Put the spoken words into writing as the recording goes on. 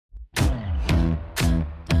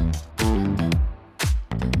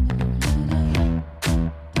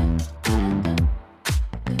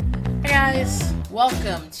guys,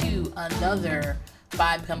 welcome to another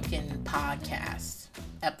Five Pumpkin podcast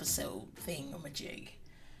episode thingamajig.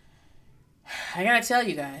 I gotta tell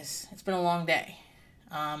you guys, it's been a long day.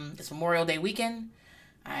 It's Memorial Day weekend.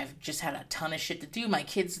 I've just had a ton of shit to do. My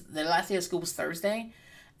kids, their last day of school was Thursday,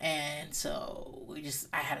 and so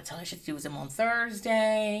I had a ton of shit to do with them on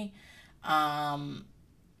Thursday.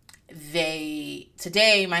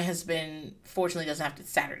 Today, my husband fortunately doesn't have to.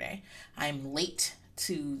 Saturday. I'm late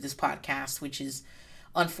to this podcast, which is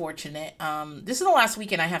unfortunate. This is the last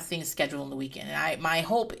weekend I have things scheduled on the weekend, and my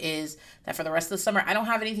hope is that for the rest of the summer I don't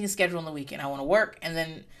have anything scheduled on the weekend. I want to work, and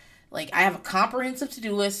then I have a comprehensive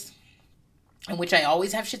to-do list in which I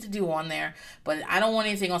always have shit to do on there, but I don't want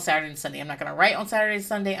anything on Saturday and Sunday. I'm not going to write on Saturday and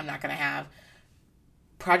Sunday. I'm not going to have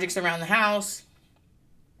projects around the house.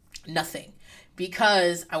 Nothing.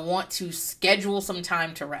 Because I want to schedule some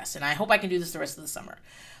time to rest, and I hope I can do this the rest of the summer.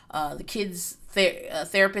 The kids'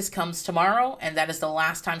 therapist comes tomorrow, and that is the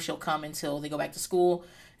last time she'll come until they go back to school,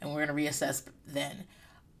 and we're going to reassess then.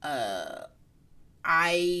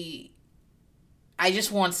 I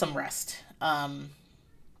just want some rest. And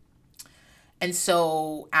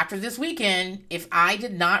so after this weekend, if I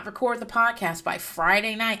did not record the podcast by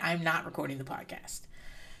Friday night, I'm not recording the podcast.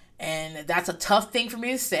 And that's a tough thing for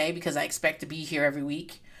me to say because I expect to be here every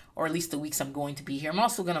week, or at least the weeks I'm going to be here. I'm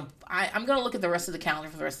also I'm going to look at the rest of the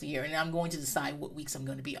calendar for the rest of the year, and I'm going to decide what weeks I'm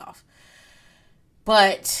going to be off.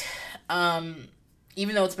 But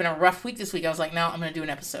even though it's been a rough week this week, I was like, no, I'm going to do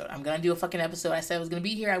an episode. I'm going to do a fucking episode. I said I was going to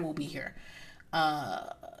be here. I will be here.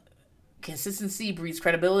 Consistency breeds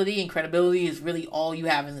credibility, and credibility is really all you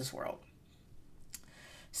have in this world.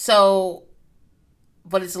 So,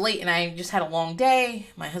 but it's late, and I just had a long day.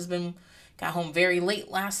 My husband got home very late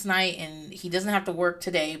last night, and he doesn't have to work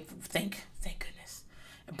today. Thank goodness.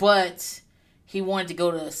 But he wanted to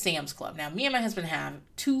go to Sam's Club. Now, me and my husband have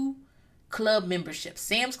 2 club memberships,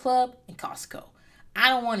 Sam's Club and Costco. I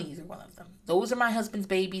don't want either one of them. Those are my husband's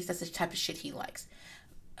babies. That's the type of shit he likes.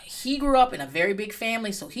 He grew up in a very big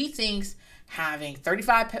family, so he thinks having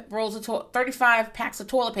 35 packs of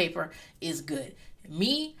toilet paper is good.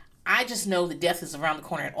 Me, I just know that death is around the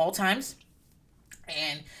corner at all times.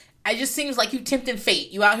 And it just seems like you tempting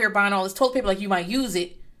fate. You out here buying all this toilet paper like you might use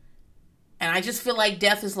it. And I just feel like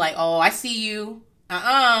death is like, oh, I see you.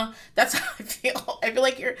 That's how I feel. I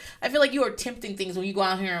feel like you are tempting things when you go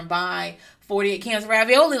out here and buy 48 cans of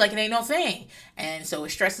ravioli like it ain't no thing. And so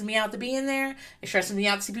it stresses me out to be in there. It stresses me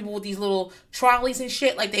out to see people with these little trolleys and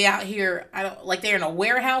shit like they out here. Like they're in a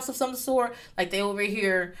warehouse of some sort. Like they over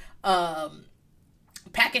here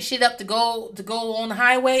packing shit up to go on the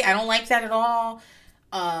highway. I don't like that at all.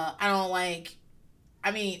 I don't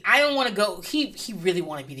want to go. He really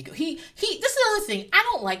wanted me to go. This is the other thing. I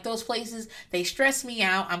don't like those places. They stress me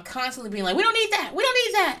out. I'm constantly being like, we don't need that. We don't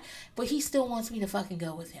need that. But he still wants me to fucking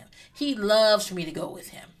go with him. He loves for me to go with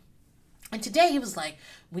him. And today he was like,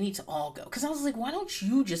 we need to all go. Because I was like, why don't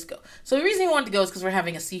you just go? So the reason he wanted to go is because we're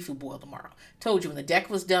having a seafood boil tomorrow. Told you when the deck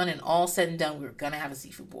was done and all said and done, we were going to have a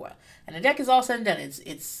seafood boil. And the deck is all said and done.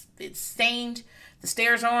 It's stained. The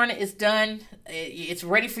stairs are on it. It's done. It's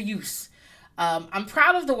ready for use. I'm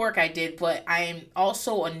proud of the work I did, but I'm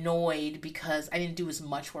also annoyed because I didn't do as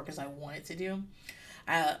much work as I wanted to do.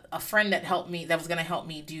 A friend that was going to help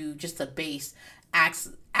me do just the base,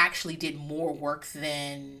 actually did more work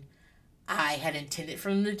than I had intended for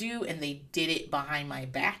them to do, and they did it behind my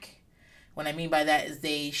back. What I mean by that is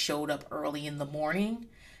they showed up early in the morning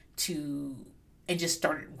and just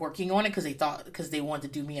started working on it because they wanted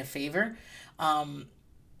to do me a favor.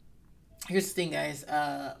 Here's the thing, guys.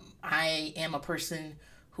 I am a person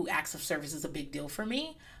who acts of service is a big deal for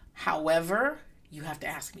me. However, you have to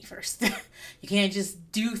ask me first. You can't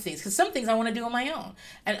just do things, because some things I want to do on my own,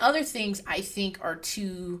 and other things I think are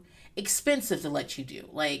too expensive to let you do.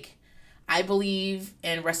 Like, I believe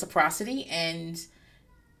in reciprocity, and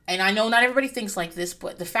I know not everybody thinks like this,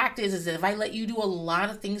 but the fact is that if I let you do a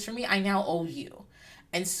lot of things for me, I now owe you.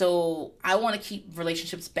 And so I want to keep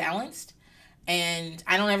relationships balanced. And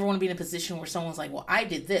I don't ever want to be in a position where someone's like, well, I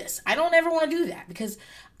did this. I don't ever want to do that, because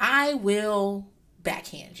I will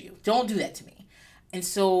backhand you. Don't do that to me. And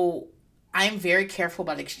so I'm very careful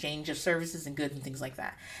about exchange of services and goods and things like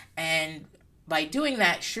that. And by doing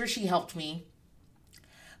that, sure, she helped me,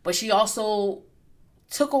 but she also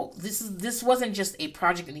this wasn't just a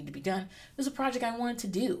project that needed to be done. It was a project I wanted to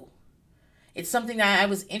do. It's something that I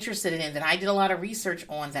was interested in, that I did a lot of research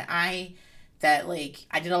on, that I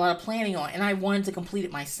did a lot of planning on, and I wanted to complete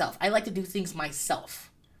it myself. I like to do things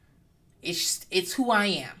myself. It's who I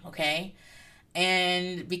am, okay?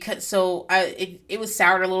 And because, it was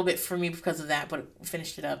soured a little bit for me because of that, but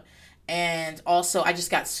finished it up. And also, I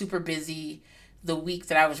just got super busy the week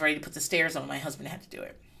that I was ready to put the stairs on. My husband had to do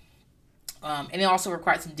it. And it also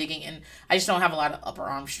required some digging, and I just don't have a lot of upper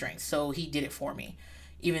arm strength, so he did it for me.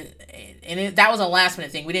 That was a last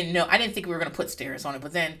minute thing. We didn't know. I didn't think we were gonna put stairs on it,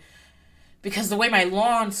 but then because the way my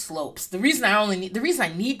lawn slopes, the reason I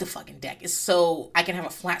need the fucking deck is so I can have a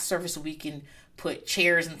flat surface so we can put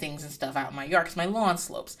chairs and things and stuff out in my yard because my lawn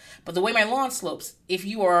slopes. But the way my lawn slopes, if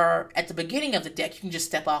you are at the beginning of the deck, you can just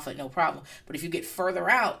step off it, no problem. But if you get further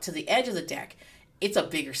out to the edge of the deck, it's a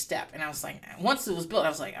bigger step. And I was like, once it was built, I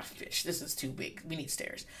was like, oh, bitch, this is too big. We need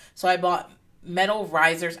stairs. So I bought metal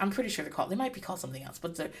risers. I'm pretty sure they might be called something else,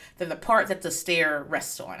 but they're the part that the stair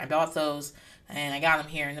rests on. I bought those and I got them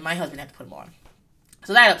here, and then my husband had to put them on.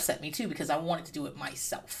 So that upset me too because I wanted to do it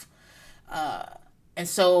myself. And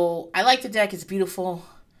so I like the deck. It's beautiful.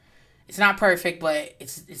 It's not perfect, but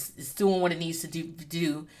it's doing what it needs to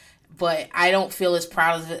do. But I don't feel as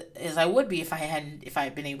proud of it as I would be if I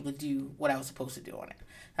had been able to do what I was supposed to do on it.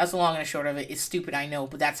 That's the long and the short of it. It's stupid, I know,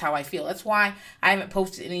 but that's how I feel. That's why I haven't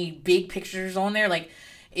posted any big pictures on there. Like,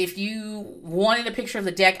 if you wanted a picture of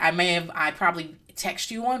the deck, I probably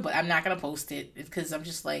text you one, but I'm not gonna post it because I'm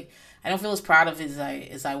just like, I don't feel as proud of it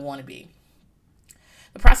as I want to be.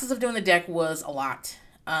 The process of doing the deck was a lot.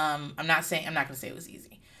 I'm not gonna say it was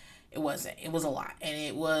easy. It wasn't. It was a lot, and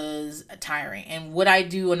it was tiring. And would I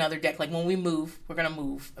do another deck? Like, when we move, we're gonna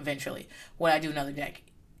move eventually. Would I do another deck?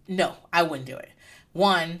 No, I wouldn't do it.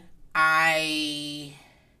 One, I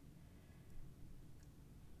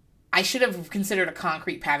should have considered a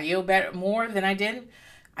concrete patio more than I did.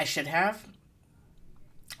 I should have,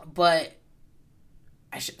 but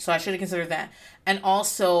I should have considered that. And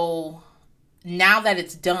also, now that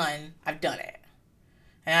it's done, I've done it,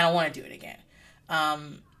 and I don't want to do it again.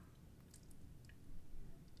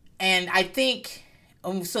 And I think,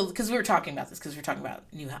 because we were talking about this, because we're talking about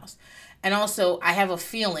new house. And also, I have a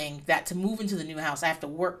feeling that to move into the new house, I have to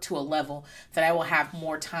work to a level that I will have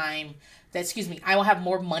more time, I will have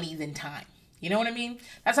more money than time. You know what I mean?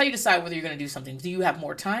 That's how you decide whether you're going to do something. Do you have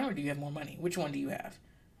more time or do you have more money? Which one do you have?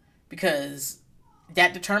 Because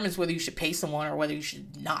that determines whether you should pay someone or whether you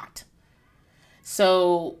should not.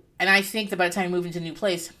 So, and I think that by the time I move into a new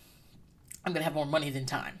place, I'm going to have more money than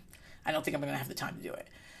time. I don't think I'm going to have the time to do it.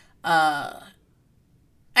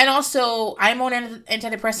 And also, I'm on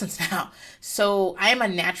antidepressants now. So I am a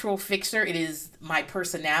natural fixer. It is my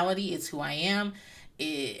personality. It's who I am.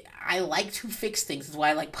 I like to fix things. That's why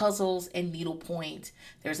I like puzzles and needlepoint.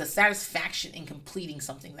 There's a satisfaction in completing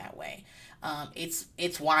something that way.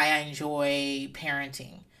 It's why I enjoy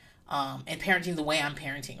parenting. And parenting the way I'm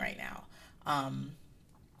parenting right now.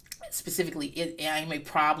 Specifically, I'm a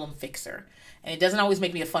problem fixer. And it doesn't always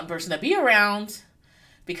make me a fun person to be around,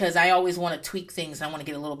 because I always want to tweak things and I want to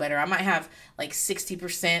get a little better. I might have like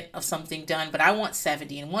 60% of something done, but I want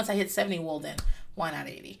 70. And once I hit 70, well then, why not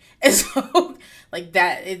 80? And so, like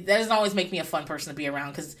that, that doesn't always make me a fun person to be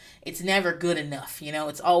around because it's never good enough. You know,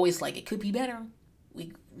 it's always like, it could be better.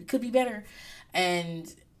 We could be better. And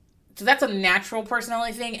so that's a natural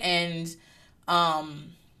personality thing. And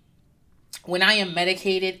when I am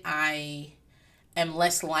medicated, I am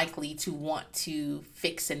less likely to want to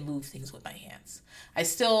fix and move things with my hands. I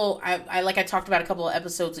like I talked about a couple of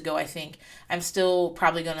episodes ago, I think, I'm still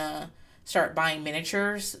probably going to start buying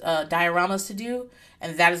miniatures, dioramas to do,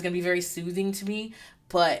 and that is going to be very soothing to me,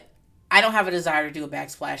 but I don't have a desire to do a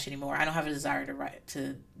backsplash anymore. I don't have a desire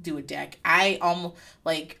to do a deck. I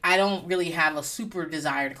don't really have a super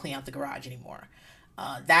desire to clean out the garage anymore.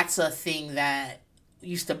 That's a thing that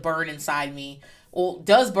used to burn inside me, or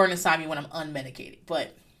does burn inside me when I'm unmedicated,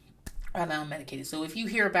 but right now I'm medicated. So if you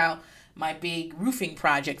hear about my big roofing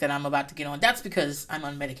project that I'm about to get on, that's because I'm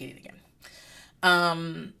unmedicated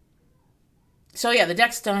again. So yeah, the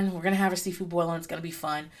deck's done. We're going to have a seafood boil on. It's going to be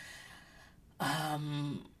fun.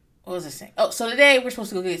 What was I saying? Oh, so today we're supposed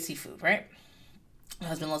to go get seafood, right? My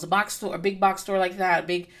husband loves a big box store like that, a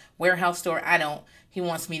big warehouse store. I don't. He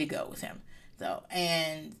wants me to go with him, though.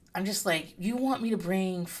 And I'm just like, you want me to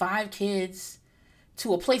bring 5 kids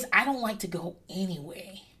to a place I don't like to go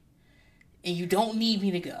anyway, and you don't need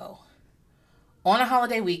me to go on a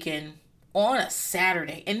holiday weekend, on a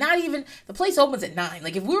Saturday, and not even, the place opens at 9.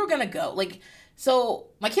 Like, if we were going to go, like, so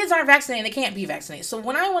my kids aren't vaccinated, they can't be vaccinated. So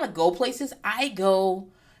when I want to go places, I go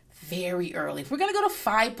very early. If we're going to go to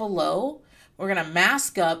Five Below, we're going to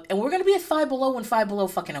mask up, and we're going to be at Five Below when Five Below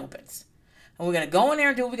fucking opens. And we're going to go in there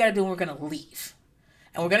and do what we got to do, and we're going to leave.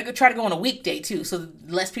 And we're going to try to go on a weekday, too, so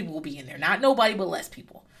less people will be in there. Not nobody, but less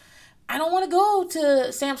people. I don't want to go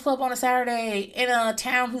to Sam's Club on a Saturday in a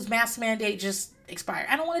town whose mask mandate just expired.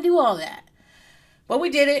 I don't want to do all that. But we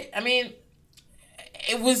did it. I mean,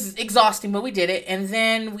 It was exhausting, but we did it. And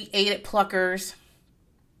then we ate at Pluckers,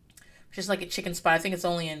 just like a chicken spot. I think it's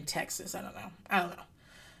only in Texas. I don't know.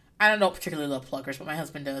 I don't particularly love Pluckers, but my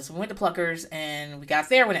husband does. So we went to Pluckers, and we got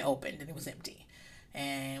there when it opened, and it was empty.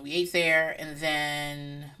 And we ate there, and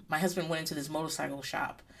then my husband went into this motorcycle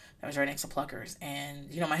shop that was right next to Pluckers.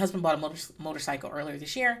 And, my husband bought a motorcycle earlier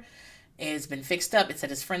this year. It's been fixed up. It's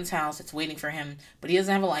at his friend's house. It's waiting for him, but he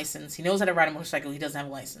doesn't have a license. He knows how to ride a motorcycle. He doesn't have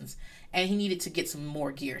a license, and he needed to get some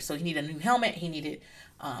more gear. So he needed a new helmet. He needed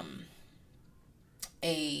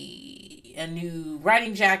a new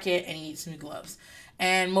riding jacket, and he needs some new gloves.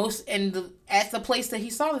 And at the place that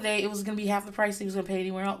he saw today, it was going to be half the price he was going to pay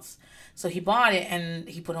anywhere else. So he bought it, and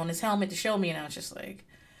he put on his helmet to show me, and I was just like,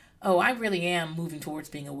 oh, I really am moving towards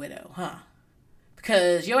being a widow, huh?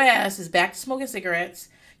 Because your ass is back to smoking cigarettes.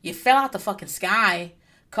 You fell out the fucking sky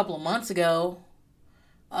a couple of months ago.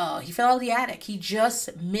 He fell out of the attic. He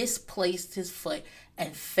just misplaced his foot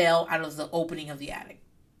and fell out of the opening of the attic.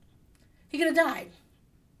 He could have died.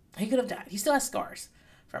 He still has scars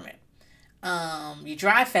from it. You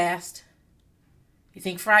drive fast. You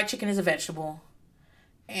think fried chicken is a vegetable.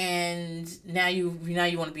 And now you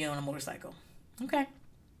want to be on a motorcycle. Okay.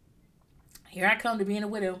 Here I come to being a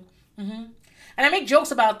widow. Mm-hmm. And I make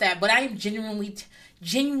jokes about that, but I am genuinely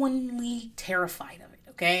terrified of it,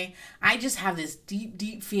 okay? I just have this deep,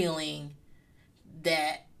 deep feeling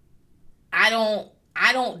that I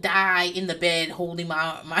don't die in the bed holding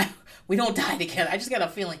my we don't die together. I just got a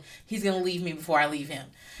feeling he's going to leave me before I leave him.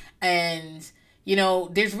 And,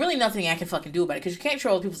 there's really nothing I can fucking do about it because you can't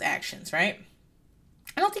control people's actions, right?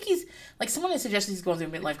 I don't think he's, like, someone that suggested he's going through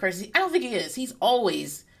a midlife crisis. I don't think he is. He's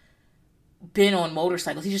always been on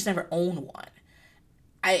motorcycles. He just never owned one.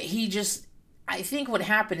 I think what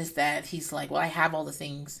happened is that he's like, well, I have all the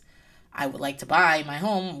things I would like to buy in my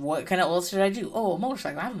home. What kind of else should I do? Oh, a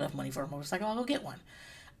motorcycle. I have enough money for a motorcycle. I'll go get one.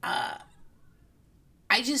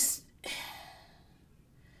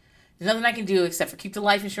 There's nothing I can do except for keep the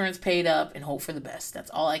life insurance paid up and hope for the best.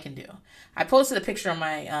 That's all I can do. I posted a picture on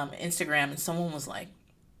my Instagram, and someone was like,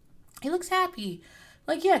 he looks happy.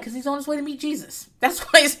 Like, yeah, because he's on his way to meet Jesus. That's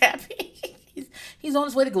why he's happy. He's on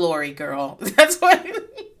his way to glory, girl. That's why.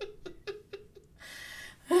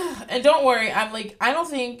 And don't worry, I don't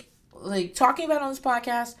think, talking about it on this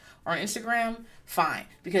podcast or on Instagram, fine.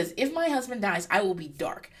 Because if my husband dies, I will be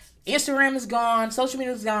dark. Instagram is gone. Social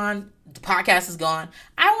media is gone. The podcast is gone.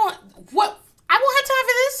 I won't have time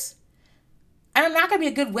for this. And I'm not going to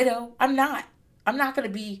be a good widow. I'm not going to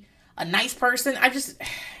be a nice person.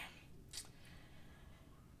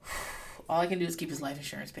 All I can do is keep his life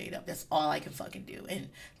insurance paid up. That's all I can fucking do. And,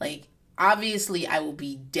 obviously I will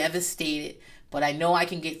be devastated, but I know I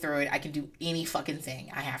can get through it. I can do any fucking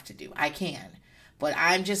thing I have to do. I can. But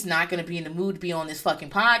I'm just not going to be in the mood to be on this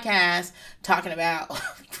fucking podcast talking about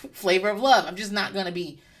Flavor of Love. I'm just not going to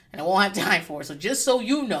be, and I won't have time for it. So just so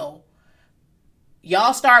you know,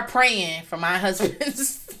 y'all start praying for my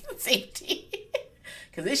husband's safety.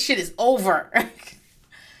 Because this shit is over.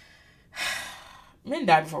 Men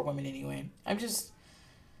die before women anyway. I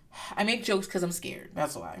make jokes because I'm scared.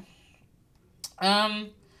 That's why.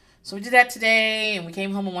 So we did that today, and we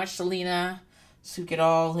came home and watched Selena, so we could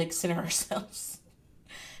all center ourselves.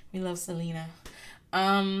 We love Selena.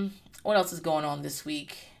 What else is going on this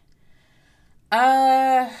week?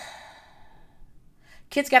 Kids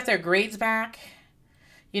got their grades back.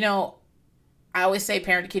 I always say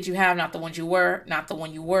parent the kids you have, not the ones you were, not the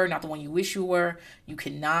one you were, not the one you wish you were. You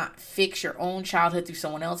cannot fix your own childhood through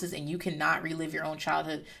someone else's, and you cannot relive your own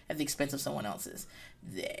childhood at the expense of someone else's.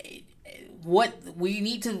 What we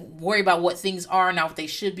need to worry about what things are, not what they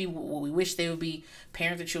should be, what we wish they would be.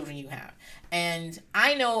 Parent the children you have. And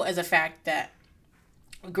I know as a fact that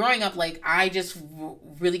growing up, I just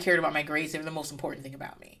really cared about my grades. They were the most important thing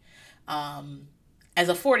about me. As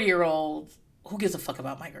a 40-year-old, who gives a fuck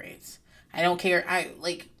about my grades? I don't care.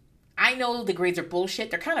 I know the grades are bullshit.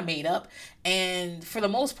 They're kind of made up. And for the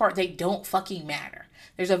most part, they don't fucking matter.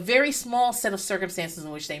 There's a very small set of circumstances in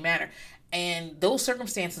which they matter. And those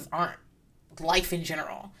circumstances aren't life in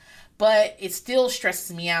general. But it still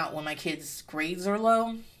stresses me out when my kids' grades are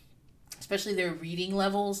low, especially their reading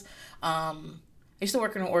levels. I used to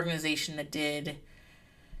work in an organization that did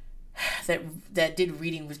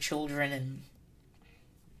reading with children, and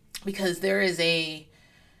because there is a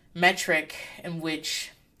metric in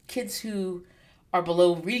which kids who are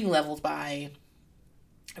below reading levels by,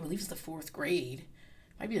 I believe it's the 4th grade,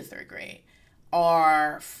 might be the 3rd grade,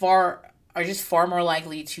 are just far more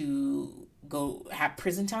likely to go have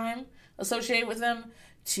prison time associated with them.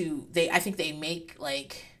 I think they make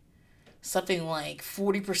something like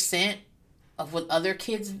 40% of what other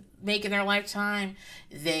kids make in their lifetime.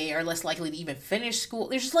 They are less likely to even finish school.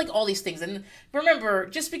 There's just like all these things. And remember,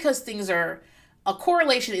 just because things are a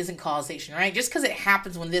correlation isn't causation, right? Just because it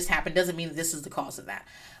happens when this happened doesn't mean that this is the cause of that.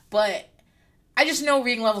 But I just know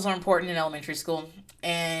reading levels are important in elementary school.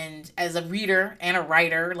 And as a reader and a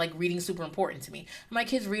writer, like reading's super important to me. My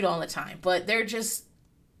kids read all the time, but they're just,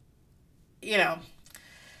 you know,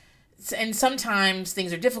 and sometimes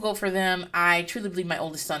things are difficult for them. I truly believe my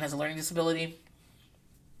oldest son has a learning disability,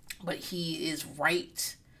 but he is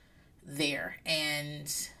right there.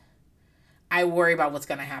 And I worry about what's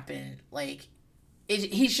going to happen. Like,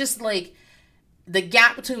 he's just like, the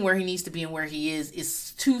gap between where he needs to be and where he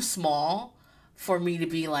is too small for me to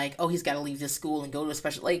be like, oh, he's got to leave this school and go to a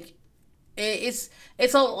special, like, it's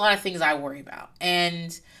a lot of things I worry about.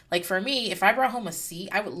 And like for me, if I brought home a C,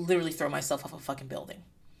 I would literally throw myself off a fucking building.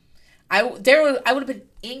 I would have been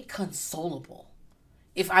inconsolable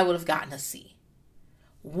if I would have gotten a C.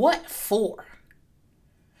 What for?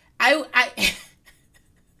 I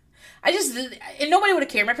I just, and nobody would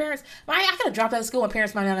have cared. My parents, I could have dropped out of school. My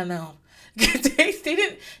parents might not have known. they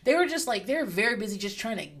didn't, they were just like, they're very busy just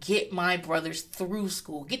trying to get my brothers through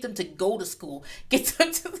school, get them to go to school, get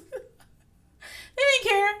them to, they didn't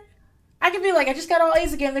care. I could be like, I just got all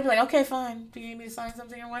A's again. They'd be like, okay, fine. Do you need me to sign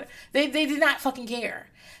something or what? They did not fucking care.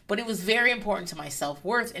 But it was very important to my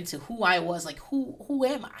self-worth and to who I was. Like, who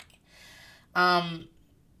am I?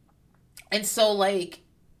 And so, like,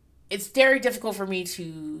 it's very difficult for me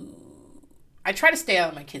to, I try to stay out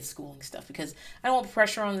of my kids' schooling stuff because I don't want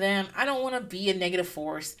pressure on them. I don't want to be a negative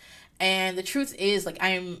force. And the truth is, like,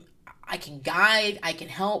 I can guide, I can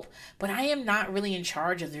help, but I am not really in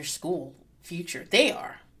charge of their school future. They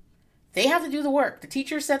are. They have to do the work. The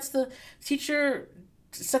teacher sets up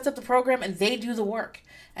the program and they do the work.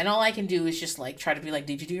 And all I can do is just like try to be like,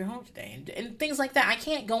 did you do your homework today? And things like that. I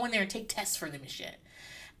can't go in there and take tests for them and shit.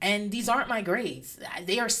 And these aren't my grades.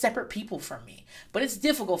 They are separate people from me. But it's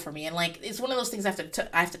difficult for me. And like, it's one of those things I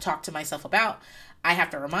have to talk to myself about. I have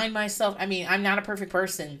to remind myself. I mean, I'm not a perfect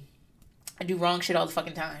person. I do wrong shit all the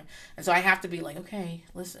fucking time. And so I have to be like, okay,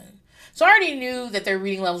 listen. So I already knew that their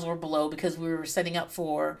reading levels were below because we were setting up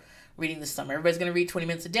for reading this summer. Everybody's going to read 20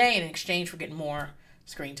 minutes a day in exchange for getting more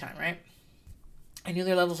screen time, right? I knew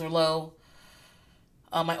their levels were low.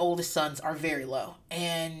 My oldest sons are very low.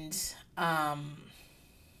 And I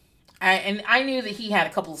knew that he had a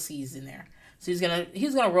couple of C's in there. So he's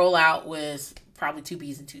gonna roll out with probably 2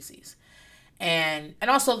 B's and 2 C's. And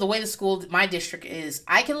also the way the school, my district is,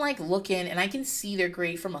 I can like look in and I can see their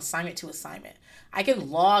grade from assignment to assignment. I can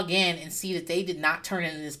log in and see that they did not turn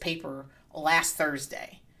in this paper last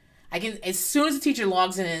Thursday. I can, as soon as the teacher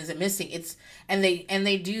logs in and is missing,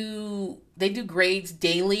 they do grades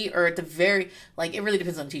daily or at the very, like, it really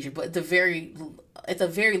depends on the teacher, but at the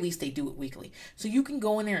very least they do it weekly. So you can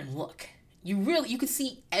go in there and look. You can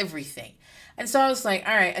see everything. And so I was like,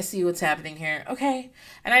 all right, I see what's happening here. Okay.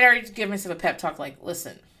 And I'd already given myself a pep talk like,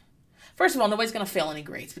 listen, first of all, nobody's going to fail any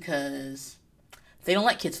grades because they don't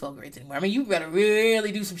let kids fail grades anymore. I mean, you gotta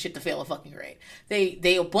really do some shit to fail a fucking grade.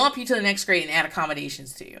 They'll bump you to the next grade and add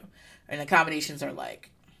accommodations to you. And accommodations are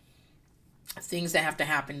like things that have to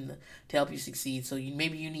happen to help you succeed. So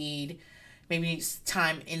maybe you need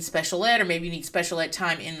time in special ed, or maybe you need special ed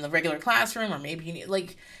time in the regular classroom, or maybe you need,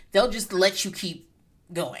 like, they'll just let you keep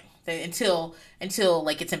going until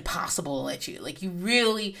like it's impossible to let you, like, you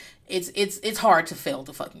really, it's hard to fail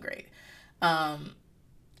the fucking grade.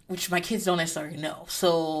 Which my kids don't necessarily know.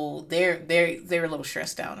 So they're a little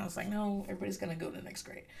stressed out. And I was like, no, everybody's going to go to the next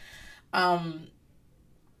grade. I'm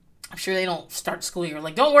sure they don't start school year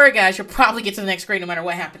like, don't worry guys, you'll probably get to the next grade no matter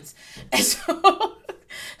what happens. And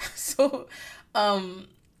so I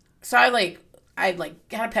had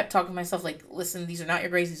a pep talk with myself, like, listen, these are not your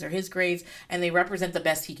grades, these are his grades, and they represent the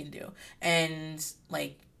best he can do. And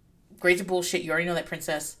like, grades are bullshit. You already know that,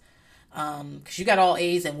 princess. Because you got all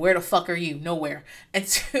A's, and where the fuck are you? Nowhere. And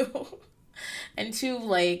two,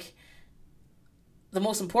 like, the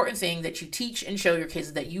most important thing that you teach and show your kids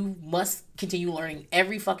is that you must continue learning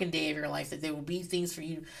every fucking day of your life, that there will be things for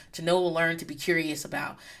you to know, learn, to be curious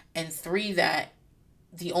about. And 3, that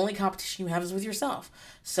the only competition you have is with yourself.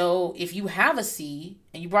 So if you have a C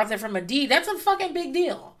and you brought that from a D, that's a fucking big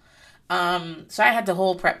deal. So I had the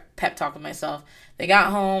whole pep talk with myself. They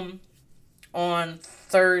got home on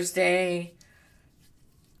Thursday,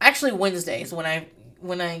 actually Wednesday is when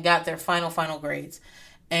I got their final grades,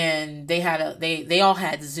 and they all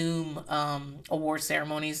had Zoom award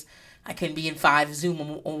ceremonies. I couldn't be in 5 Zoom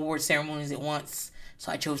award ceremonies at once,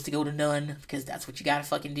 so I chose to go to none, because that's what you gotta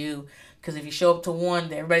fucking do. Because if you show up to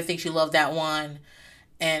one, everybody thinks you love that one,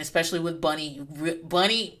 and especially with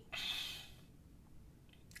Bunny,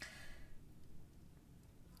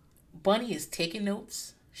 Bunny is taking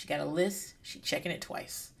notes. She got a list. She checking it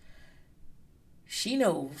twice. She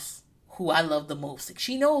knows who I love the most.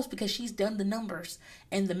 She knows because she's done the numbers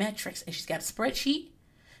and the metrics, and she's got a spreadsheet.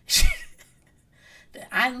 That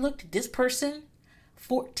I looked at this person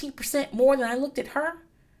 14% more than I looked at her,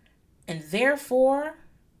 and therefore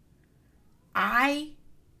I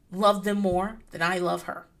love them more than I love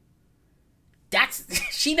her.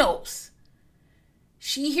 She knows.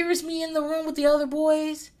 She hears me in the room with the other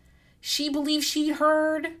boys. She believes she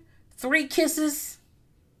heard 3 kisses.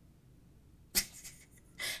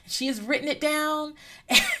 She has written it down,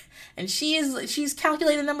 and she's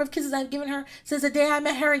calculated the number of kisses I've given her since the day I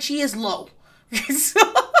met her, and she is low.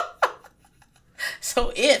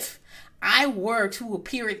 So if I were to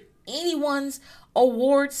appear at anyone's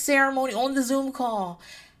award ceremony on the Zoom call,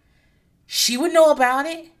 she would know about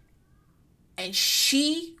it, and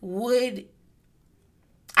she would,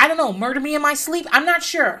 I don't know, murder me in my sleep. I'm not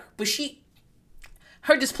sure, but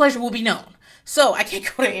her displeasure will be known. So I can't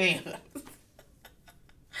go to any of them.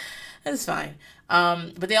 That's fine.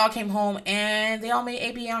 But they all came home and they all made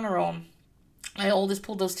AP honor roll. My oldest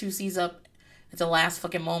pulled those 2 C's up at the last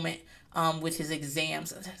fucking moment with his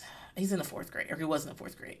exams. He's in the 4th grade, or he was in the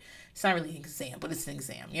 4th grade. It's not really an exam, but it's an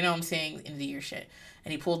exam. You know what I'm saying? End of the year shit.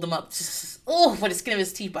 And he pulled them up, for the skin of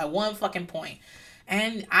his teeth by 1 fucking point.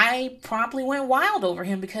 And I promptly went wild over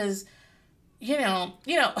him because, you know,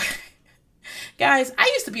 guys, I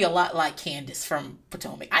used to be a lot like Candace from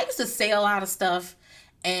Potomac. I used to say a lot of stuff.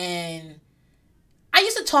 And I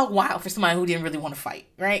used to talk wild for somebody who didn't really want to fight,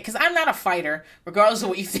 right? Because I'm not a fighter, regardless of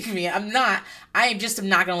what you think of me. I am not going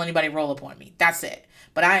to let anybody roll up on me. That's it.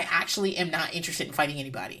 But I actually am not interested in fighting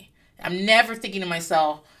anybody. I'm never thinking to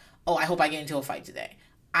myself, oh, I hope I get into a fight today.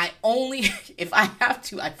 I only, if I have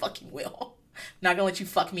to, I fucking will. I'm not going to let you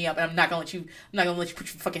fuck me up, and I'm not going to let you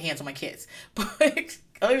put your fucking hands on my kids. But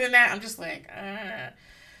other than that, I'm just like,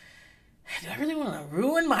 do I really want to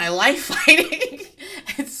ruin my life fighting?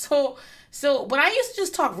 And so, but I used to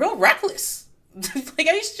just talk real reckless. Like,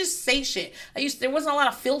 I used to just say shit. There wasn't a lot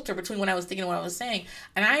of filter between what I was thinking and what I was saying.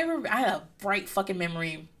 And I had a bright fucking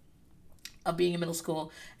memory of being in middle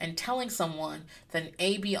school and telling someone that an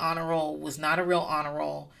AB honor roll was not a real honor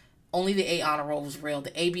roll. Only the A honor roll was real.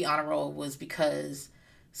 The AB honor roll was because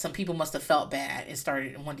some people must have felt bad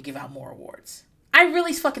and wanted to give out more awards. I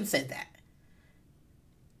really fucking said that.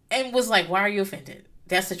 And was like, why are you offended?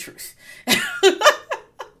 That's the truth.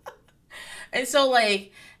 And so,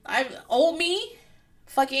 like, old me,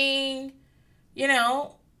 fucking,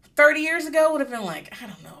 30 years ago would have been like, I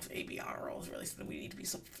don't know if AB honor roll is really something we need to be,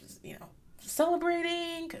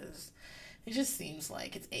 celebrating, because it just seems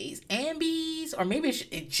like it's A's and B's, or maybe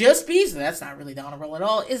it just B's. That's not really the honor roll at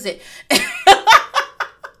all, is it?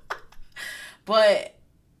 But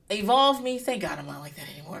evolve me. Thank God I'm not like that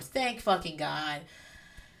anymore. Thank fucking God.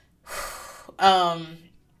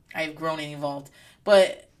 I've grown and evolved.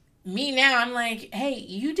 But me now, I'm like, hey,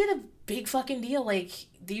 you did a big fucking deal. Like,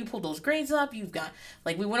 you pulled those grades up. You've got,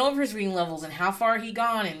 like, we went over his reading levels and how far he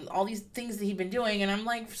gone and all these things that he'd been doing. And I'm,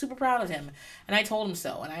 like, super proud of him. And I told him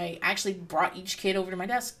so. And I actually brought each kid over to my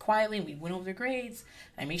desk quietly. And we went over their grades.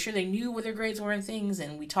 I made sure they knew what their grades were and things.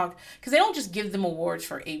 And we talked, because they don't just give them awards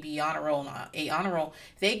for AB honor roll and A honor roll.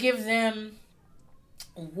 They give them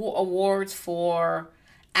awards for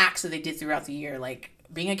acts that they did throughout the year, like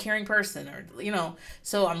being a caring person, or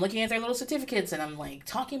so I'm looking at their little certificates and I'm like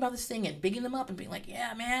talking about this thing and bigging them up and being like,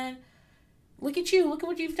 yeah, man, look at you, look at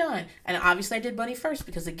what you've done. And obviously I did Bunny first,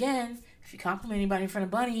 because again, if you compliment anybody in front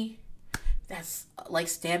of Bunny, that's like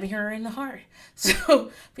stabbing her in the heart.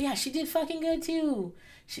 So, but yeah, she did fucking good too.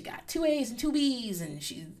 She got 2 A's and 2 B's, and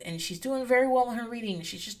she's doing very well in her reading.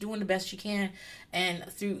 She's just doing the best she can. And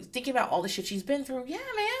through thinking about all the shit she's been through, yeah,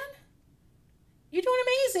 man, you're doing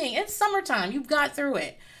amazing. It's summertime. You've got through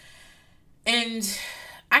it. And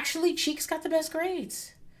actually, Cheeks got the best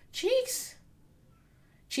grades. Cheeks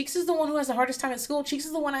is the one who has the hardest time at school. Cheeks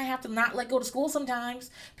is the one I have to not let go to school sometimes,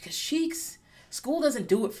 because school doesn't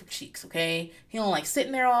do it for Cheeks, okay? He don't like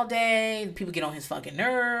sitting there all day. People get on his fucking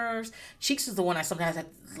nerves. Cheeks is the one I sometimes have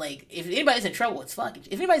to, like, if anybody's in trouble, it's fucking.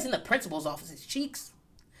 If anybody's in the principal's office, it's Cheeks.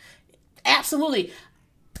 Absolutely.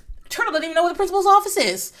 Turtle doesn't even know where the principal's office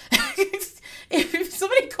is. If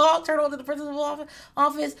somebody called Turtle to the principal's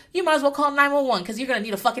office, you might as well call 911, because you're going to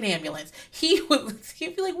need a fucking ambulance. He'd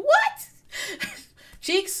be like, what?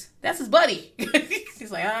 Cheeks, that's his buddy. He's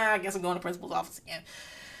like, I guess I'm going to principal's office again.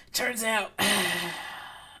 Turns out, I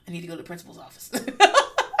need to go to the principal's office.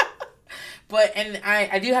 But, and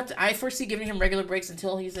I foresee giving him regular breaks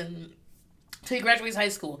until he graduates high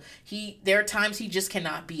school. There are times he just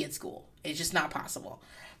cannot be at school. It's just not possible.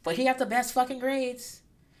 But he got the best fucking grades.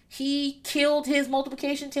 He killed his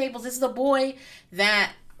multiplication tables. This is a boy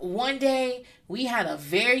that one day we had a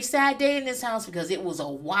very sad day in this house because it was a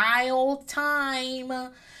wild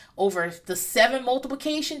time over the 7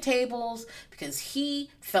 multiplication tables because he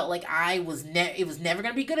felt like it was never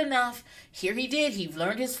going to be good enough. Here he did. He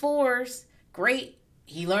learned his 4s. Great.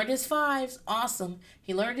 He learned his 5s. Awesome.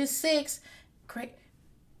 He learned his 6. Great.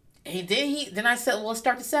 And then I said, well, let's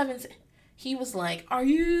start the 7s. He was like, "Are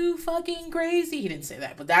you fucking crazy?" He didn't say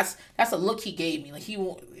that, but that's a look he gave me. Like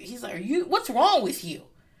he's like, what's wrong with you?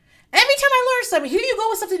 Every time I learn something, here you go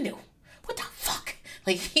with something new. What the fuck?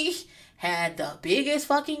 Like he had the biggest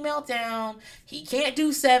fucking meltdown. He can't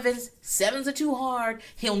do 7s. 7s are too hard.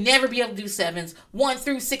 He'll never be able to do 7s. 1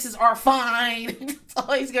 through 6s are fine. That's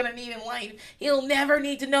all he's gonna need in life. He'll never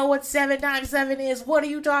need to know what 7 times 7 is. What are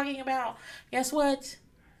you talking about? Guess what?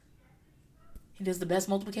 He does the best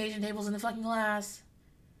multiplication tables in the fucking class.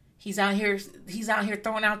 He's out here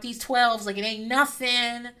throwing out these 12s like it ain't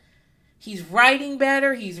nothing. He's writing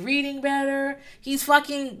better. He's reading better. He's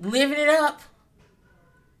fucking living it up.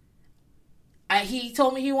 He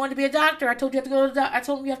told me he wanted to be a doctor. I told him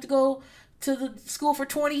you have to go to the school for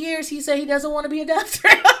 20 years. He said he doesn't want to be a doctor.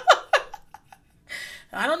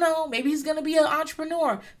 I don't know. Maybe he's going to be an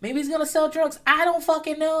entrepreneur. Maybe he's going to sell drugs. I don't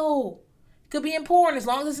fucking know. Could be in porn as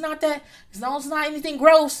long as it's not anything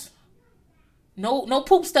gross. No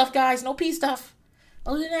poop stuff, guys. No pee stuff.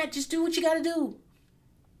 Other than that, just do what you gotta do.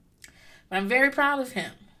 But I'm very proud of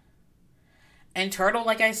him. And Turtle,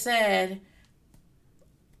 like I said,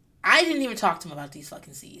 I didn't even talk to him about these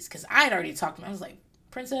fucking C's because I had already talked to him. I was like,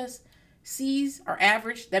 Princess, C's are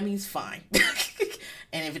average. That means fine.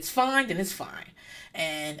 And if it's fine, then it's fine.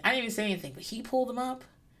 And I didn't even say anything, but he pulled them up.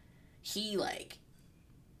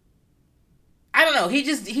 I don't know.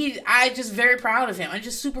 I just very proud of him. I'm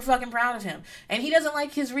just super fucking proud of him. And he doesn't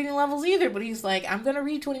like his reading levels either, but he's like, I'm going to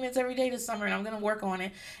read 20 minutes every day this summer and I'm going to work on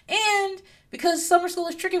it. And because summer school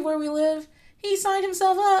is tricky where we live, he signed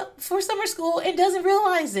himself up for summer school and doesn't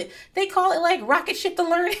realize it. They call it like rocket ship to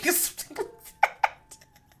learning.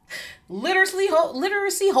 Literacy,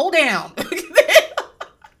 hold down.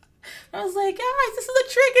 I was like, guys, this is a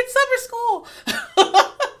trick in summer school.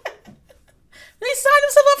 They signed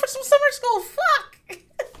himself up for some summer school. Fuck.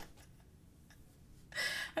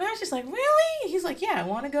 And I was just like, really? He's like, yeah, I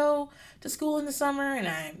want to go to school in the summer.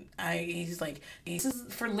 And he's like, this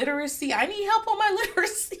is for literacy. I need help on my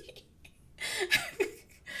literacy.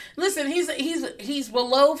 Listen, he's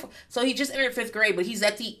below. So he just entered 5th grade, but he's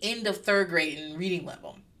at the end of 3rd grade in reading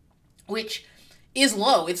level, which is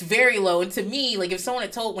low. It's very low. And to me, like if someone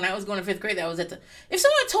had told when I was going to 5th grade that if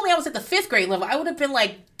someone had told me I was at the 5th grade level, I would have been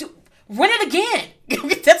like, dude, run it again.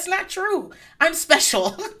 That's not true. I'm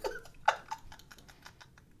special.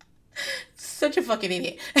 Such a fucking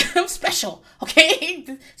idiot. I'm special. Okay?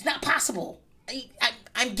 It's not possible.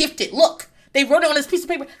 I'm gifted. Look. They wrote it on this piece of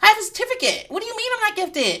paper. I have a certificate. What do you mean I'm not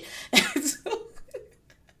gifted?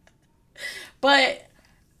 But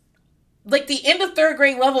like the end of 3rd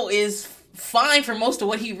grade level is fine for most of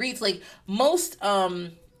what he reads. Like most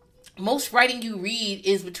writing you read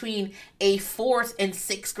is between a 4th and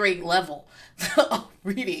 6th grade level of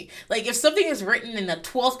reading. Like if something is written in a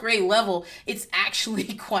 12th grade level, it's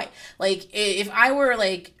actually quite like if I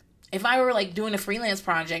were doing a freelance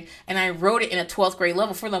project and I wrote it in a 12th grade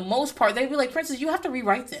level, for the most part, they'd be like, Princess, you have to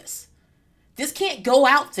rewrite this. This can't go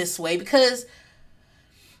out this way because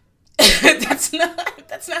that's not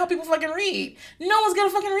how people fucking read. No one's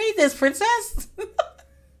gonna fucking read this, Princess.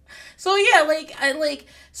 So yeah,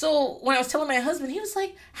 so when I was telling my husband, he was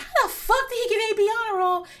like, how the fuck did he get AB honor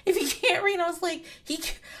roll if he can't read? And I was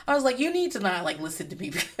like, you need to not like listen to me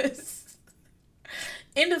because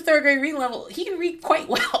end of 3rd grade reading level, he can read quite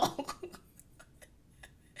well. He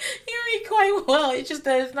can read quite well. It's just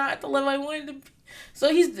that it's not at the level I wanted to be.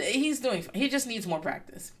 So he's doing fine. He just needs more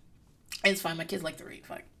practice. And it's fine. My kids like to read.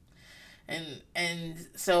 Fuck. And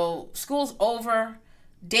so school's over.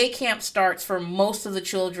 Day camp starts for most of the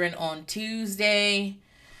children on Tuesday.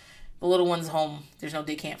 The little one's home. There's no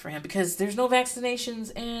day camp for him because there's no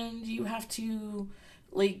vaccinations and you have to,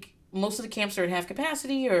 like, most of the camps are at half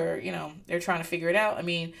capacity or, you know, they're trying to figure it out. I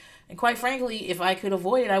mean, and quite frankly, if I could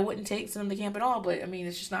avoid it, I wouldn't send them to camp at all. But, I mean,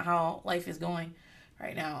 it's just not how life is going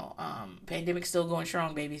right now. Pandemic's still going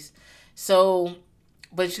strong, babies. So,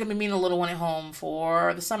 but it's going to be me and the little one at home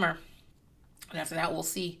for the summer. And after that, we'll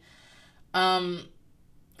see.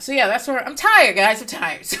 So yeah, that's where I'm tired, guys. I'm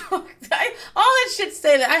tired. So all that shit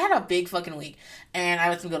say that I had a big fucking week, and I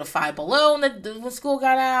was gonna go to Five Below when school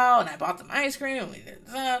got out, and I bought them ice cream, and we did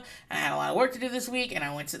and I had a lot of work to do this week, and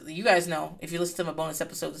I went to, you guys know if you listen to my bonus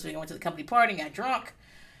episode this week, I went to the company party and got drunk.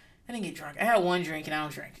 I didn't get drunk. I had one drink and I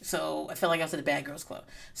don't drink. So I felt like I was at a bad girls club.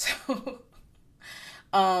 So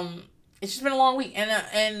it's just been a long week.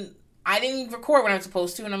 And I didn't record when I was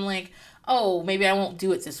supposed to. And I'm like, oh, maybe I won't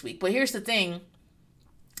do it this week. But here's the thing.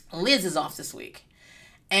 Liz is off this week.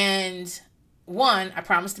 And one, I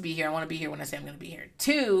promised to be here. I want to be here when I say I'm going to be here.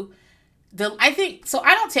 Two, I think so.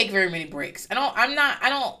 I don't take very many breaks. I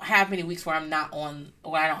don't have many weeks where I'm not on,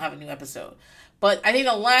 where I don't have a new episode. But I think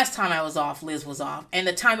the last time I was off, Liz was off, and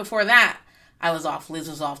the time before that, I was off. Liz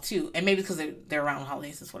was off too, and maybe because they're around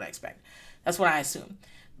holidays. That's what I expect. That's what I assume.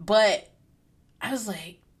 But I was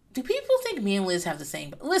like, do people think me and Liz have the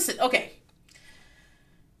same? Listen, okay.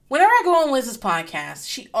 Whenever I go on Liz's podcast,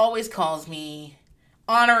 she always calls me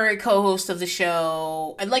honorary co-host of the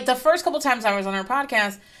show. And like the first couple times I was on her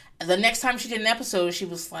podcast, the next time she did an episode, she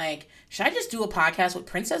was like, should I just do a podcast with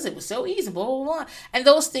Princess? It was so easy, blah, blah, blah. And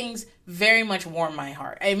those things very much warm my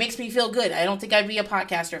heart. It makes me feel good. I don't think I'd be a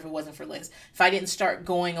podcaster if it wasn't for Liz. If I didn't start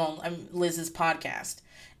going on Liz's podcast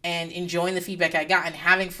and enjoying the feedback I got and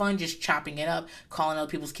having fun just chopping it up, calling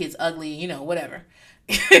other people's kids ugly, whatever.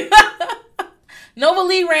 Nova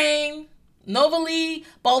Lee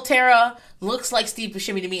Baltera looks like Steve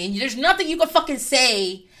Buscemi to me. And there's nothing you can fucking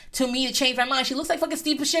say to me to change my mind. She looks like fucking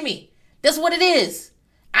Steve Buscemi. That's what it is.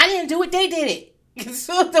 I didn't do it. They did it.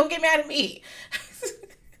 So don't get mad at me.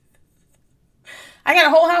 I got a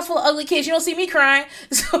whole house full of ugly kids. You don't see me crying.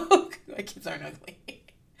 So my kids aren't ugly.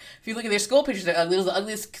 If you look at their school pictures, they're ugly. Those are the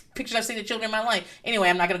ugliest pictures I've seen of children in my life. Anyway,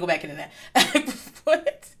 I'm not going to go back into that.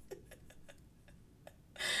 But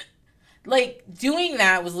like, doing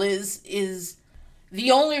that with Liz is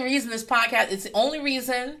the only reason this podcast, it's the only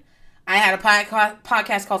reason I had a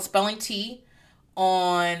podcast called Spelling Tea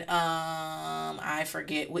on, I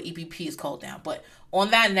forget what EPP is called now, but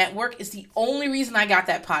on that network. It's the only reason I got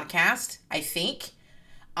that podcast, I think.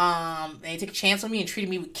 They took a chance on me and treated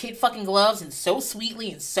me with kid fucking gloves and so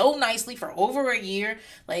sweetly and so nicely for over a year.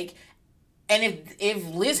 Like, and if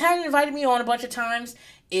Liz hadn't invited me on a bunch of times,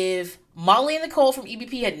 if Molly and Nicole from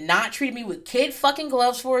EBP had not treated me with kid fucking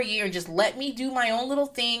gloves for a year and just let me do my own little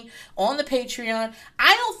thing on the Patreon,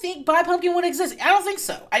 I don't think Buy Pumpkin would exist. I don't think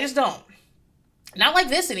so. I just don't. Not like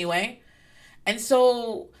this anyway. And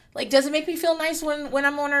so, like, does it make me feel nice when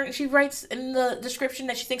I'm on her, she writes in the description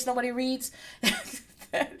that she thinks nobody reads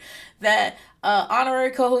that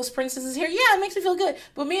honorary co-host Princess is here? Yeah, it makes me feel good.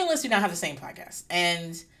 But me and Liz do not have the same podcast.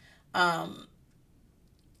 And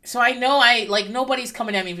so I know nobody's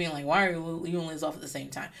coming at me being like, why are you and Liz off at the same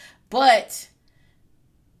time? But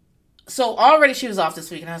so already she was off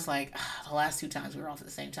this week, and I was like, the last 2 times we were off at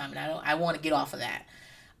the same time, and I want to get off of that.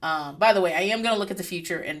 By the way, I am going to look at the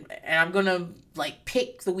future, and I'm going to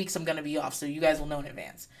pick the weeks I'm going to be off, so you guys will know in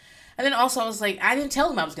advance. And then also I was like, I didn't tell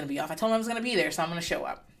them I was going to be off. I told them I was going to be there, so I'm going to show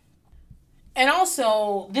up. And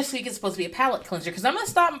also, this week is supposed to be a palate cleanser, because I'm going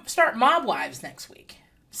to start Mob Wives next week.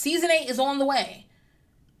 Season 8 is on the way.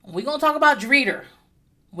 We're going to talk about Dreeder.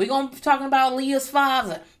 We're going to be talking about Leah's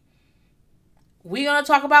father. We're going to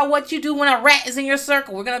talk about what you do when a rat is in your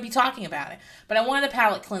circle. We're going to be talking about it. But I wanted a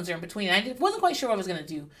palate cleanser in between. I wasn't quite sure what I was going to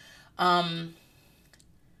do.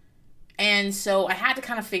 And so I had to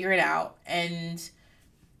kind of figure it out. And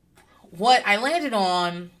what I landed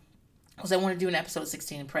on was I wanted to do an episode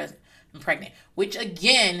 16 and pregnant. Which,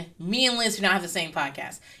 again, me and Liz do not have the same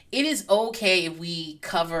podcast. It is okay if we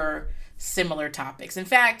cover similar topics. In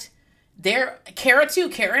fact, Kara too.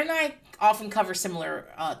 Kara and I often cover similar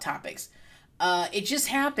topics. It just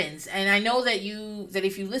happens. And I know that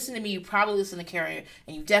if you listen to me, you probably listen to Kara,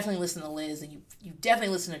 and you definitely listen to Liz, and you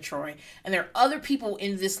definitely listen to Troy. And there are other people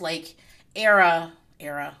in this area,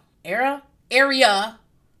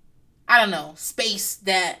 I don't know, space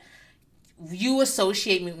that you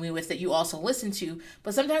associate me with, that you also listen to.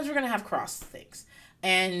 But sometimes we're going to have cross things.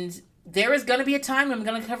 And there is going to be a time when I'm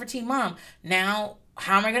going to cover Teen Mom. Now,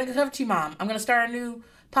 how am I going to cover Teen Mom? I'm going to start a new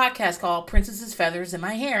podcast called Princess's Feathers in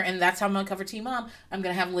My Hair, and that's how I'm going to cover Teen Mom. I'm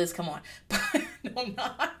going to have Liz come on. But no, I'm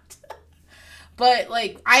not. But,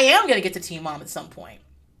 I am going to get to Teen Mom at some point.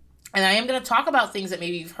 And I am going to talk about things that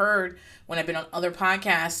maybe you've heard when I've been on other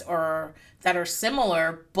podcasts or that are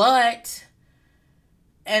similar, but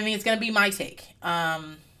it's going to be my take.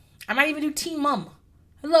 I might even do Teen Mom.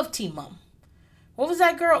 I love Teen Mom. What was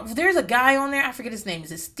that girl? There's a guy on there. I forget his name.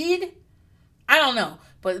 Is it Steed? I don't know.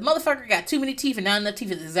 But the motherfucker got too many teeth and not enough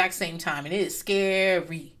teeth at the exact same time. And it is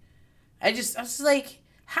scary. I was just like,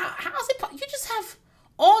 how is it? You just have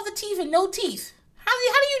all the teeth and no teeth. How are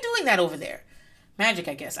you doing that over there? Magic,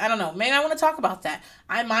 I guess. I don't know. Maybe I want to talk about that.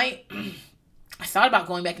 I thought about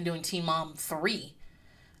going back and doing Teen Mom 3.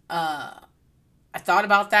 I thought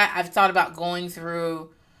about that. I've thought about going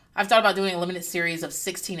through I've thought about doing a limited series of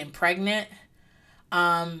 16 and Pregnant.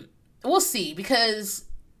 We'll see, because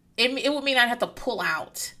it would mean I'd have to pull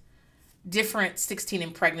out different 16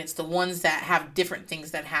 and Pregnants, the ones that have different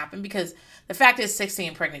things that happen, because the fact is 16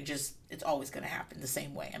 and Pregnant just, it's always going to happen the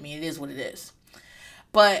same way. I mean, it is what it is.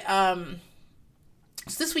 But so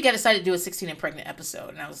this week I decided to do a 16 and Pregnant episode,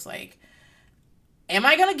 and I was like, am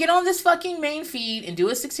I going to get on this fucking main feed and do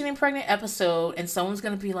a 16 and Pregnant episode, and someone's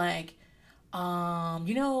going to be like,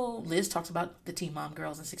 Liz talks about the Teen Mom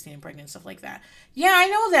girls and 16 and Pregnant and stuff like that. Yeah, I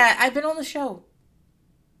know that. I've been on the show.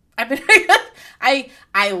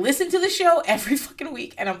 I listen to the show every fucking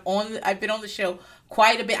week, and I've been on the show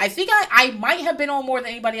quite a bit. I think I might have been on more than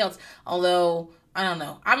anybody else, although I don't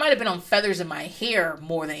know. I might have been on Feathers in My Hair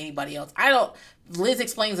more than anybody else. Liz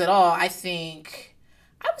Explains It All. I think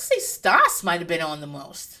I would say Stas might have been on the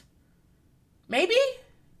most. Maybe?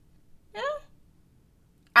 Yeah.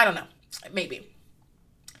 I don't know. Maybe.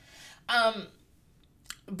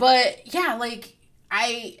 But yeah, like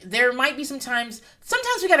there might be sometimes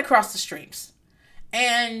we gotta cross the streams.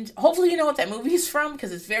 And hopefully you know what that movie is from,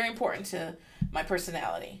 because it's very important to my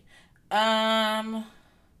personality.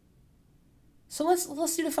 So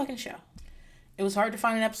let's do the fucking show. It was hard to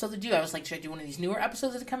find an episode to do. I was like, should I do one of these newer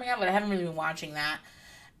episodes that are coming out? But I haven't really been watching that.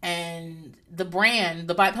 And the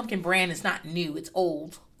By Pumpkin brand is not new. It's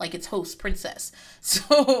old. Like its host, Princess.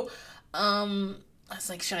 So, I was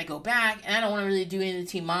like, should I go back? And I don't want to really do any of the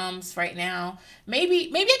Teen Moms right now. Maybe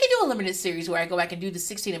I could do a limited series where I go back and do the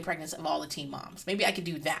 16 and Pregnant of all the Teen Moms. Maybe I could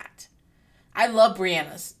do that. I love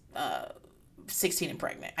Brianna's 16 and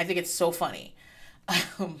Pregnant. I think it's so funny.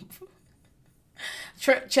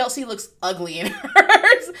 Chelsea looks ugly in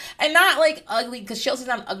hers, and not like ugly because Chelsea's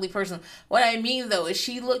not an ugly person. What I mean though is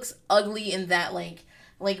she looks ugly in that like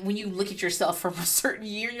when you look at yourself from a certain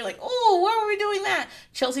year and you're like, oh, why were we doing that?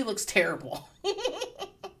 Chelsea looks terrible.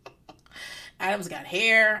 Adam's got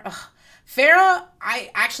hair. Ugh. Farrah, I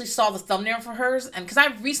actually saw the thumbnail for hers, and because I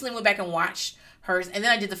recently went back and watched hers, and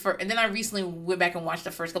then I recently went back and watched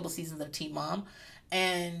the first couple seasons of Teen Mom,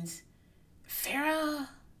 and Farrah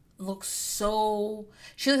she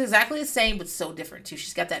looks exactly the same but so different too.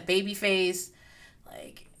 She's got that baby face.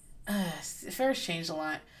 Like Farrah's changed a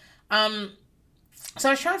lot. So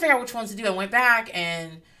I was trying to figure out which ones to do. I went back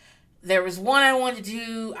and there was one I wanted to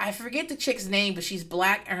do. I forget the chick's name, but she's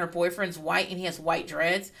black and her boyfriend's white and he has white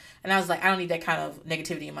dreads. And I was like, I don't need that kind of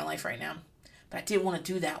negativity in my life right now. But I did want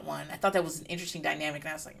to do that one. I thought that was an interesting dynamic,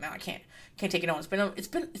 and I was like, no, I can't take it on. It's been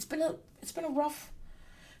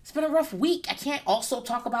a rough week. I can't also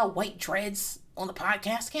talk about white dreads on the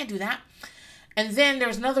podcast. Can't do that. And then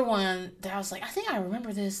there's another one that I was like, I think I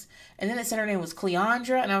remember this. And then it said her name was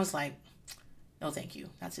Cleandra. And I was like, no, thank you.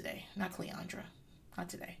 Not today. Not Cleandra. Not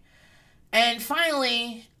today. And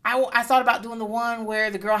finally, I thought about doing the one where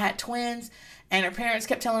the girl had twins and her parents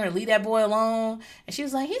kept telling her to leave that boy alone. And she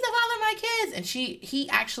was like, he's the father of my kids. And he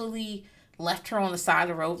actually left her on the side of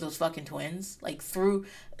the road with those fucking twins. Like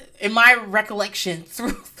in my recollection,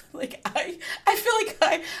 like I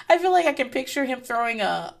feel like I can picture him throwing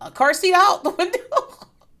a car seat out the window.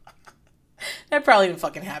 That probably didn't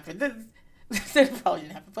fucking happen. That probably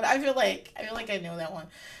didn't happen. But I feel like I know that one.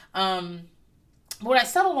 What I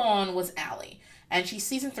settled on was Allie, and she's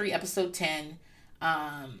season 3, episode 10.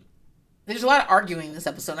 There's a lot of arguing in this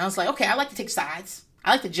episode, and I was like, okay, I like to take sides.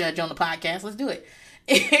 I like to judge on the podcast. Let's do it.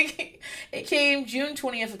 It came June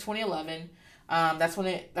 20th of 2011. That's when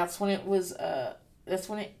it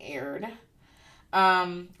aired.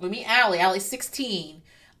 We meet Allie. Allie's 16.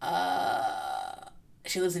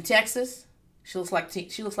 She lives in Texas. She looks like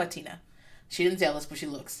Tina. She didn't tell us, but she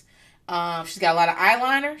looks. She's got a lot of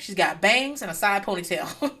eyeliner. She's got bangs and a side ponytail.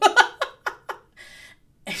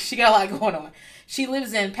 She got a lot going on. She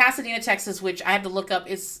lives in Pasadena, Texas, which I had to look up.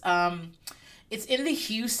 It's in the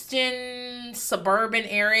Houston suburban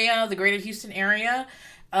area, the greater Houston area,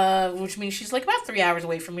 which means she's like about 3 hours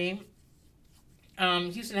away from me.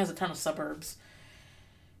 Houston has a ton of suburbs.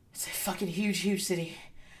 It's a fucking huge city.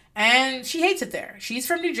 And she hates it there. She's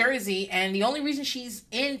from New Jersey, and the only reason she's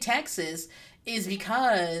in Texas is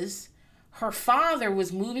because her father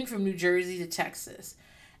was moving from New Jersey to Texas.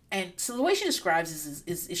 And so the way she describes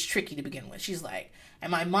this is tricky to begin with. She's like,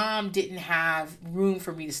 and my mom didn't have room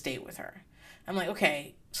for me to stay with her. I'm like,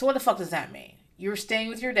 okay, so what the fuck does that mean? You're staying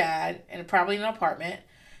with your dad and probably in an apartment,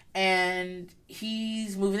 and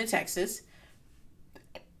he's moving to Texas,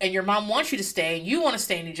 and your mom wants you to stay, and you want to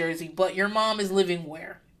stay in New Jersey, but your mom is living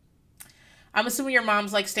where? I'm assuming your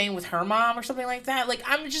mom's like staying with her mom or something like that. Like,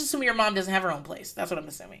 I'm just assuming your mom doesn't have her own place. That's what I'm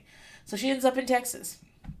assuming. So she ends up in Texas.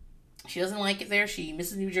 She doesn't like it there. She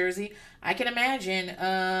misses New Jersey. I can imagine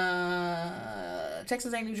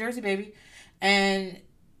Texas ain't New Jersey, baby. And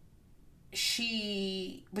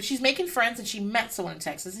but she's making friends, and she met someone in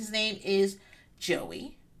Texas. His name is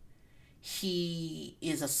Joey. He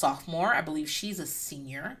is a sophomore. I believe she's a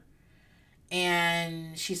senior.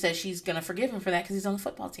 And she says she's going to forgive him for that because he's on the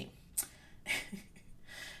football team.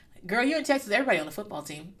 Girl, you in Texas, everybody on the football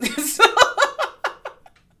team. So,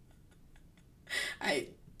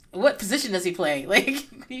 what position does he play? Like,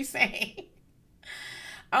 what are you saying?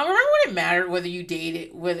 I remember when it mattered whether you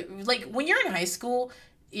dated, when you're in high school,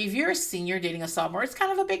 if you're a senior dating a sophomore, it's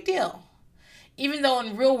kind of a big deal. Even though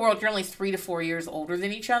in real world, you're only 3 to 4 years older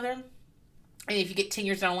than each other. And if you get 10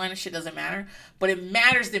 years down the line, shit doesn't matter. But it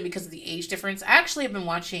matters then because of the age difference. I actually have been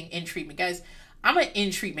watching In Treatment. Guys, I'm an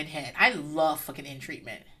In Treatment head. I love fucking In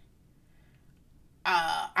Treatment.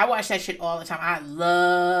 I watch that shit all the time. I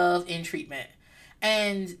love In Treatment.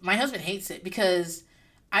 And my husband hates it because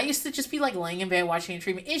I used to just be like laying in bed watching In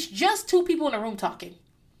Treatment. It's just 2 people in a room talking.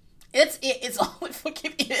 It's all it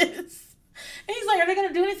fucking is. And he's like, are they going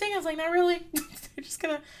to do anything? I was like, not really. They're just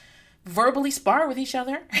going to verbally spar with each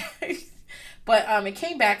other. But it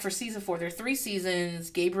came back for season 4. There are 3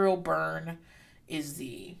 seasons. Gabriel Byrne is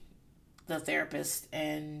the therapist.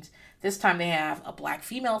 And this time they have a black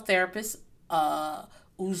female therapist, Uzo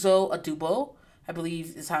Adubo, I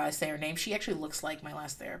believe is how I say her name. She actually looks like my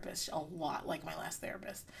last therapist. A lot like my last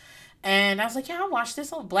therapist. And I was like, yeah, I'll watch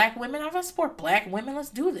this. Oh, black women. I support black women. Let's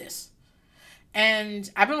do this. And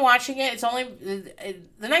I've been watching it. It's only...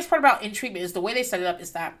 The nice part about In Treatment is the way they set it up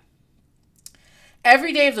is that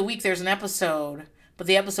every day of the week there's an episode, but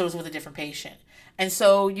the episode is with a different patient. And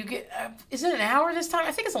so you get... is it an hour this time?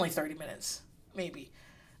 I think it's only 30 minutes. Maybe.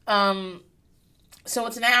 So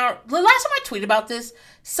it's an hour. The last time I tweeted about this,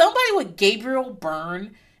 somebody with Gabriel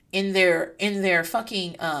Byrne in their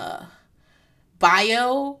fucking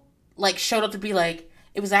bio, like, showed up to be like,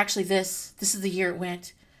 it was actually this is the year it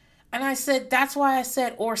went. And I said, that's why I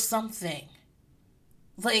said, or something.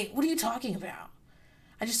 Like, what are you talking about?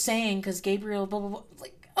 I'm just saying, because Gabriel, blah, blah, blah.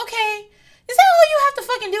 Like, okay. Is that all you have to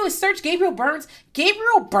fucking do is search Gabriel Byrne?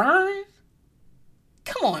 Gabriel Byrne?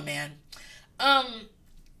 Come on, man.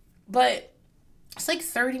 But it's like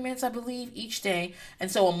 30 minutes, I believe, each day. And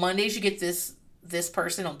so on Mondays, you get this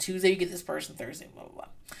person. On Tuesday, you get this person. Thursday, blah, blah, blah.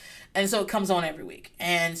 And so it comes on every week.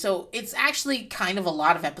 And so it's actually kind of a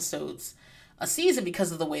lot of episodes a season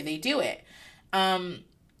because of the way they do it. And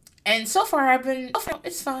so far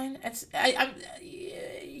it's fine.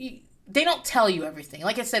 They don't tell you everything.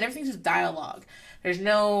 Like I said, everything's just dialogue. There's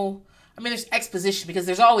exposition because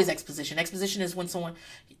there's always exposition. Exposition is when someone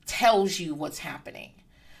tells you what's happening.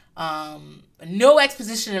 No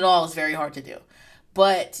exposition at all is very hard to do.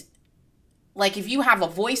 But like if you have a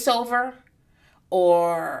voiceover,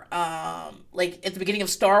 or like at the beginning of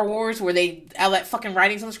Star Wars where they all that fucking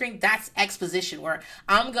writings on the screen, that's exposition where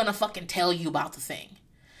I'm gonna fucking tell you about the thing.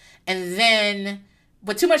 And then,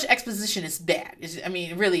 but too much exposition is bad.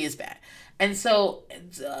 It really is bad. And so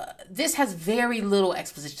this has very little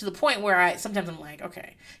exposition to the point where sometimes I'm like,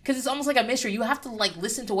 okay, because it's almost like a mystery. You have to like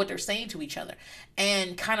listen to what they're saying to each other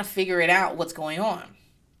and kind of figure it out what's going on.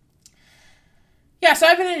 Yeah, so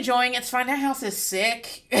I've been enjoying it. It's fine. That house is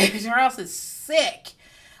sick. Her house is sick.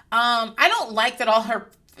 I don't like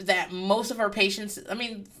that most of her patients,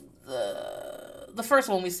 the first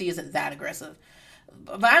one we see isn't that aggressive.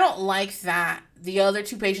 But I don't like that the other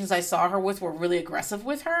 2 patients I saw her with were really aggressive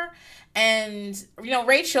with her. And,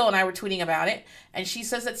 Rachel and I were tweeting about it. And she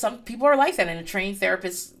says that some people are like that. And a trained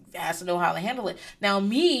therapist has to know how to handle it. Now,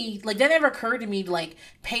 me, like, that never occurred to me to, like,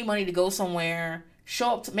 pay money to go somewhere,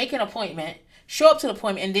 show up to make an appointment, show up to the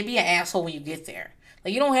appointment, and then be an asshole when you get there.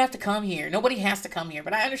 Like, you don't have to come here. Nobody has to come here.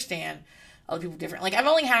 But I understand other people different. Like, I've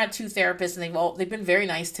only had 2 therapists, and they've been very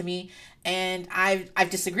nice to me. And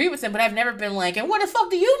I've disagreed with them, but I've never been like, and what the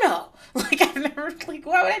fuck do you know? Like, I've never, like,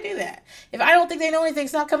 why would I do that? If I don't think they know anything,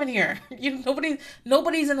 stop coming here.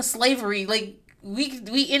 Nobody's in a slavery. Like,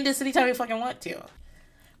 we end this anytime we fucking want to.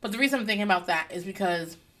 But the reason I'm thinking about that is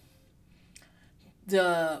because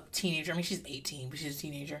the teenager, she's 18, but she's a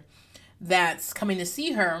teenager, that's coming to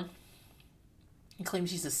see her and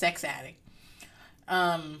claims she's a sex addict.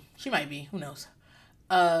 She might be, who knows,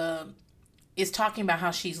 is talking about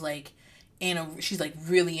how she's like she's like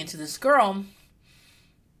really into this girl.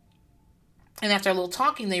 And after a little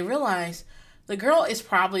talking, they realize the girl is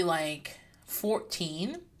probably like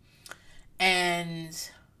 14 and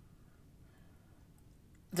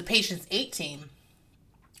the patient's 18.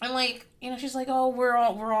 And like, she's like, oh, we're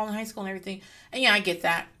all in high school and everything. And yeah, I get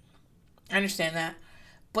that. I understand that.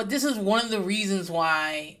 But this is one of the reasons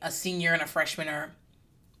why a senior and a freshman are,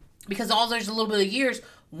 because there's a little bit of years,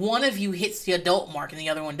 one of you hits the adult mark and the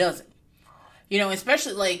other one doesn't.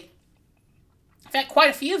 Especially like, in fact, quite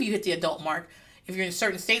a few of you hit the adult mark if you're in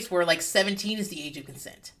certain states where like 17 is the age of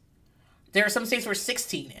consent. There are some states where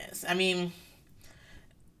 16 is. I mean,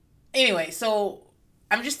 anyway, so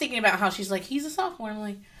I'm just thinking about how she's like, he's a sophomore. I'm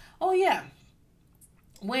like, oh yeah.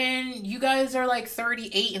 When you guys are like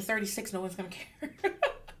 38 and 36, no one's going to care.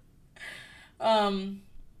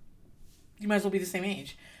 You might as well be the same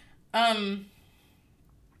age.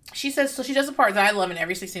 She says, so she does a part that I love in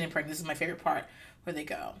every 16 and pregnant. This is my favorite part, where they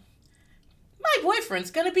go, my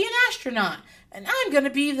boyfriend's going to be an astronaut, and I'm going to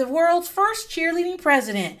be the world's first cheerleading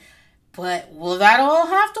president. But will that all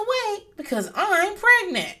have to wait? Because I'm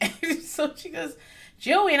pregnant. So she goes,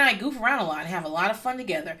 Joey and I goof around a lot and have a lot of fun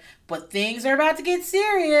together. But things are about to get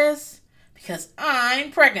serious because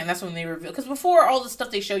I'm pregnant. That's when they reveal. Because before, all the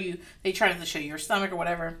stuff they show you, they try to show you your stomach or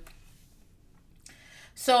whatever.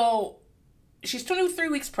 So she's 23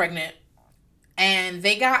 weeks pregnant. And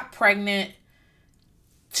they got pregnant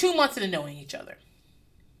 2 months into knowing each other.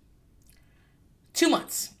 2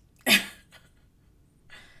 months.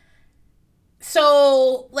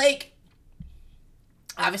 So, like,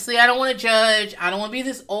 obviously I don't want to judge. I don't want to be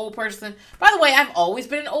this old person. By the way, I've always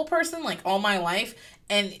been an old person, like, all my life.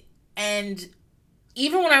 And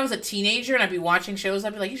even when I was a teenager and I'd be watching shows,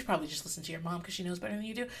 I'd be like, you should probably just listen to your mom because she knows better than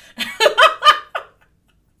you do.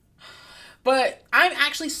 But I'm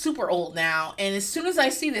actually super old now. And as soon as I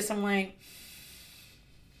see this, I'm like,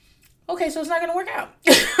 okay, so it's not going to work out.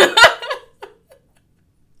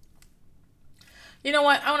 You know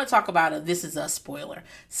what? I want to talk about a This Is Us spoiler.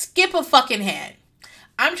 Skip a fucking head.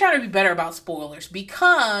 I'm trying to be better about spoilers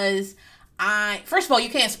because first of all,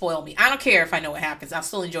 you can't spoil me. I don't care if I know what happens. I'll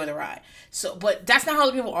still enjoy the ride. So, but that's not how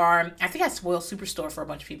other people are. I think I spoiled Superstore for a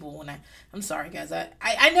bunch of people I'm sorry guys.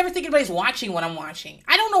 I never think anybody's watching what I'm watching.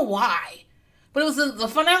 I don't know why. But it was the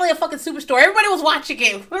finale of fucking Superstore. Everybody was watching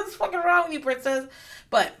it. What's fucking wrong with you, princess?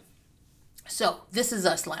 But, so, This Is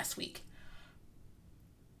Us last week.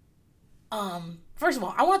 First of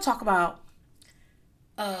all, I want to talk about,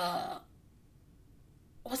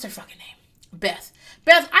 what's her fucking name? Beth.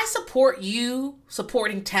 Beth, I support you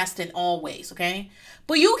supporting Test in all ways, okay?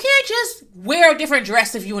 But you can't just wear a different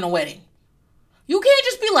dress if you're in a wedding. You can't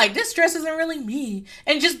just be like, this dress isn't really me.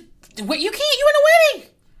 And just, you can't, you're in a wedding.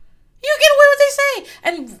 You get away what they say.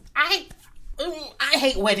 And I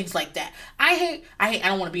hate weddings like that. I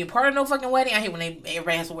don't want to be a part of no fucking wedding. I hate when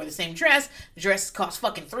everybody has to wear the same dress. The dress costs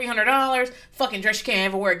fucking $300. Fucking dress you can't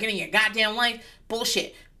ever wear again in your goddamn life.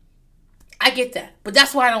 Bullshit. I get that. But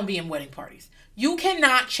that's why I don't be in wedding parties. You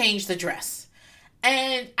cannot change the dress.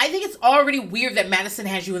 And I think it's already weird that Madison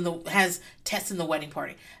has Tess in the wedding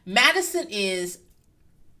party. Madison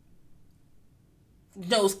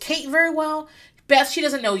knows Kate very well. Beth, she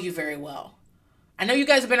doesn't know you very well. I know you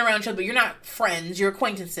guys have been around each other, but you're not friends, you're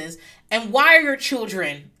acquaintances. And why are your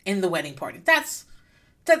children in the wedding party? That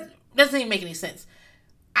doesn't even make any sense.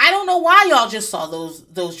 I don't know why y'all just saw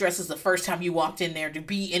those dresses the first time you walked in there to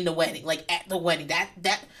be in the wedding, like at the wedding.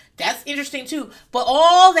 That's interesting too. But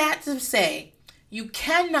all that to say, you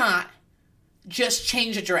cannot just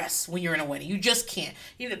change a dress when you're in a wedding. You just can't.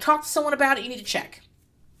 You need to talk to someone about it. You need to check.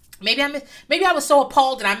 Maybe I was so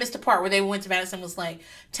appalled that I missed a part where they went to Madison and was like,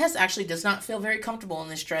 Tess actually does not feel very comfortable in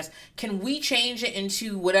this dress. Can we change it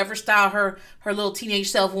into whatever style her little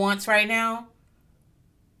teenage self wants right now?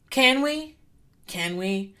 Can we?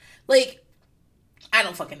 Like, I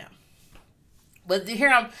don't fucking know. But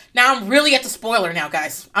I'm really at the spoiler now,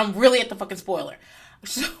 guys. I'm really at the fucking spoiler.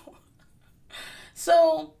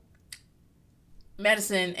 So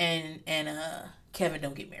Madison and Kevin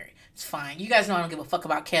don't get married. It's fine. You guys know I don't give a fuck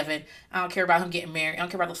about Kevin. I don't care about him getting married. I don't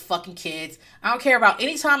care about those fucking kids. I don't care about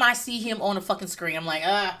anytime I see him on the fucking screen. I'm like,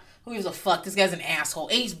 who gives a fuck? This guy's an asshole.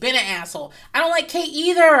 And he's been an asshole. I don't like Kate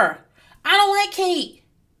either. I don't like Kate.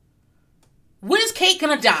 When is Kate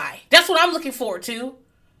gonna die? That's what I'm looking forward to.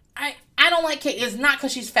 I don't like Kate. It's not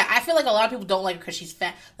because she's fat. I feel like a lot of people don't like her because she's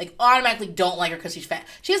fat. Like, automatically don't like her because she's fat.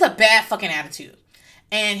 She has a bad fucking attitude.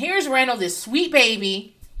 And here's Randall, this sweet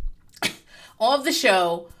baby of the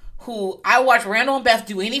show, who I watch Randall and Beth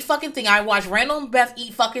do any fucking thing. I watch Randall and Beth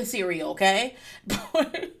eat fucking cereal, okay?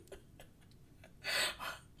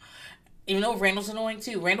 Even though Randall's annoying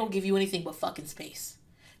too. Randall will give you anything but fucking space.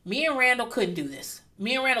 Me and Randall couldn't do this.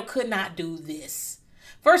 Me and Randall could not do this.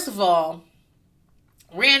 First of all,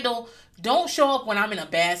 Randall, don't show up when I'm in a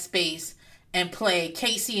bad space and play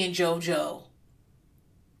Casey and JoJo.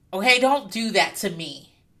 Okay, don't do that to me.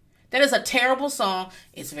 That is a terrible song.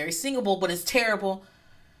 It's very singable, but it's terrible.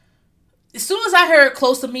 As soon as I heard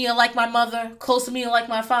Close to Me Like My Mother, Close to Me Like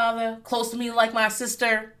My Father, Close to Me Like My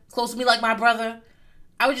Sister, Close to Me Like My Brother,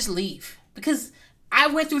 I would just leave. Because I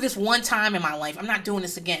went through this one time in my life. I'm not doing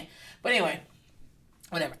this again. But anyway,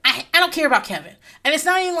 whatever. I don't care about Kevin. And it's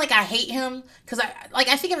not even like I hate him. Because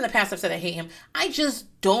I think in the past I've said I hate him. I just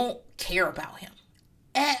don't care about him.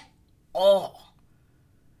 At all.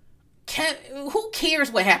 Who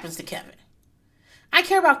cares what happens to Kevin? I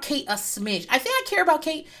care about Kate a smidge. I think I care about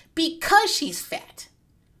Kate because she's fat.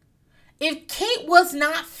 If Kate was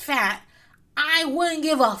not fat, I wouldn't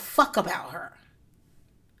give a fuck about her.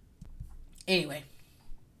 Anyway.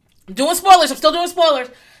 I'm doing spoilers. I'm still doing spoilers.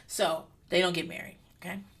 So, they don't get married.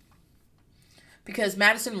 Okay? Because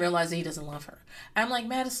Madison realized that he doesn't love her. I'm like,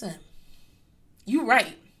 Madison, you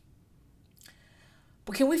right.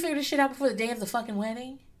 But can we figure this shit out before the day of the fucking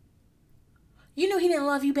wedding? You knew he didn't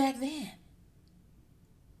love you back then.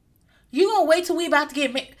 You gonna wait till we about to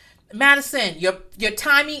get married? Madison, your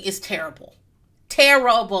timing is terrible.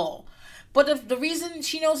 Terrible. But the reason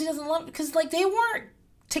she knows he doesn't love, because like they weren't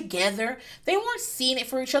together. They weren't seeing it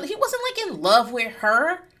for each other. He wasn't like in love with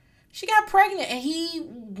her. She got pregnant and he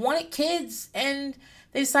wanted kids and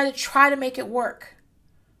they decided to try to make it work.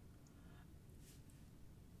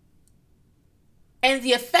 And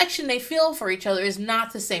the affection they feel for each other is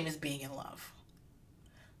not the same as being in love.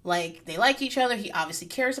 Like, they like each other. He obviously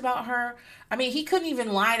cares about her. I mean, he couldn't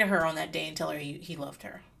even lie to her on that day and tell her he loved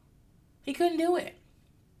her. He couldn't do it.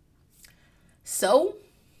 So,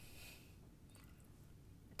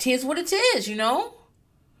 tis what it is, you know?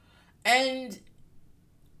 And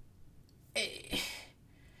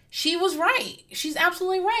she was right. She's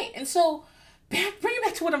absolutely right. And so, bring it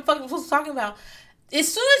back to what I'm fucking supposed to talking about.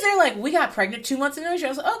 As soon as they're like, we got pregnant 2 months into each other, I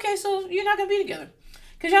was like, okay, so you're not going to be together.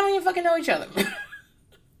 Because y'all don't even fucking know each other.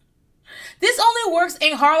 This only works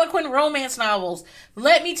in Harlequin romance novels.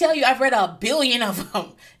 Let me tell you, I've read a billion of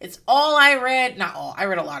them. It's all I read. Not all. I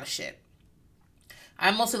read a lot of shit. I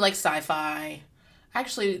mostly like sci-fi.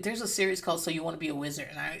 Actually, there's a series called So You Want to Be a Wizard,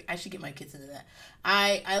 and I should get my kids into that.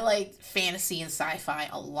 I like fantasy and sci-fi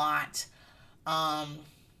a lot. I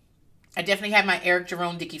definitely had my Eric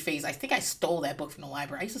Jerome Dickey phase. I think I stole that book from the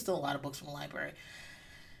library. I used to steal a lot of books from the library.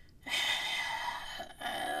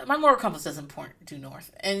 My moral compass doesn't point due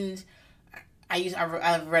north. And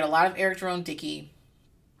I've read a lot of Eric Jerome Dickey.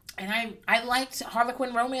 And I liked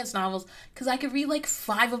Harlequin romance novels because I could read like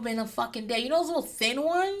 5 of them in a fucking day. You know those little thin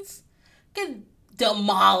ones? I could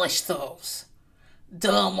demolish those.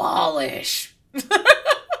 Demolish.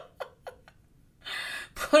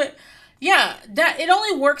 But yeah, that it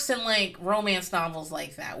only works in like romance novels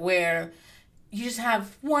like that where you just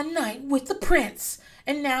have one night with the prince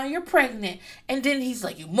and now you're pregnant and then he's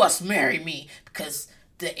like, you must marry me because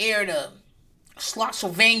the heir to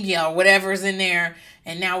Slotsylvania or whatever's in there,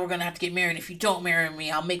 and now we're gonna have to get married. If you don't marry me,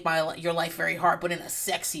 I'll make your life very hard, but in a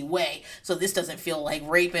sexy way, so this doesn't feel like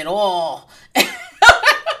rape at all.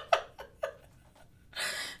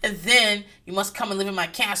 And then you must come and live in my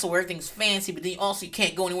castle where everything's fancy, but then also you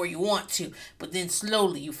can't go anywhere you want to. But then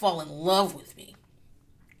slowly you fall in love with me.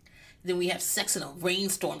 Then we have sex in a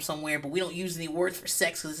rainstorm somewhere, but we don't use any words for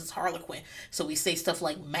sex because this is Harlequin. So we say stuff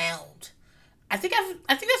like mound. I think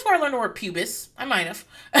that's where I learned the word pubis. I might have.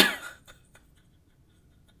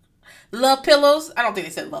 Love pillows. I don't think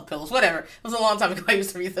they said love pillows. Whatever. It was a long time ago I used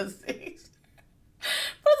to read those things.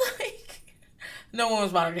 But like, no one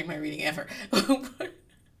was monitoring my reading ever. But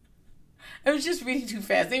I was just reading too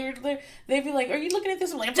fast. They'd be like, are you looking at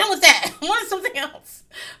this? I'm like, I'm done with that. I wanted something else.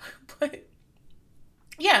 But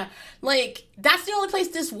yeah, like, that's the only place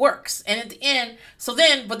this works. And at the end,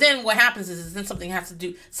 but then what happens is then something has to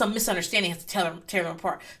do, some misunderstanding has to tear them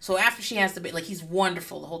apart. So after she has the baby, like, he's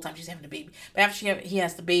wonderful the whole time she's having the baby. But after he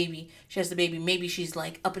has the baby, maybe she's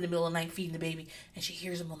like up in the middle of the night feeding the baby, and she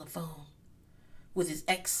hears him on the phone with his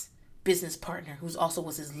ex-business partner, who's also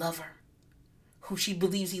was his lover, who she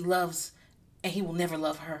believes he loves, and he will never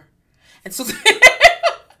love her. And so,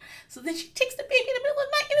 so then she takes the baby in the middle of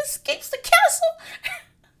the night and escapes the castle.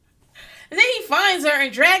 And then he finds her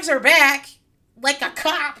and drags her back like a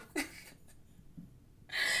cop.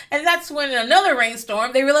 And that's when in another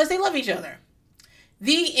rainstorm, they realize they love each other.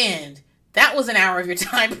 The end. That was an hour of your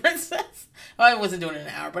time, princess. Well, I wasn't doing it in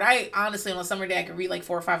an hour, but I honestly, on a summer day, I could read like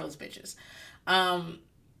 4 or 5 of those bitches.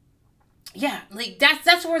 Yeah, like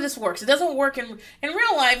that's where this works. It doesn't work in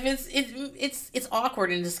real life. It's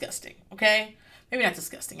awkward and disgusting. Okay. Maybe not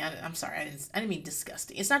disgusting. I'm sorry. I didn't mean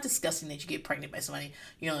disgusting. It's not disgusting that you get pregnant by somebody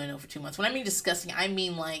you only know for 2 months. When I mean disgusting, I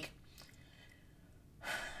mean like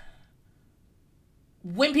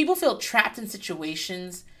when people feel trapped in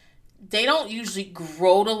situations, they don't usually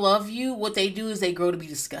grow to love you. What they do is they grow to be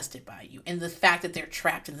disgusted by you and the fact that they're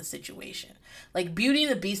trapped in the situation. Like Beauty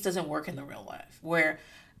and the Beast doesn't work in the real life where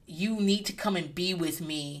you need to come and be with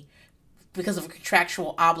me because of a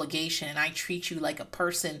contractual obligation, and I treat you like a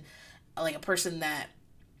person that,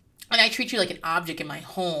 and I treat you like an object in my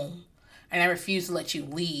home, and I refuse to let you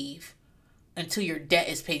leave until your debt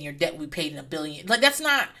is paid, and your debt will be paid in a billion. Like, that's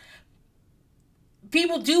not,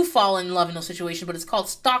 people do fall in love in those situations, but it's called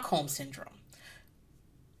Stockholm Syndrome.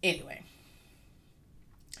 Anyway.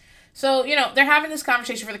 So, they're having this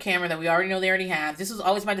conversation for the camera that we already know they already have. This was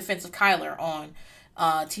always my defense of Kyler on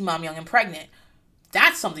Teen Mom Young and Pregnant.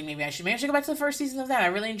 That's something maybe I should go back to the first season of that. I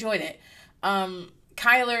really enjoyed it.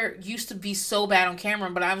 Kyler used to be so bad on camera,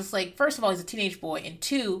 but I was like, first of all, he's a teenage boy, and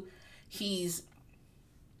two, he's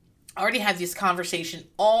already had this conversation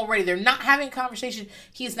already. They're not having a conversation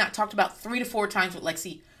he has not talked about 3 to 4 times with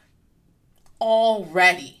Lexi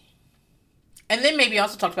already. And then maybe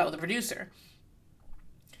also talked about with the producer.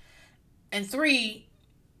 And 3,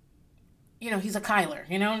 he's a Kyler.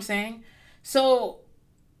 You know what I'm saying? So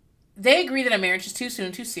they agree that a marriage is too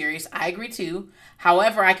soon, too serious. I agree too.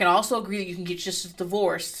 However, I can also agree that you can get just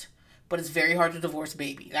divorced, but it's very hard to divorce a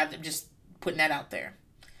baby. I'm just putting that out there.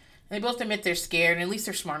 And they both admit they're scared, and at least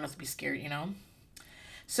they're smart enough to be scared,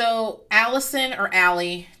 So Allison or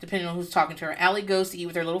Allie, depending on who's talking to her, Allie goes to eat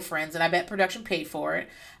with her little friends, and I bet production paid for it.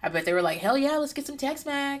 I bet they were like, hell yeah, let's get some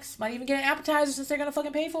Tex-Mex. Might even get an appetizer since they're going to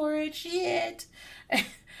fucking pay for it. Shit.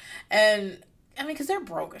 And, because they're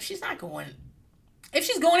broke. If she's going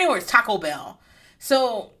anywhere, it's Taco Bell.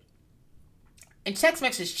 So, and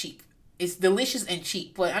Tex-Mex is cheap. It's delicious and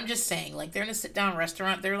cheap. But I'm just saying, they're in a sit-down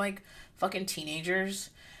restaurant. They're, fucking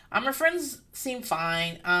teenagers. Her friends seem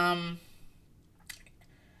fine. I'm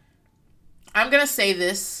going to say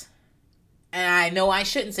this, and I know I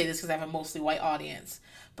shouldn't say this because I have a mostly white audience,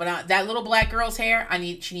 but that little black girl's hair,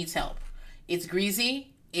 she needs help. It's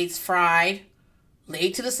greasy, it's fried,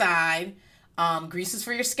 laid to the side, grease is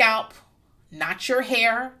for your scalp, not your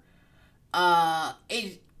hair.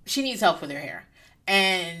 She needs help with her hair.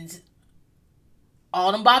 And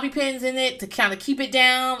all them bobby pins in it to kind of keep it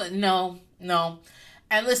down. No.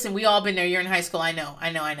 And listen, we all been there. You're in high school. I know.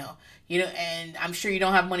 And I'm sure you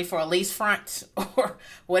don't have money for a lace front or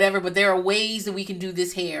whatever, but there are ways that we can do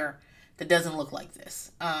this hair that doesn't look like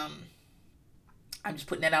this. I'm just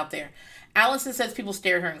putting that out there. Allison says people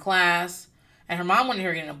stare at her in class, and her mom wanted her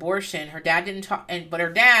to get an abortion. Her dad didn't talk, but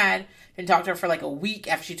her dad didn't talk to her for a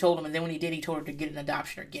week after she told him, and then when he did, he told her to get an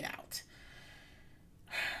adoption or get out.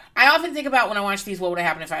 I often think about when I watch these, what would have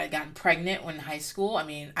happened if I had gotten pregnant when in high school.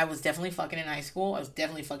 I was definitely fucking in high school. I was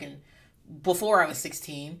definitely fucking before I was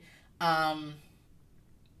 16. I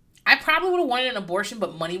probably would have wanted an abortion,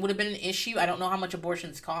 but money would have been an issue. I don't know how much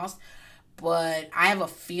abortions cost, but I have a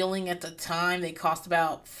feeling at the time they cost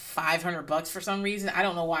about $500 for some reason. I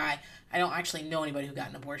don't know why. I don't actually know anybody who got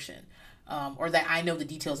an abortion, or that I know the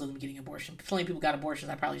details of them getting an abortion. Plenty of people got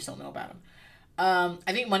abortions. I probably just don't know about them. I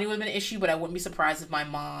think money would have been an issue, but I wouldn't be surprised if my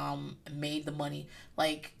mom made the money.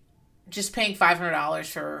 Just paying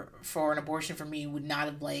 $500 for an abortion for me would not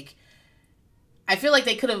have, I feel like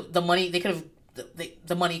it wouldn't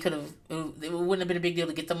have been a big deal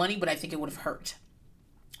to get the money, but I think it would have hurt.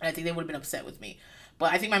 And I think they would have been upset with me.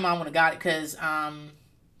 But I think my mom would have got it because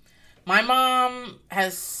my mom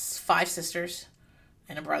has 5 sisters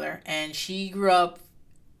and a brother, and she grew up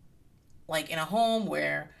in a home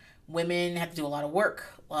where women had to do a lot of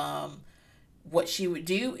work. What she would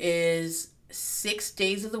do is 6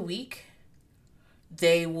 days of the week,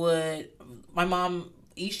 my mom,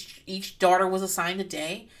 each daughter was assigned a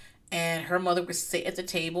day, and her mother would sit at the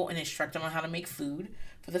table and instruct them on how to make food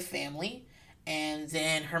for the family. And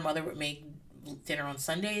then her mother would make dinner on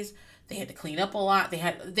Sundays. They had to clean up a lot.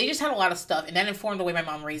 They just had a lot of stuff, and that informed the way my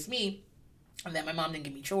mom raised me, and that my mom didn't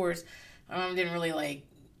give me chores. My mom didn't really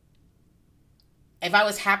if I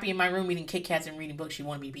was happy in my room eating Kit Kats and reading books, she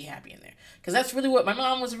wanted me to be happy in there. Because that's really what, my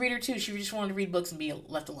mom was a reader too. She just wanted to read books and be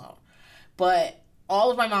left alone. But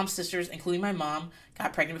all of my mom's sisters, including my mom,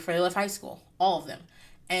 got pregnant before they left high school. All of them.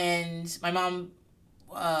 And my mom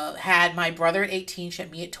had my brother at 18, she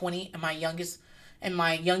had me at 20, and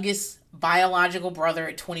my youngest biological brother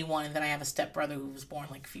at 21, and then I have a stepbrother who was born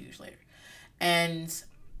a few years later. And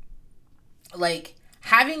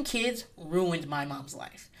having kids ruined my mom's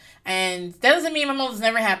life. And that doesn't mean my mom was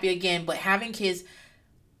never happy again, but having kids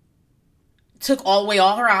took away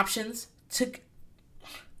all her options,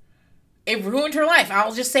 it ruined her life.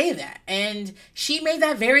 I'll just say that. And she made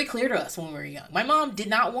that very clear to us when we were young. My mom did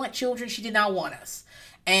not want children. She did not want us.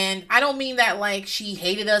 And I don't mean that she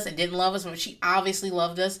hated us and didn't love us, but she obviously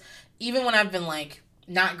loved us. Even when I've been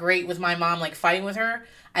not great with my mom, fighting with her,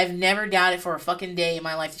 I've never doubted for a fucking day in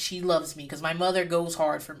my life that she loves me, because my mother goes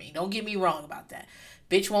hard for me. Don't get me wrong about that.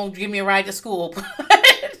 Bitch won't give me a ride to school,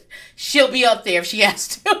 but she'll be up there if she has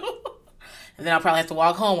to. and then I'll probably have to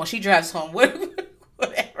walk home while she drives home.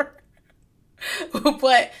 Whatever.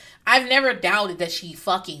 But I've never doubted that she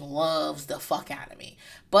fucking loves the fuck out of me.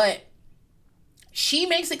 But she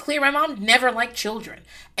makes it clear my mom never liked children.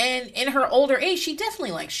 And in her older age, she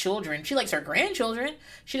definitely likes children. She likes her grandchildren.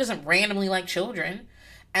 She doesn't randomly like children.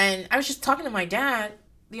 And I was just talking to my dad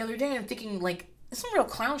the other day and thinking, like, it's some real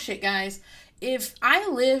clown shit, guys. If I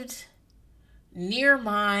lived near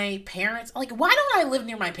my parents, like, why don't I live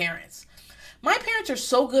near my parents? My parents are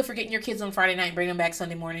so good for getting your kids on Friday night and bringing them back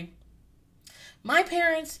Sunday morning. My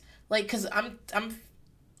parents, like, because I'm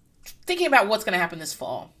thinking about what's going to happen this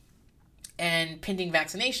fall and pending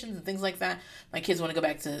vaccinations and things like that. My kids want to go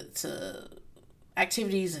back to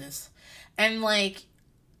activities and like,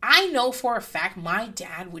 I know for a fact my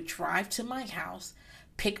dad would drive to my house,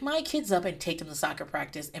 pick my kids up and take them to soccer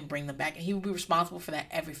practice and bring them back. And he would be responsible for that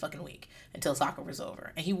every fucking week until soccer was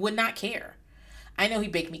over. And he would not care. I know he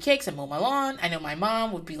baked me cakes and mowed my lawn. I know my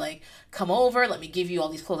mom would be like, come over, let me give you all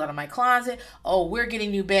these clothes out of my closet. Oh, we're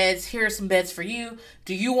getting new beds. Here are some beds for you.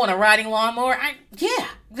 Do you want a riding lawnmower?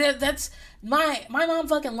 That's my mom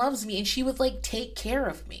fucking loves me and she would like take care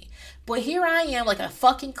of me. But here I am like a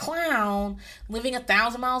fucking clown living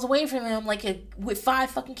 1,000 miles away from them with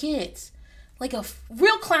 5 fucking kids. Like a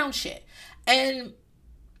real clown shit. And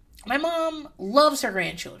my mom loves her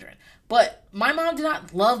grandchildren. But my mom did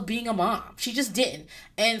not love being a mom. She just didn't.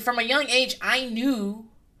 And from a young age, I knew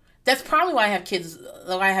that's probably why I have kids.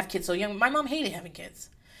 Though I have kids so young. My mom hated having kids.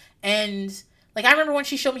 And like I remember when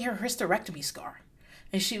she showed me her hysterectomy scar.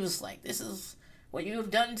 And she was like, this is what you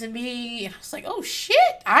have done to me. And I was like, oh shit,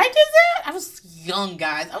 I did that? I was young,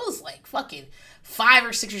 guys. I was like fucking 5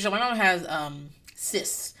 or 6 years old. My mom has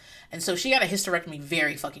cysts. And so she got a hysterectomy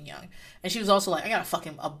very fucking young. And she was also like, I got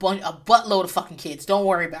a buttload of fucking kids. Don't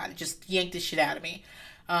worry about it. Just yank this shit out of me.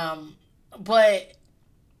 But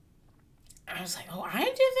I was like, oh, I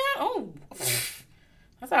did that? Oh,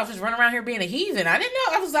 I thought I was just running around here being a heathen. I didn't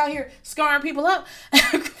know I was out here scarring people up.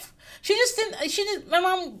 My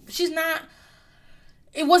mom,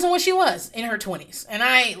 it wasn't what she was in her 20s. And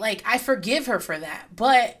I forgive her for that.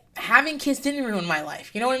 But having kids didn't ruin my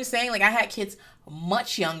life. You know what I'm saying? Like I had kids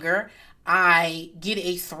much younger. I get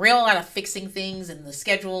a thrill out of fixing things and the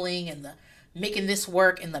scheduling and the making this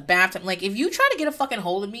work in the bathtub. Like if you try to get a fucking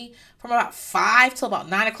hold of me from about 5 till about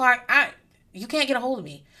 9 o'clock, you can't get a hold of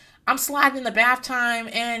me. I'm sliding in the bath time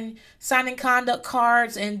and signing conduct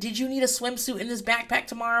cards and did you need a swimsuit in this backpack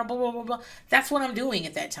tomorrow? Blah, blah, blah, blah. That's what I'm doing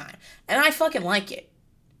at that time. And I fucking like it.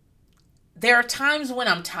 There are times when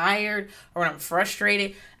I'm tired or when I'm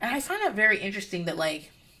frustrated. And I find it very interesting that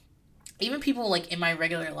like, even people like in my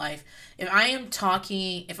regular life, if I'm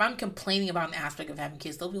complaining about an aspect of having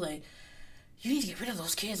kids, they'll be like, you need to get rid of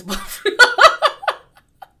those kids.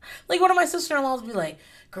 Like one of my sister-in-laws will be like,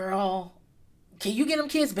 girl, can you get them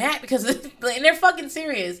kids back? Because and they're fucking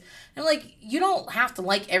serious. And like, you don't have to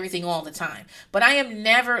like everything all the time. But I am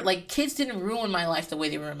never, like, kids didn't ruin my life the way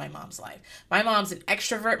they ruined my mom's life. My mom's an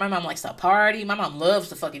extrovert. My mom likes to party. My mom loves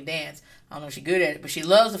to fucking dance. I don't know if she's good at it, but she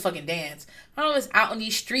loves to fucking dance. My mom is out on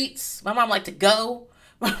these streets. My mom likes to go.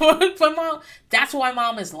 My mom, that's what my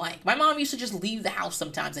mom is like. My mom used to just leave the house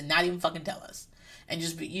sometimes and not even fucking tell us. And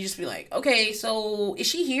you just be like, okay, so is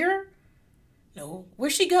she here? No.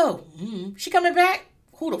 Where'd she go? She coming back?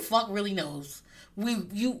 Who the fuck really knows?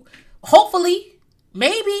 Hopefully,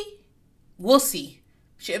 maybe, we'll see.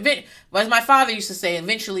 As my father used to say,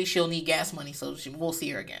 eventually she'll need gas money, so we'll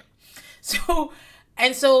see her again. So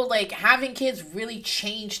like having kids really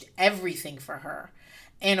changed everything for her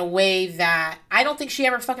in a way that I don't think she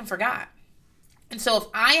ever fucking forgot. And so if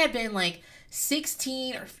I had been like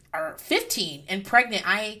 16 or 15 and pregnant,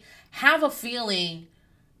 I have a feeling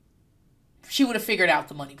she would have figured out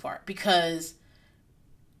the money part, because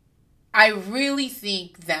I really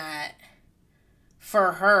think that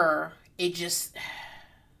for her, she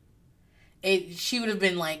would have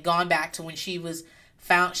been like gone back to when she was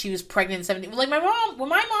pregnant in 17. Like when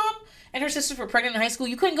my mom and her sisters were pregnant in high school,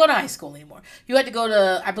 you couldn't go to high school anymore. You had to go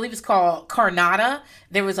to, I believe it's called Carnata.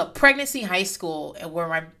 There was a pregnancy high school where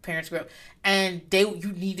my parents grew up, and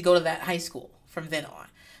you need to go to that high school from then on.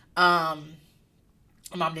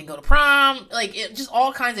 My mom didn't go to prom, just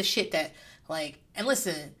all kinds of shit that, and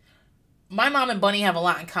listen, my mom and Bunny have a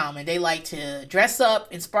lot in common. They like to dress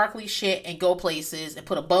up in sparkly shit and go places and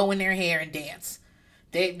put a bow in their hair and dance.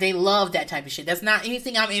 They love that type of shit. That's not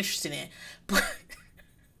anything I'm interested in, but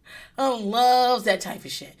loves that type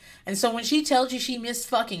of shit. And so when she tells you she missed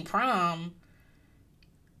fucking prom,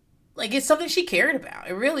 it's something she cared about.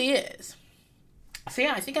 It really is. So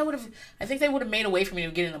yeah, I think they would have made a way for me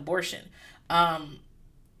to get an abortion.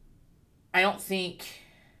 I don't think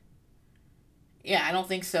Yeah, I don't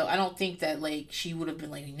think so. I don't think that like she would have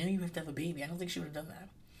been like, no, you have to have a baby. I don't think she would have done that.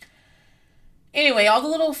 Anyway, all the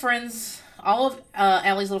little friends, all of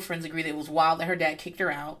Allie's little friends agree that it was wild that her dad kicked her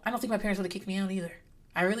out. I don't think my parents would have kicked me out either.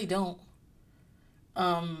 I really don't.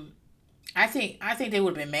 Um, I think they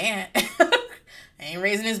would have been mad. I ain't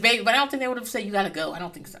raising this baby, but I don't think they would have said you gotta go. I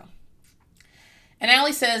don't think so. And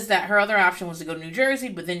Allie says that her other option was to go to New Jersey,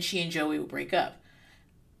 but then she and Joey would break up.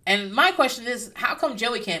 And my question is, how come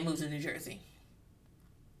Joey can't move to New Jersey?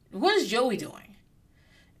 What is Joey doing?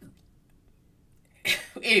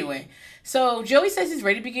 Anyway, so Joey says he's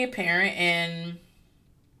ready to be a parent, and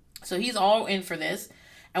so he's all in for this.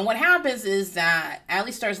 And what happens is that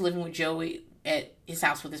Allie starts living with Joey at his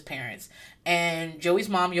house with his parents, and Joey's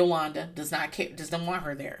mom Yolanda does not care, doesn't want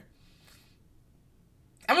her there.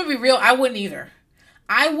 I'm gonna be real. I wouldn't either.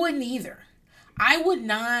 I wouldn't either. I would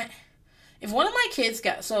not. If one of my kids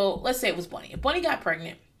got, so let's say it was Bunny. If Bunny got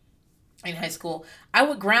pregnant in high school, I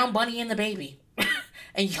would ground Bunny and the baby.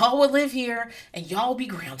 And y'all would live here and y'all would be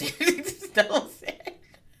grounded.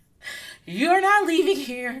 You're not leaving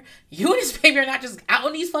here. You and this baby are not just out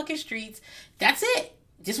on these fucking streets. That's it.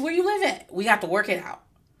 Just where you live at. We got to work it out.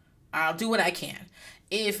 I'll do what I can.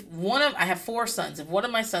 I have 4 sons. If one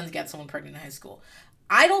of my sons got someone pregnant in high school,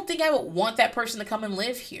 I don't think I would want that person to come and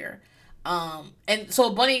live here. And so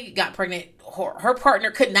Bunny got pregnant. Her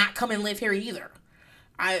partner could not come and live here either.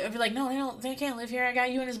 I'd be like, no, they can't live here. I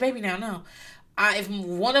got you and this baby now. No. If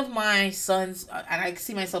one of my sons, and I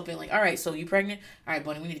see myself being like, all right, so you pregnant? All right,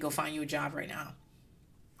 Bunny, we need to go find you a job right now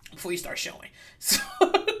before you start showing. So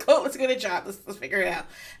go, let's get a job. Let's figure it out.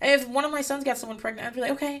 And if one of my sons got someone pregnant, I'd be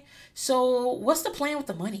like, okay, so what's the plan with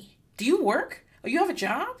the money? Do you work? Or you have a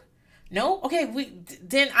job? No? Okay,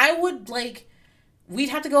 then I would like, we'd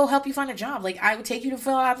have to go help you find a job. Like, I would take you to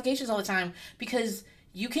fill out applications all the time because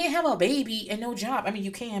you can't have a baby and no job. I mean,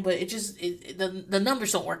 you can, but the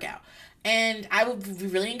numbers don't work out. And I would be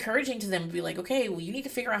really encouraging to them to be like, okay, well, you need to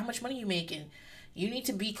figure out how much money you make, and you need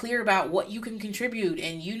to be clear about what you can contribute,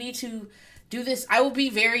 and you need to do this. I would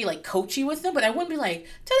be very like coachy with them, but I wouldn't be like,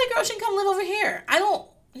 tell that girl she can come live over here. I don't,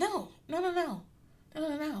 no.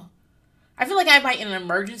 I feel like I might in an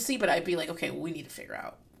emergency, but I'd be like, okay, well, we need to figure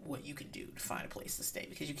out what you can do to find a place to stay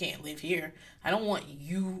because you can't live here. I don't want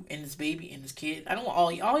you and this baby and this kid. I don't want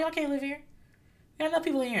all y'all can't live here. There are enough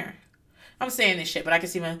people here. I'm saying this shit, but I can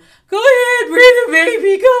see my, go ahead, bring the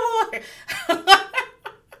baby, come on.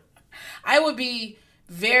 I would be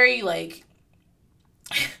very, like,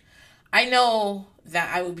 I know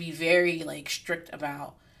that I would be very, like, strict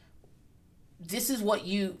about, this is what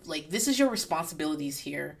you, like, this is your responsibilities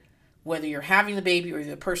here, whether you're having the baby or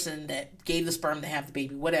the person that gave the sperm to have the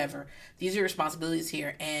baby, whatever. These are your responsibilities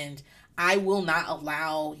here, and I will not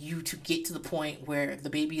allow you to get to the point where the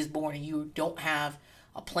baby is born and you don't have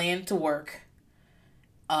a plan to work,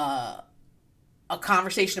 a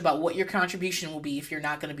conversation about what your contribution will be if you're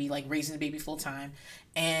not going to be like raising the baby full time,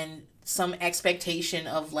 and some expectation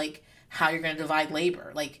of like how you're going to divide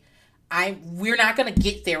labor. Like, we're not going to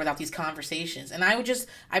get there without these conversations. And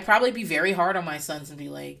I'd probably be very hard on my sons and be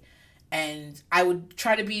like, and I would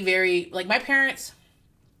try to be very, like my parents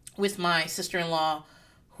with my sister-in-law,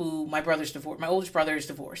 who my oldest brother is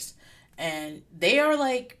divorced. And they are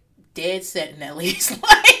like dead set in Ellie's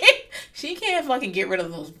like, she can't fucking get rid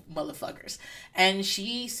of those motherfuckers. And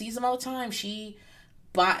she sees them all the time.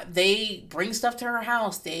 They bring stuff to her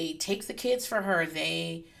house. They take the kids for her.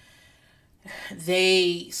 They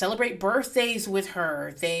celebrate birthdays with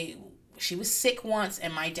her. She was sick once,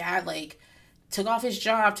 and my dad like took off his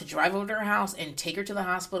job to drive over to her house and take her to the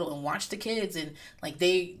hospital and watch the kids. And like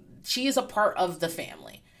she is a part of the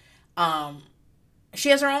family. She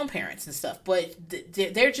has her own parents and stuff, but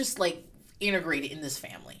they're just like integrated in this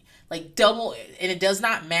family, like double. And it does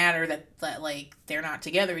not matter that like they're not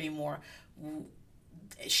together anymore.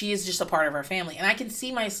 She is just a part of our family, and I can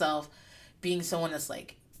see myself being someone that's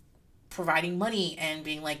like providing money and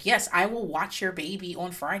being like, yes, I will watch your baby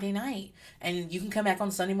on Friday night, and you can come back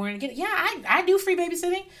on Sunday morning and get it. Yeah, I do free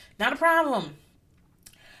babysitting, not a problem.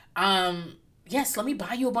 Yes, let me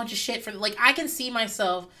buy you a bunch of shit for, like, I can see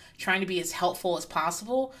myself trying to be as helpful as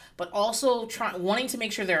possible, but also wanting to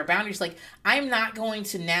make sure there are boundaries. Like, I'm not going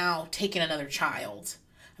to now take in another child.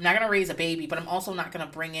 I'm not going to raise a baby, but I'm also not going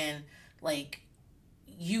to bring in, like,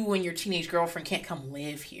 you and your teenage girlfriend can't come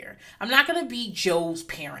live here. I'm not going to be Joe's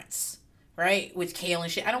parents, right? With Kale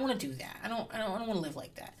and shit. I don't want to do that. I don't want to live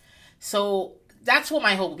like that. So that's what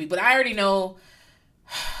my hope will be. But I already know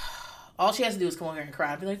all she has to do is come over here and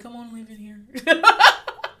cry. I'd be like, come on, live in here.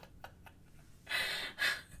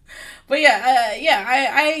 But yeah,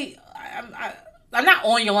 I'm not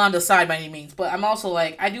on Yolanda's side by any means, but I'm also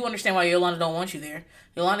like, I do understand why Yolanda don't want you there.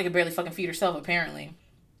 Yolanda can barely fucking feed herself, apparently.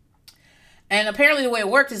 And apparently the way it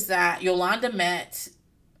worked is that Yolanda met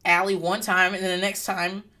Allie one time, and then the next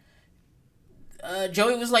time,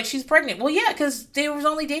 Joey was like, she's pregnant. Well, yeah, because they was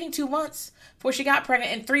only dating 2 months before she got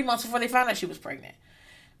pregnant, and 3 months before they found out she was pregnant.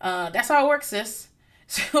 That's how it works, sis.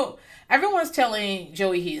 So everyone's telling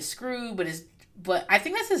Joey he is screwed, but I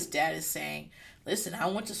think that's his dad is saying, listen, I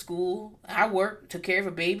went to school, I worked, took care of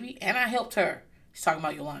a baby, and I helped her. He's talking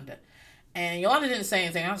about Yolanda. And Yolanda didn't say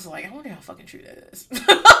anything. I was like, I wonder how fucking true that is.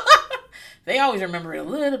 They always remember it a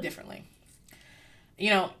little differently. You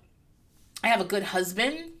know, I have a good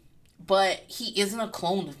husband, but he isn't a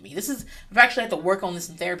clone of me. I've actually had to work on this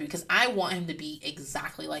in therapy because I want him to be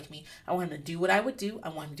exactly like me. I want him to do what I would do. I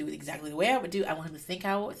want him to do it exactly the way I would do. I want him to think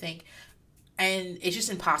how I would think. And it's just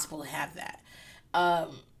impossible to have that.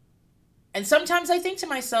 And sometimes I think to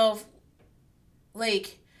myself,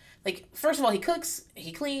 like first of all, he cooks,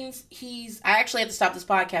 he cleans, I actually had to stop this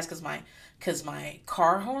podcast because my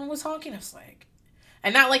car horn was honking. I was like,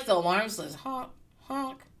 and not like the alarms was honk,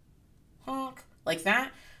 honk, honk, like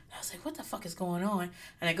that. I was like, what the fuck is going on?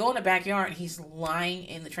 And I go in the backyard and he's lying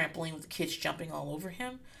in the trampoline with the kids jumping all over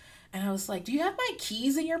him. And I was like, do you have my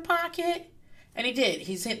keys in your pocket? And he did.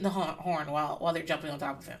 He's hitting the horn while they're jumping on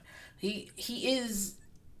top of him. He is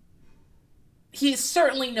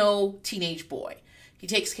certainly no teenage boy. He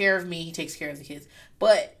takes care of me. He takes care of the kids.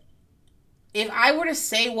 But if I were to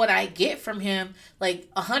say what I get from him,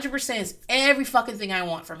 like 100% is every fucking thing I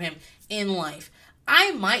want from him in life,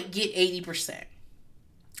 I might get 80%.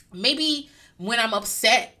 Maybe when I'm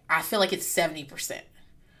upset, I feel like it's 70%.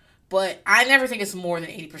 But I never think it's more than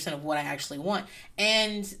 80% of what I actually want.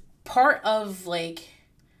 And part of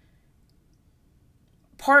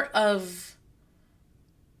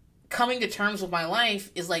coming to terms with my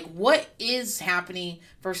life is like, what is happening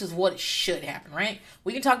versus what should happen, right?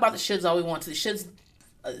 We can talk about the shoulds all we want to. The shoulds,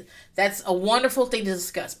 that's a wonderful thing to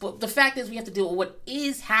discuss. But the fact is we have to deal with what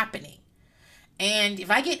is happening. And if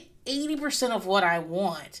I get 80% of what I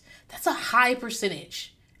want, that's a high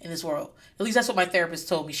percentage in this world. At least that's what my therapist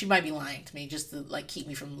told me. She might be lying to me just to like keep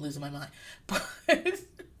me from losing my mind. But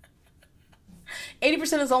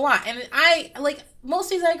 80% is a lot. And I, like, most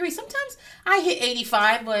days I agree. Sometimes I hit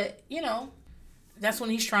 85, but, you know, that's when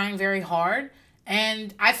he's trying very hard.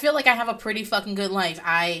 And I feel like I have a pretty fucking good life.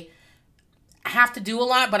 I have to do a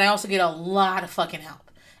lot, but I also get a lot of fucking help.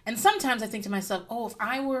 And sometimes I think to myself,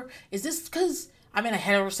 is this because I'm in a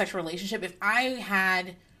heterosexual relationship? If I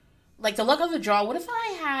had, like, the luck of the draw, what if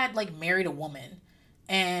I had, like, married a woman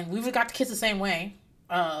and we would have got the kids the same way,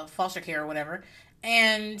 foster care or whatever,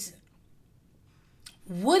 and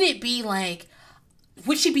would she be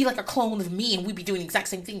like a clone of me and we'd be doing the exact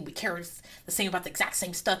same thing, we care the same about the exact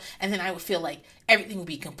same stuff, and then I would feel like everything would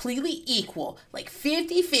be completely equal, like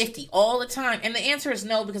 50-50 all the time? And the answer is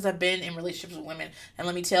no, because I've been in relationships with women, and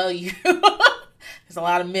let me tell you, there's a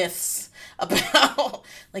lot of myths about,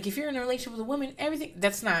 like, if you're in a relationship with a woman, everything,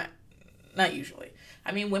 that's not usually.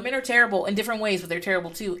 I mean, women are terrible in different ways, but they're terrible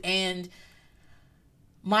too. And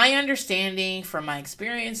my understanding from my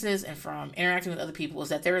experiences and from interacting with other people is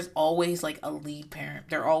that there is always like a lead parent.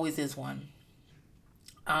 There always is one.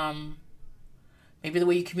 Maybe the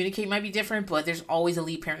way you communicate might be different, but there's always a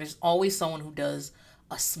lead parent. There's always someone who does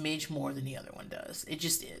a smidge more than the other one does. It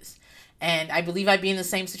just is. And I believe I'd be in the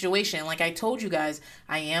same situation. Like I told you guys,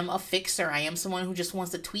 I am a fixer. I am someone who just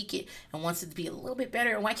wants to tweak it and wants it to be a little bit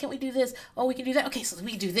better. Why can't we do this? Oh, we can do that. Okay, so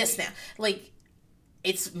we can do this now. Like,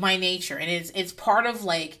 it's my nature, and it's part of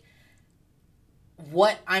like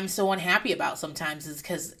what I'm so unhappy about sometimes is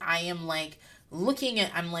because I am like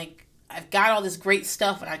I'm like, I've got all this great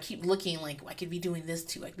stuff, and I keep looking like I could be doing this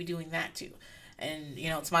too, I could be doing that too, and you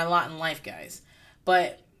know, it's my lot in life, guys.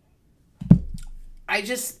 But I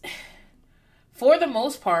just, for the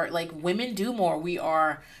most part, like, women do more. We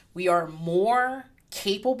are more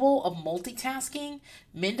capable of multitasking.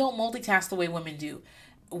 Men don't multitask the way women do.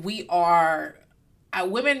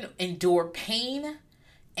 Women endure pain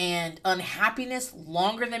and unhappiness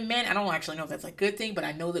longer than men. I don't actually know if that's a good thing, but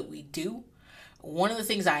I know that we do. One of the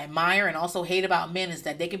things I admire and also hate about men is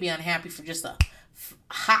that they can be unhappy for just a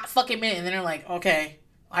hot fucking minute, and then they're like, okay,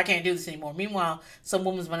 I can't do this anymore. Meanwhile, some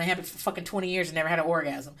woman's been unhappy for fucking 20 years and never had an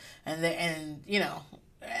orgasm. And you know,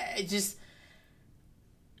 it just...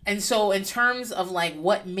 And so in terms of like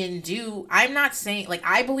what men do, I'm not saying, like,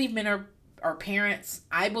 I believe men are parents.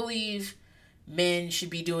 I believe men should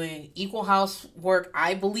be doing equal housework.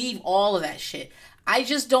 I believe all of that shit. I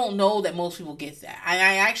just don't know that most people get that.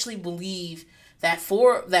 I actually believe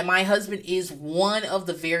that my husband is one of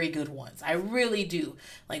the very good ones. I really do.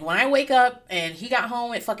 Like when I wake up and he got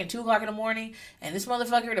home at fucking 2 o'clock in the morning, and this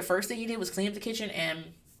motherfucker, the first thing he did was clean up the kitchen and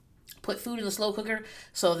put food in the slow cooker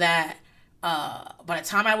so that by the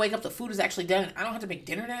time I wake up, the food is actually done. I don't have to make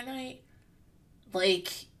dinner that night.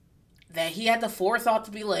 Like that, he had the forethought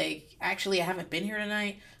to be like, actually, I haven't been here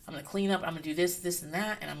tonight. I'm gonna clean up. I'm gonna do this, this, and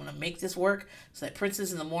that, and I'm gonna make this work so that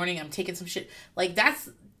Princess in the morning, I'm taking some shit. Like that's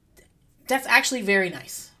actually very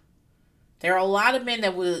nice. There are a lot of men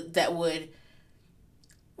that would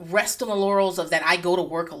rest on the laurels of that. I go to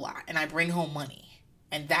work a lot and I bring home money,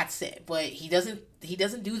 and that's it. But he doesn't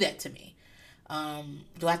do that to me.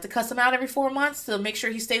 Do I have to cuss him out every 4 months to make sure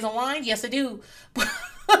he stays online? Yes, I do. But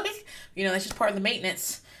that's just part of the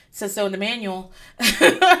maintenance. It says so in the manual.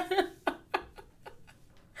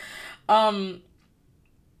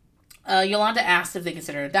 Yolanda asked if they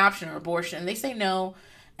consider adoption or abortion, and they say no.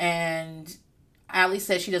 And Ali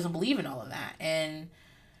says she doesn't believe in all of that. And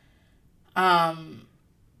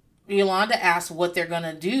Yolanda asks what they're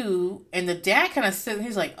gonna do, and the dad kind of says,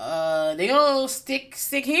 he's like, they gonna stick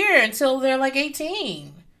here until they're like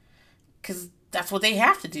 18, because that's what they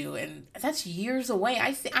have to do, and that's years away.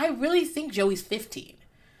 I really think Joey's 15.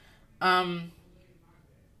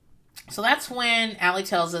 So that's when Ali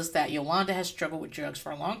tells us that Yolanda has struggled with drugs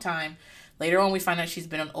for a long time. Later on, we find out she's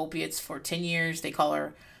been on opiates for 10 years. They call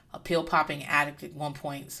her a pill-popping addict at one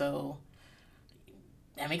point, so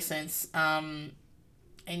that makes sense. And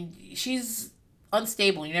she's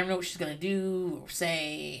unstable. You never know what she's going to do or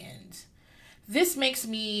say. And this makes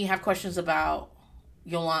me have questions about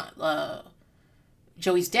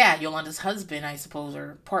Joey's dad, Yolanda's husband, I suppose,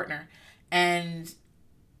 or partner. And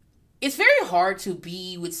it's very hard to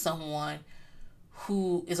be with someone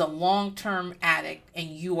who is a long-term addict and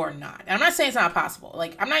you are not. And I'm not saying it's not possible.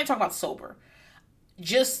 Like, I'm not even talking about sober.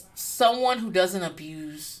 Just someone who doesn't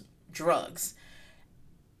abuse drugs.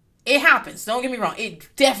 It happens. Don't get me wrong. It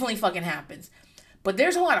definitely fucking happens. But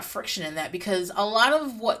there's a lot of friction in that, because a lot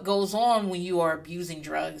of what goes on when you are abusing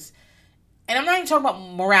drugs, and I'm not even talking about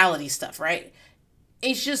morality stuff, right?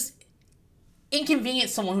 It's just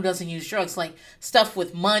inconvenience someone who doesn't use drugs, like stuff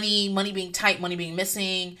with money being tight, money being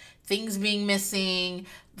missing, things being missing,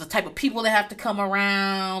 the type of people that have to come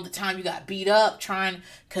around, the time you got beat up trying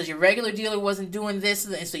because your regular dealer wasn't doing this,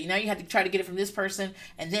 and so now you had to try to get it from this person,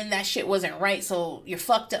 and then that shit wasn't right, so you're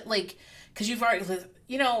fucked up, like, because you've already,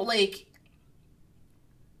 like,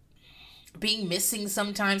 being missing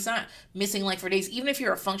sometimes, not missing like for days, even if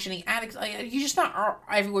you're a functioning addict, you're just not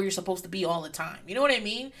everywhere you're supposed to be all the time, you know what I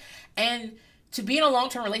mean? And to be in a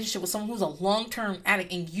long-term relationship with someone who's a long-term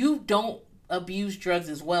addict and you don't abuse drugs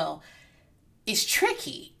as well is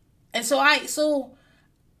tricky. And so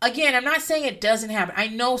again, I'm not saying it doesn't happen. I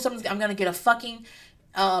know I'm going to get a fucking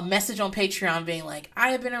message on Patreon being like,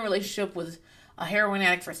 I have been in a relationship with a heroin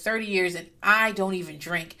addict for 30 years and I don't even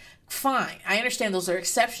drink. Fine. I understand those are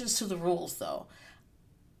exceptions to the rules, though.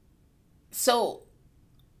 So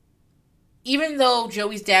even though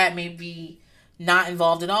Joey's dad may be not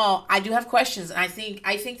involved at all, I do have questions, and I think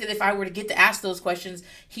that if I were to get to ask those questions,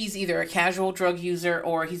 he's either a casual drug user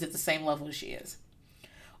or he's at the same level as she is,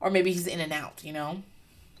 or maybe he's in and out.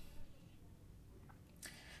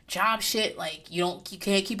 Job shit, like you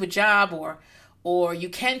can't keep a job, or you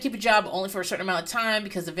can keep a job only for a certain amount of time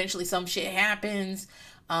because eventually some shit happens.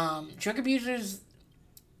 Drug abusers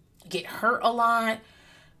get hurt a lot.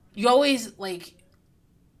 You always, like,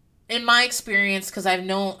 in my experience, because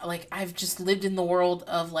I've just lived in the world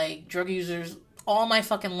of, like, drug users all my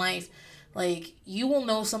fucking life. Like, you will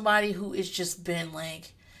know somebody who has just been,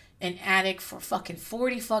 like, an addict for fucking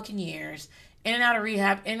 40 fucking years. In and out of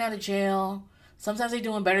rehab, in and out of jail. Sometimes they're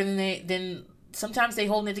doing better than sometimes they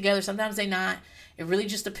holding it together, sometimes they not. It really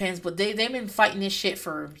just depends. But they've been fighting this shit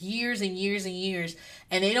for years and years and years.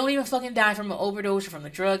 And they don't even fucking die from an overdose or from the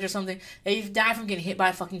drugs or something. They die from getting hit by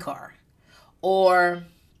a fucking car. Or,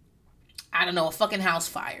 I don't know, a fucking house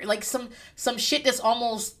fire. Like some shit that's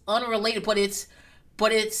almost unrelated, but it's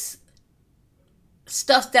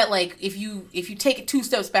stuff that, like, if you take it 2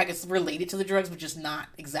 steps back, it's related to the drugs, but just not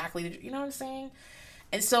exactly, you know what I'm saying?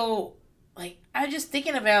 And so, like, I'm just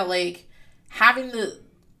thinking about, like,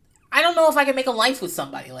 I don't know if I can make a life with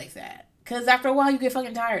somebody like that. Because after a while, you get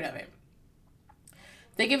fucking tired of it.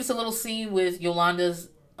 They give us a little scene with Yolanda's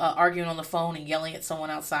arguing on the phone and yelling at someone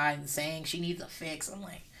outside and saying she needs a fix. I'm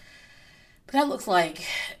like, but that looks like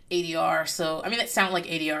ADR. So, I mean, that sounded like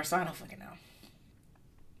ADR, so I don't fucking know.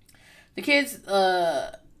 The kids,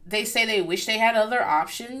 they say they wish they had other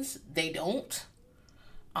options. They don't.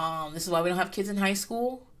 This is why we don't have kids in high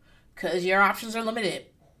school. Because your options are limited.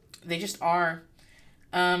 They just are.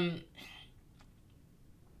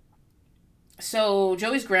 So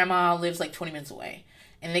Joey's grandma lives like 20 minutes away,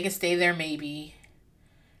 and they can stay there maybe.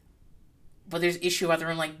 But there's issue about the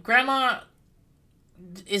room. Like grandma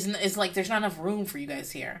is like there's not enough room for you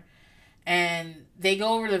guys here, and they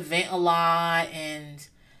go over to vent a lot. And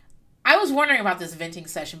I was wondering about this venting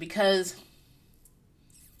session because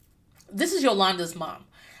this is Yolanda's mom,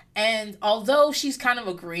 and although she's kind of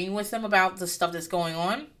agreeing with them about the stuff that's going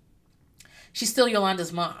on, she's still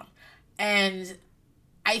Yolanda's mom, and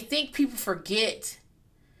I think people forget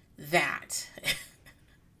that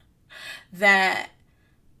that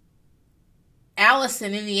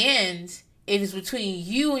Allison, in the end, it is between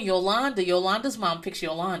you and Yolanda. Yolanda's mom picks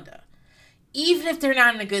Yolanda, even if they're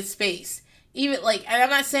not in a good space. Even like, and I'm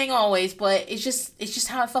not saying always, but it's just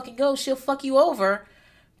how it fucking goes. She'll fuck you over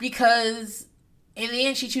because in the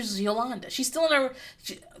end she chooses Yolanda. She's still in her.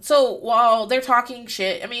 So while they're talking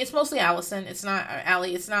shit, I mean, it's mostly Allison. It's not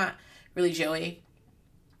Allie. It's not really Joey.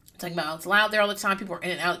 Talking about it's loud there all the time. People are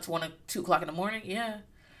in and out. It's 1 or 2 o'clock in the morning. Yeah,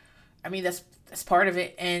 I mean that's part of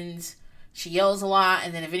it. And she yells a lot.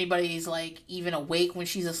 And then if anybody's like even awake when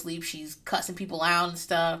she's asleep, she's cussing people out and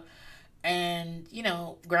stuff. And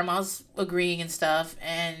grandma's agreeing and stuff.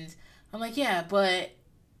 And I'm like, yeah, but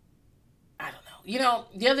I don't know.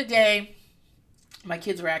 The other day my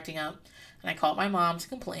kids were acting up, and I called my mom to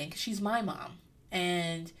complain because she's my mom,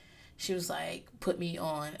 and she was like, put me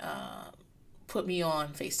on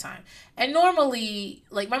FaceTime. And normally,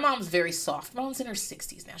 like, my mom's very soft. My mom's in her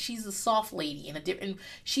 60s now. She's a soft lady and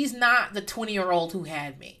she's not the 20-year-old who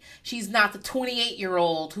had me. She's not the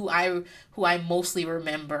 28-year-old who I mostly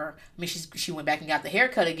remember. I mean, she went back and got the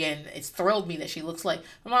haircut again. It's thrilled me that she looks like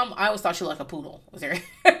my mom. I always thought she looked like a poodle with her.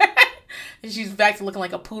 And she's back to looking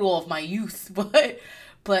like a poodle of my youth. But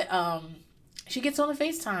she gets on the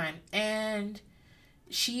FaceTime, and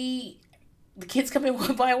the kids come in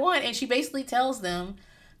one by one, and she basically tells them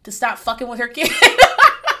to stop fucking with her kid.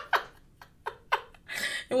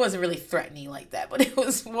 It wasn't really threatening like that, but it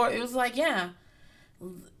was like, yeah.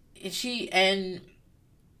 And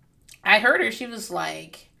I heard her, she was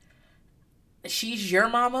like, she's your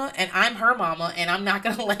mama and I'm her mama, and I'm not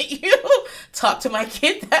gonna let you talk to my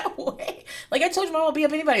kid that way. Like, I told you, mama will beat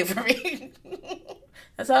up anybody for me.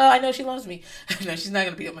 That's how I know she loves me. No, she's not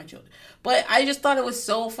gonna beat up my children. But I just thought it was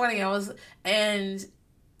so funny.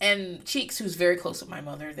 And Cheeks, who's very close with my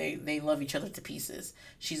mother, they love each other to pieces.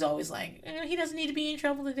 She's always like, he doesn't need to be in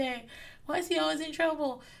trouble today. Why is he always in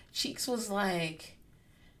trouble? Cheeks was like,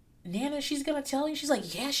 Nana, she's gonna tell you. She's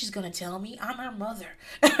like, yeah, she's gonna tell me. I'm her mother.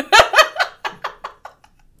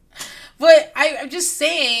 But I'm just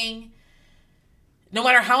saying, no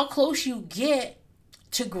matter how close you get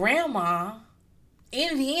to grandma,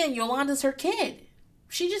 in the end, Yolanda's her kid.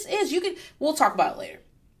 She just is. We'll talk about it later.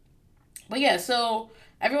 But yeah, so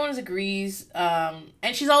everyone agrees.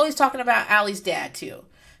 And she's always talking about Allie's dad too.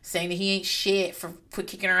 Saying that he ain't shit for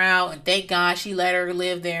kicking her out, and thank God she let her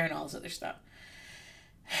live there and all this other stuff.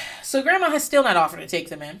 So grandma has still not offered to take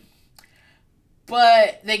them in.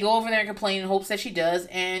 But they go over there and complain in hopes that she does,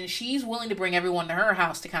 and she's willing to bring everyone to her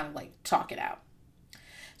house to kind of like talk it out.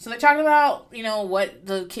 So they're talking about, what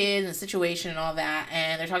the kids and the situation and all that,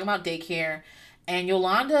 and they're talking about daycare, and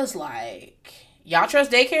Yolanda's like, y'all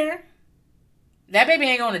trust daycare? That baby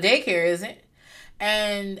ain't going to daycare, is it?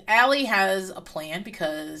 And Allie has a plan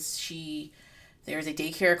because there's a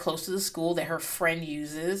daycare close to the school that her friend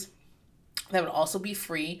uses that would also be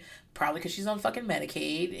free, probably because she's on fucking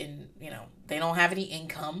Medicaid, and they don't have any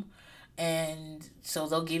income, and so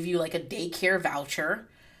they'll give you like a daycare voucher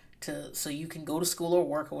so you can go to school or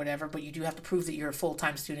work or whatever, but you do have to prove that you're a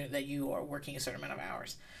full-time student, that you are working a certain amount of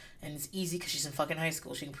hours. And it's easy because she's in fucking high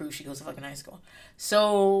school. She can prove she goes to fucking high school.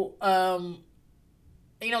 So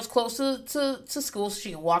it's close to school, so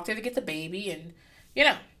she can walk there to get the baby, and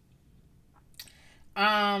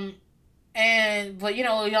but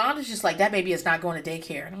Yolanda's just like, that baby is not going to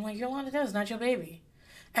daycare. And I'm like, Yolanda, that is not your baby.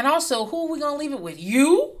 And also, who are we going to leave it with?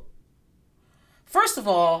 You? First of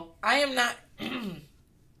all, I am not...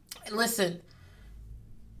 Listen,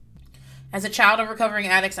 as a child of recovering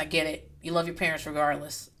addicts, I get it. You love your parents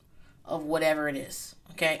regardless of whatever it is.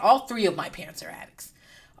 Okay? All 3 of my parents are addicts,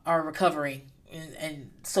 are recovering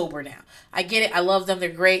and sober now. I get it. I love them. They're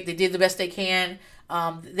great. They did the best they can.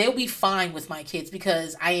 They'll be fine with my kids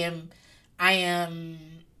because I am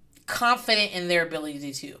confident in their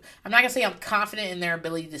ability to. I'm not going to say I'm confident in their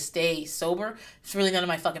ability to stay sober. It's really none of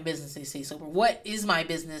my fucking business they stay sober. What is my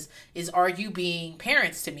business is, are you being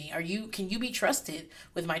parents to me? Can you be trusted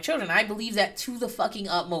with my children? I believe that to the fucking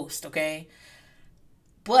utmost, okay?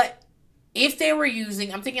 But if they were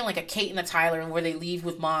using, I'm thinking like a Kate and a Tyler, where they leave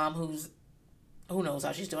with mom, who knows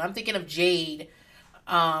how she's doing. I'm thinking of Jade,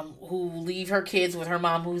 who leave her kids with her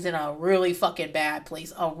mom who's in a really fucking bad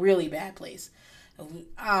place, a really bad place.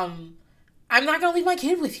 I'm not gonna leave my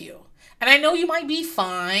kid with you. And I know you might be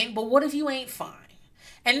fine, but what if you ain't fine?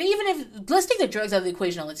 And even if, let's take the drugs out of the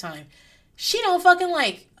equation all the time. She don't fucking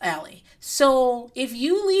like Allie. So if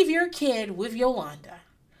you leave your kid with Yolanda,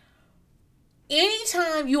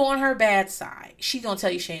 anytime you on her bad side, she gonna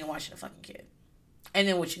tell you she ain't watching the fucking kid. And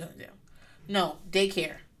then what you gonna do? No,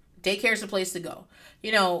 daycare. Daycare's the place to go.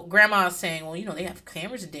 You know, grandma's saying, well, you know, they have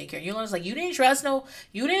cameras in daycare. Yolanda's like, you didn't trust no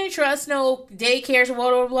daycares or blah,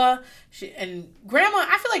 blah, blah. And grandma,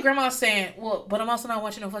 I feel like grandma's saying, well, but I'm also not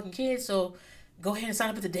watching no fucking kids, so go ahead and sign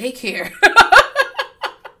up at the daycare.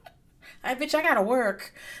 I gotta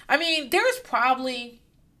work. I mean, there was probably,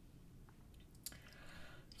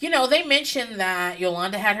 you know, they mentioned that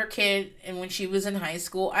Yolanda had her kid and when she was in high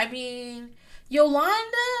school. I mean,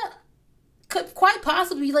 Yolanda could quite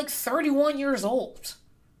possibly be like 31 years old,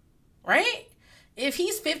 right? If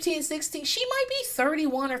he's 15, 16, she might be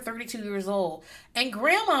 31 or 32 years old. And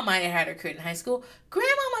grandma might have had her kid in high school.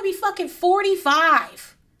 Grandma might be fucking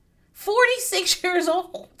 45, 46 years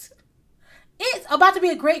old. It's about to be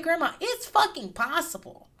a great grandma. It's fucking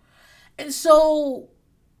possible. And so,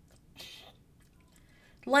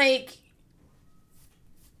 like,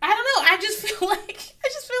 I don't know. I just feel like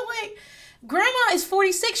grandma is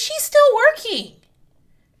 46. She's still working.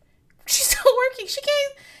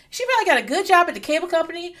 She probably got a good job at the cable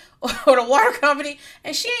company or the water company,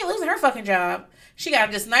 and she ain't losing her fucking job. She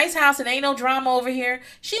got this nice house and ain't no drama over here.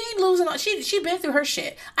 She ain't losing. She been through her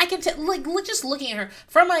shit. I can tell, like, just looking at her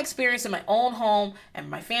from my experience in my own home and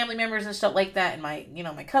my family members and stuff like that, and my, you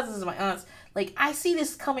know, my cousins and my aunts. Like, I see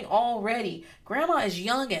this coming already. Grandma is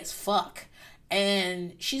young as fuck,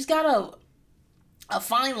 and she's got a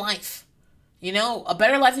fine life. You know, a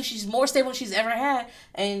better life, and she's more stable than she's ever had,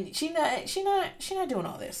 and she not doing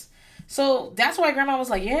all this. So that's why grandma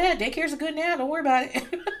was like, yeah, daycare's good now, don't worry about it.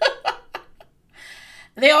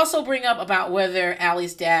 They also bring up about whether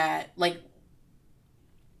Allie's dad, like,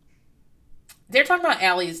 they're talking about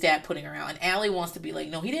Allie's dad putting her out, and Allie wants to be like,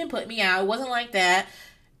 no, he didn't put me out, it wasn't like that.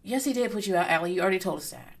 Yes, he did put you out, Allie, you already told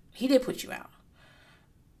us that. He did put you out.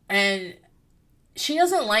 And she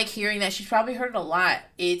doesn't like hearing that. She's probably heard it a lot.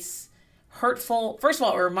 It's hurtful. First of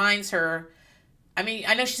all, it reminds her, I mean,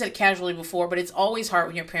 I know she said it casually before, but it's always hard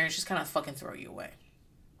when your parents just kind of fucking throw you away.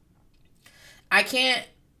 I can't,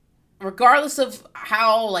 regardless of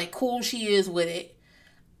how, like, cool she is with it,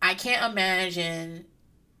 I can't imagine,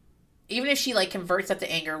 even if she, like, converts that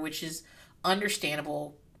to anger, which is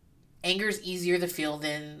understandable. Anger is easier to feel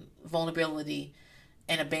than vulnerability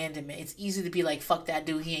and abandonment. It's easy to be like, fuck that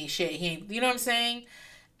dude, he ain't shit, he ain't, you know what I'm saying?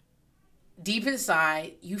 Deep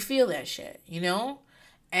inside, you feel that shit, you know?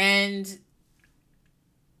 And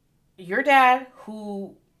your dad,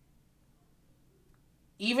 who,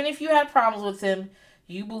 even if you had problems with him,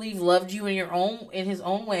 you believe loved you in his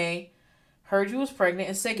own way, heard you was pregnant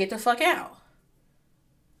and said, get the fuck out.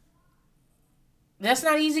 That's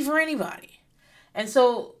not easy for anybody. And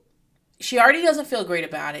so she already doesn't feel great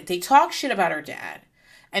about it. They talk shit about her dad.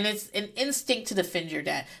 And it's an instinct to defend your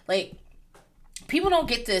dad. Like, people don't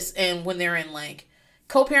get this, and when they're in, like,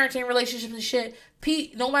 co-parenting relationships and shit,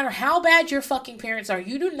 no matter how bad your fucking parents are,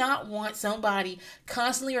 you do not want somebody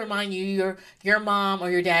constantly remind you your mom or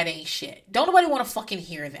your dad ain't shit. Don't nobody want to fucking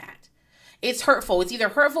hear that. It's hurtful. It's either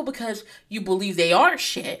hurtful because you believe they are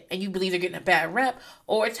shit and you believe they're getting a bad rep,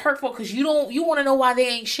 or it's hurtful because you want to know why they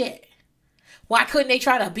ain't shit. Why couldn't they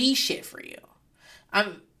try to be shit for you?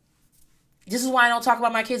 This is why I don't talk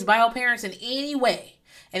about my kids' bio parents in any way.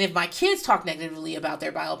 And if my kids talk negatively about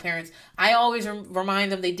their bio parents, I always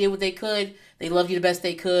remind them they did what they could. They loved you the best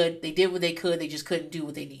they could. They did what they could. They just couldn't do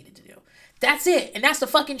what they needed to do. That's it. And that's the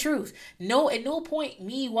fucking truth. No, at no point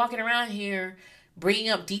me walking around here bringing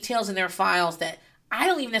up details in their files that I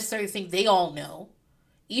don't even necessarily think they all know.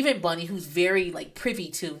 Even Bunny, who's very, like, privy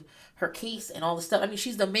to her case and all the stuff. I mean,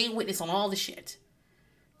 she's the main witness on all the shit.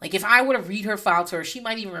 Like, if I were to read her file to her, she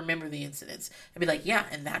might even remember the incidents. I'd be like, yeah,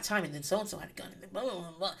 and that time, and then so-and-so had a gun, and then blah, blah,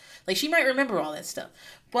 blah, blah. Like, she might remember all that stuff.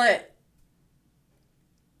 But,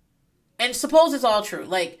 and suppose it's all true.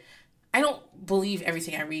 Like, I don't believe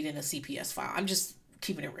everything I read in a CPS file. I'm just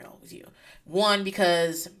keeping it real with you. One,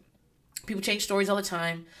 because people change stories all the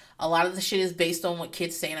time. A lot of the shit is based on what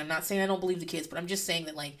kids say, and I'm not saying I don't believe the kids, but I'm just saying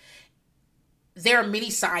that, like, there are many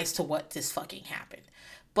sides to what this fucking happened.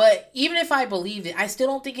 But even if I believed it, I still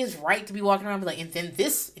don't think it's right to be walking around and be like, and then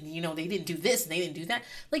this, and you know, they didn't do this, and they didn't do that.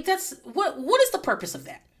 Like, that's, what is the purpose of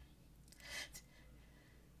that?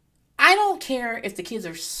 I don't care if the kids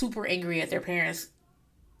are super angry at their parents.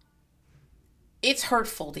 It's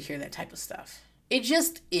hurtful to hear that type of stuff. It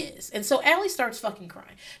just is. And so Allie starts fucking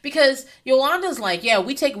crying because Yolanda's like, yeah,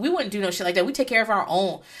 we wouldn't do no shit like that. We take care of our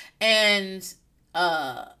own. And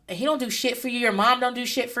he don't do shit for you. Your mom don't do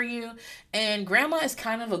shit for you. And grandma is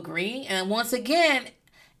kind of agreeing. And once again,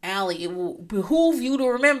 Allie, it will behoove you to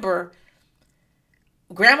remember,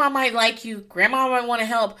 grandma might like you, grandma might want to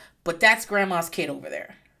help, but that's grandma's kid over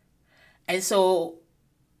there. And so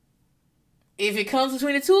if it comes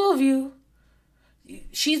between the two of you,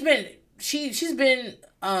 she's been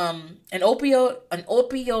an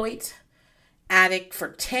opioid addict for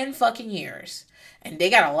 10 fucking years. And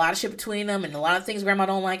they got a lot of shit between them and a lot of things grandma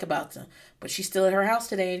don't like about them. But she's still at her house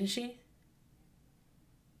today, isn't she?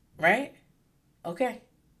 Right? Okay.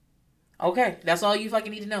 Okay. That's all you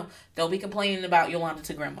fucking need to know. Don't be complaining about Yolanda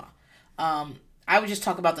to grandma. I would just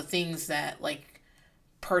talk about the things that, like,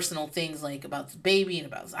 personal things, like about the baby and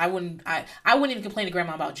about... I wouldn't even complain to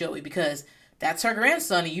grandma about Joey because that's her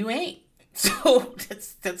grandson and you ain't. So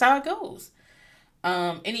that's how it goes.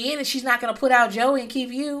 In the end, she's not going to put out Joey and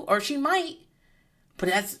keep you, or she might,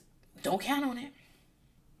 but don't count on it.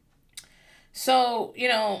 So,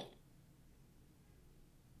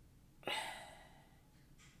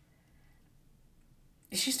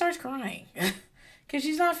 she starts crying because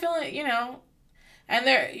she's not feeling, and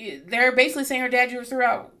they're basically saying her dad threw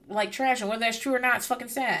out like trash, and whether that's true or not, it's fucking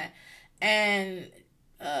sad. And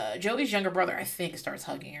Joey's younger brother, I think, starts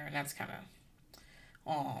hugging her, and that's kind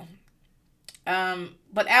of,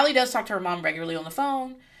 but Allie does talk to her mom regularly on the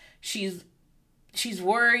phone. She's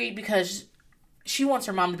worried because she wants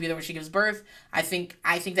her mom to be there when she gives birth. I think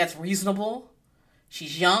that's reasonable.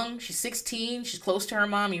 She's young. She's 16. She's close to her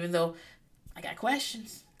mom, even though I got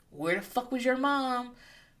questions. Where the fuck was your mom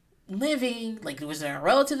living? Like, was there a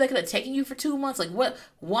relative that could have taken you for 2 months? Like, what?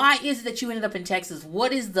 Why is it that you ended up in Texas?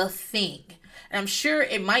 What is the thing? And I'm sure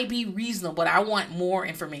it might be reasonable, but I want more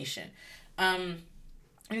information.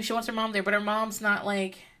 She wants her mom there, but her mom's not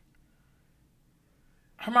like...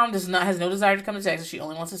 Her mom has no desire to come to Texas. She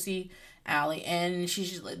only wants to see Allie. And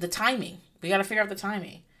she's... The timing. We got to figure out the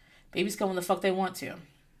timing. Babies come when the fuck they want to.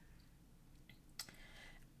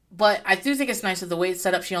 But I do think it's nice that the way it's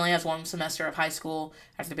set up, she only has 1 semester of high school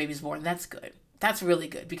after the baby's born. That's good. That's really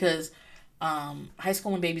good because high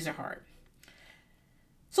school and babies are hard.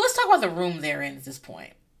 So let's talk about the room they're in at this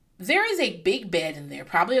point. There is a big bed in there,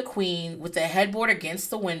 probably a queen, with the headboard against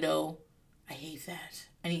the window. I hate that.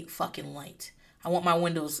 I need fucking light. I want my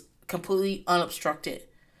windows completely unobstructed.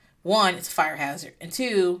 1, it's a fire hazard. And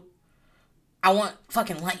 2, I want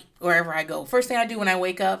fucking light wherever I go. First thing I do when I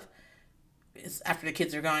wake up is after the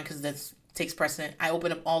kids are gone, because that takes precedent, I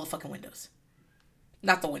open up all the fucking windows.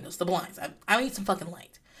 Not the windows, the blinds. I need some fucking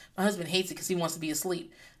light. My husband hates it because he wants to be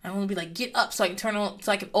asleep. I want to be like, get up so I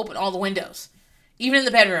can open all the windows. Even in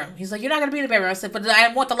the bedroom. He's like, you're not going to be in the bedroom. I said, but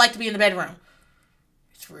I want the light to be in the bedroom.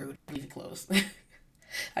 It's rude. Leave it closed.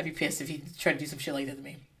 I'd be pissed if he tried to do some shit like that to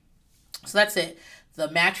me. So that's it.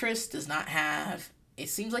 The mattress does not have... It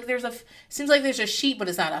seems like there's a sheet, but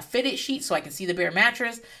it's not a fitted sheet, so I can see the bare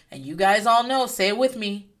mattress. And you guys all know, say it with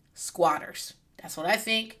me, squatters. That's what I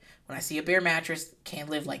think when I see a bare mattress. Can't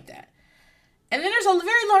live like that. And then there's a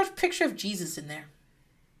very large picture of Jesus in there.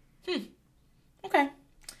 Okay.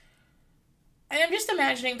 And I'm just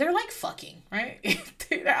imagining, they're like fucking, right?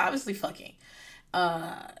 They're obviously fucking.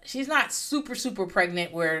 She's not super, super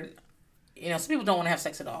pregnant where, some people don't want to have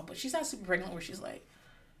sex at all, but she's not super pregnant where she's like,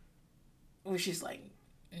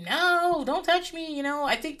 no, don't touch me,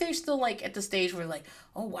 I think they're still like at the stage where like,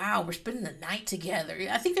 oh wow, we're spending the night together.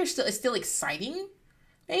 I think it's still exciting,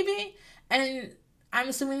 maybe. And I'm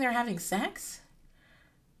assuming they're having sex.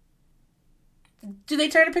 Do they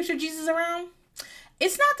turn a picture of Jesus around?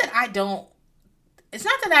 It's not that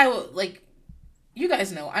I would, like, you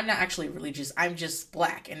guys know, I'm not actually religious. I'm just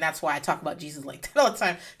black. And that's why I talk about Jesus like that all the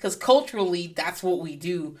time. Because culturally, that's what we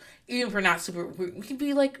do. Even if we're not we can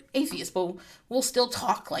be like atheists, but we'll still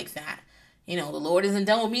talk like that. The Lord isn't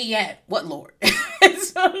done with me yet. What Lord?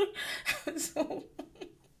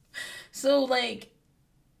 so like,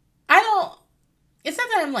 it's not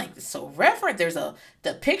that I'm like so reverent. There's a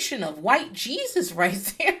depiction of white Jesus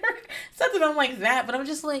right there. It's not that I'm like that, but I'm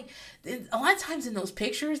just like, a lot of times in those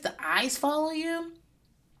pictures, the eyes follow you.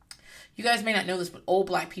 You guys may not know this, but old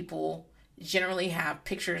black people generally have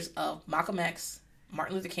pictures of Malcolm X,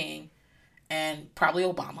 Martin Luther King, and probably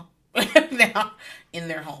Obama now in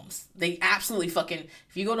their homes. They absolutely fucking,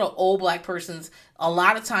 if you go to an old black person's, a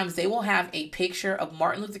lot of times they will have a picture of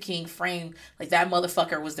Martin Luther King framed like that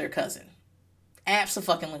motherfucker was their cousin.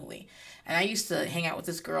 Absolutely. And I used to hang out with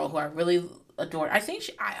this girl who I really adored. I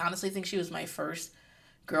honestly think she was my first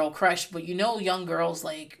girl crush. But young girls,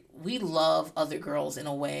 like, we love other girls in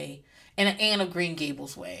a way. in an Anne of Green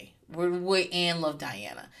Gables way, where the way Anne loved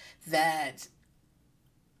Diana, that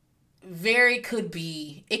it could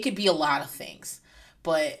be a lot of things,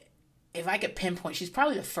 but if I could pinpoint, she's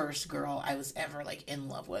probably the first girl I was ever like in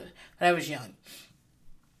love with when I was young.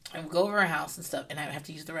 I would go over her house and stuff, and I would have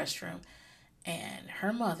to use the restroom, and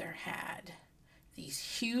her mother had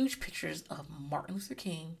these huge pictures of Martin Luther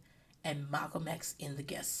King and Malcolm X in the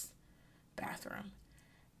guest bathroom.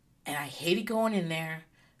 And I hated going in there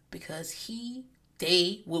because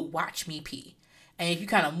they would watch me pee. And if you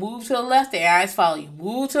kind of move to the left, their eyes follow you.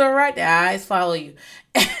 Move to the right, their eyes follow you.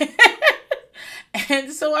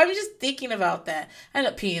 And so I'm just thinking about that. I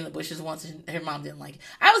ended up peeing in the bushes once, and her mom didn't like it.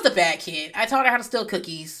 I was the bad kid. I taught her how to steal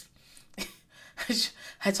cookies.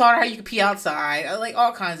 I taught her how you could pee outside. Like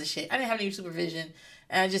all kinds of shit. I didn't have any supervision,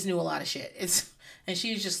 and I just knew a lot of shit. And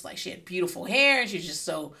she was just like, she had beautiful hair, and she was just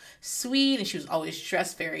so sweet, and she was always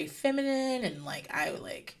dressed very feminine, and like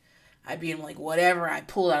I'd be in like whatever I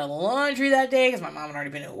pulled out of the laundry that day because my mom had already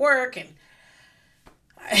been at work, and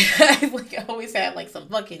I always had like some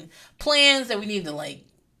fucking plans that we need to like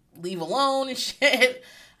leave alone and shit.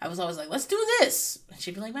 I was always like, let's do this. And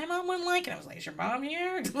she'd be like, my mom wouldn't like it. I was like, is your mom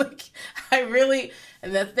here? Like,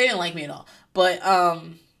 and that they didn't like me at all. But,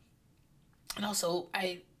 and also,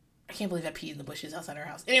 I can't believe I peed in the bushes outside her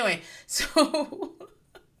house. Anyway, so,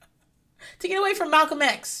 to get away from Malcolm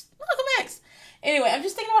X. Anyway, I'm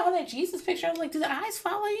just thinking about how that Jesus picture, I was like, do the eyes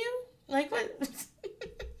follow you? Like, what?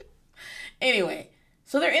 Anyway,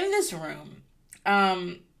 so they're in this room.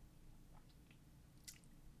 And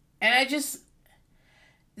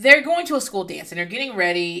they're going to a school dance and they're getting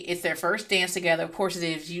ready. It's their first dance together. Of course it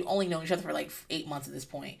is. You only know each other for like 8 months at this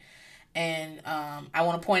point. And I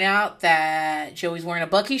want to point out that Joey's wearing a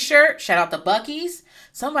Buc-ee's shirt. Shout out to Buc-ee's.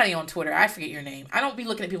 Somebody on Twitter, I forget your name. I don't be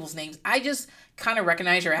looking at people's names. I just kind of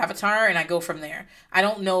recognize your avatar and I go from there. I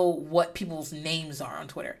don't know what people's names are on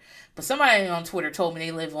Twitter. But somebody on Twitter told me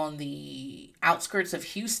they live on the outskirts of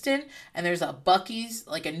Houston. And there's a Buc-ee's,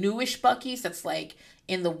 like a newish Buc-ee's that's like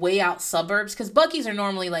in the way out suburbs. Because Buc-ee's are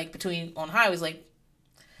normally like on highways, like,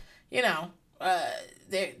 you know,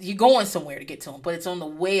 you're going somewhere to get to them, but it's on the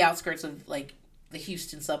way outskirts of like the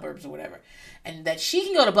Houston suburbs or whatever, and that she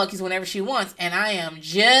can go to Buc-ee's whenever she wants, and I am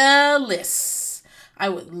jealous. I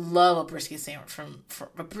would love a brisket sandwich from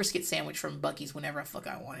Buc-ee's whenever the fuck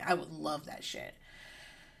I want it. I would love that shit.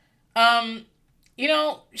 They're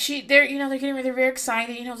getting ready. They're very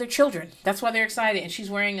excited. You know, they're children. That's why they're excited. And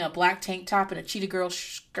she's wearing a black tank top and a Cheetah Girl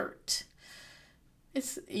skirt.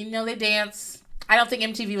 It's, they dance. I don't think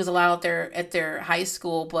MTV was allowed at their high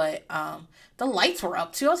school, but the lights were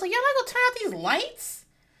up too. I was like, y'all not gonna turn out these lights?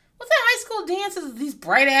 What's that high school dances? These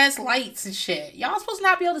bright ass lights and shit. Y'all supposed to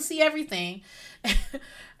not be able to see everything.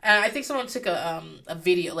 I think someone took a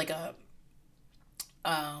video, like a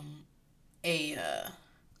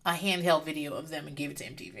handheld video of them and gave it to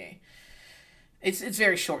MTV. It's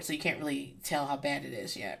very short, so you can't really tell how bad it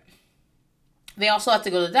is yet. They also have to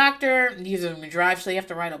go to the doctor. Neither of them can drive, so they have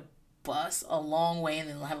to ride a bus a long way and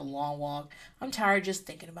then they'll have a long walk. I'm tired just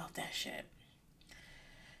thinking about that shit.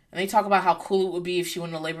 And they talk about how cool it would be if she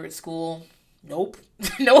went to labor at school. Nope.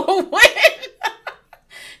 No one would.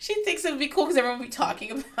 She thinks it would be cool because everyone would be talking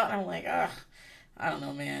about it. I'm like, I don't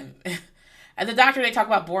know, man. At the doctor, they talk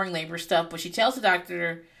about boring labor stuff, but she tells the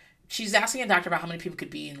doctor, she's asking the doctor about how many people could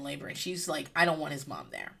be in labor, and she's like, I don't want his mom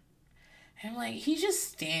there. And I'm like, he's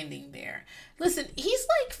just standing there. Listen, he's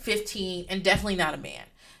like 15 and definitely not a man.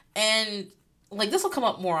 And like, this will come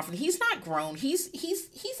up more often. He's not grown. He's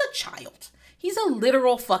a child. He's a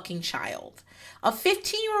literal fucking child. A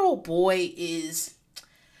 15-year-old boy is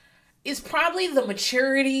probably the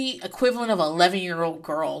maturity equivalent of an 11-year-old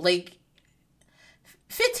girl. Like,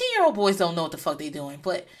 15-year-old boys don't know what the fuck they doing.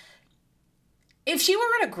 But if she were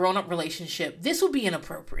in a grown-up relationship, this would be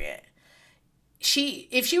inappropriate.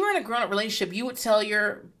 If she were in a grown-up relationship, you would tell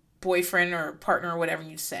your boyfriend or partner or whatever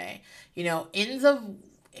you'd say, in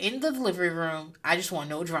the delivery room, I just want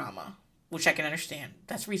no drama, which I can understand.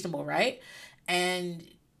 That's reasonable, right? And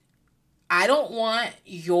I don't want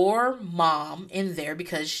your mom in there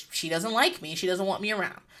because she doesn't like me and she doesn't want me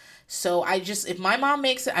around. So if my mom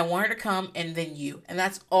makes it, I want her to come and then you. And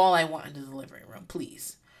that's all I want in the delivery room,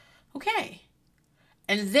 please. Okay.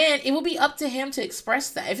 And then it will be up to him to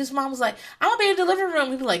express that. If his mom was like, I want to be in the delivery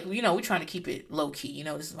room, he'd be like, we're trying to keep it low key.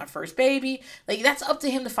 This is my first baby. Like, that's up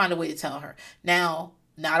to him to find a way to tell her. Now,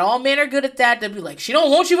 not all men are good at that. They'll be like, she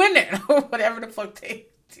don't want you in there. Or whatever the fuck they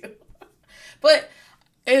do. But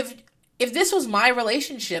if this was my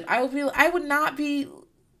relationship, I would not be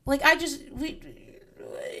like,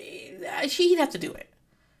 she'd have to do it.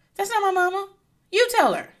 That's not my mama. You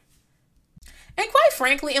tell her. And quite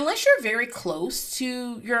frankly, unless you're very close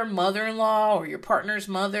to your mother-in-law or your partner's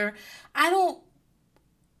mother, I don't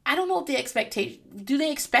I don't know if the expectation, do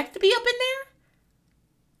they expect to be up in there?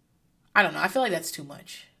 I don't know. I feel like that's too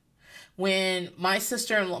much. When my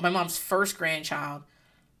sister-in-law, my mom's first grandchild,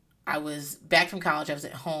 I was back from college. I was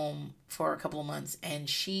at home for a couple of months, and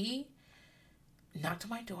she knocked on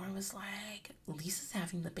my door and was like, "Lisa's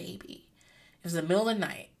having the baby." It was the middle of the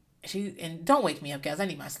night. And don't wake me up, guys. I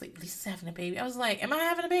need my sleep. Lisa's having a baby. I was like, "Am I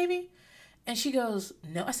having a baby?" And she goes,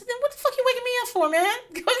 "No." I said, "Then what the fuck you waking me up for, man?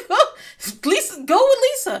 Lisa, go with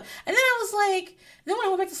Lisa." And then I was like, then when I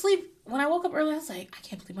went back to sleep, when I woke up early, I was like, I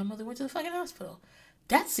can't believe my mother went to the fucking hospital.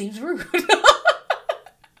 That seems rude.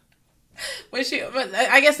 But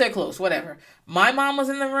I guess they're close, whatever. My mom was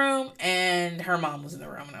in the room and her mom was in the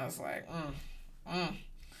room, and I was like,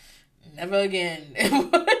 never again.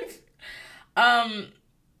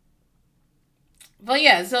 But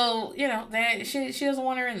yeah, so she doesn't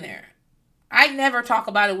want her in there. I never talk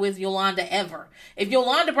about it with Yolanda ever. If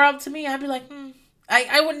Yolanda brought it to me, I'd be like,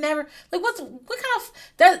 I would never, like, what kind of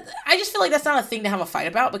that? I just feel like that's not a thing to have a fight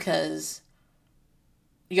about because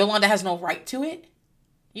Yolanda has no right to it.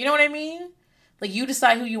 You know what I mean? Like, you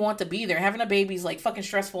decide who you want to be there. Having a baby is like fucking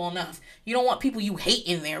stressful enough. You don't want people you hate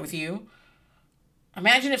in there with you.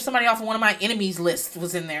 Imagine if somebody off of one of my enemies list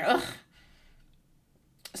was in there. Ugh.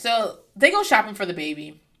 So they go shopping for the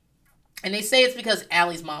baby. And they say it's because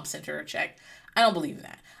Allie's mom sent her a check. I don't believe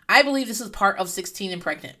that. I believe this is part of 16 and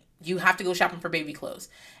pregnant. You have to go shopping for baby clothes.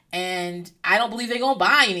 And I don't believe they're going to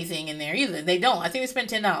buy anything in there either. They don't. I think they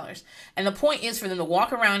spent $10. And the point is for them to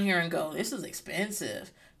walk around here and go, this is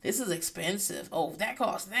expensive. This is expensive. Oh, that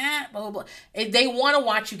costs that. Blah, blah, blah. And they want to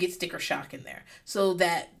watch you get sticker shock in there so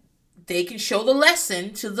that they can show the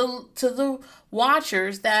lesson to the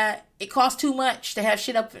watchers that it costs too much to have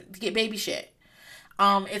shit up to get baby shit.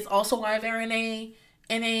 It's also why they're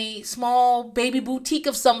in a small baby boutique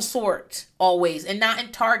of some sort always, and not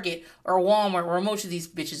in Target or Walmart where most of these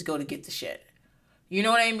bitches go to get the shit. You know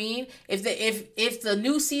what I mean? If the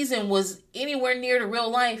new season was anywhere near to real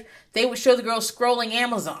life, they would show the girl scrolling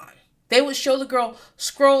Amazon. They would show the girl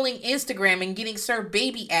scrolling Instagram and getting served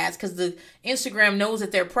baby ads because the Instagram knows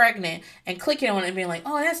that they're pregnant and clicking on it and being like,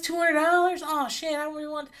 "Oh, that's $200. Oh shit, I really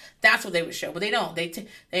want." That's what they would show, but they don't.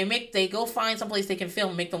 They go find someplace they can film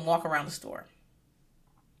and make them walk around the store.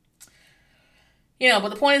 But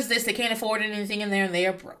the point is this: they can't afford anything in there and they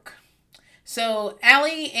are broke. So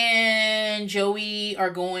Allie and Joey are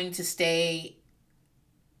going to stay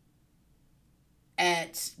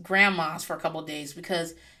at grandma's for a couple of days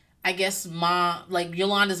because I guess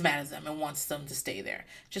Yolanda's mad at them and wants them to stay there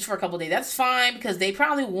just for a couple of days. That's fine because they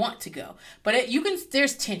probably want to go. But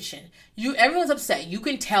there's tension. Everyone's upset. You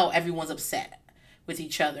can tell everyone's upset with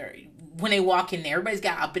each other when they walk in there. Everybody's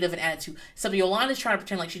got a bit of an attitude. So Yolanda's trying to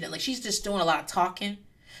pretend like she's just doing a lot of talking.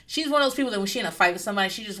 She's one of those people that when she's in a fight with somebody,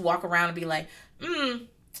 she just walk around and be like,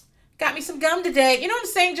 got me some gum today. You know what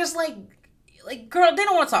I'm saying? Just like girl, they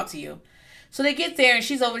don't want to talk to you. So they get there and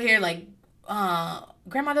she's over here like,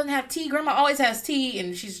 Grandma doesn't have tea. Grandma always has tea,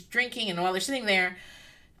 and she's drinking, and while they're sitting there,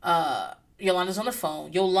 Yolanda's on the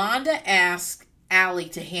phone. Yolanda asks Allie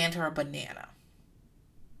to hand her a banana.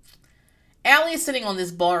 Allie is sitting on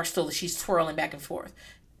this bar stool that she's twirling back and forth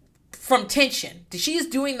from tension. She is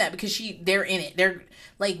doing that because they're in it. They're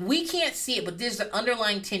like, we can't see it, but there's an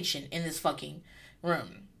underlying tension in this fucking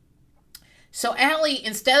room. So Allie,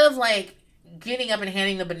 instead of like getting up and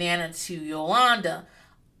handing the banana to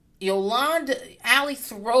Allie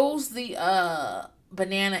throws the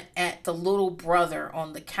banana at the little brother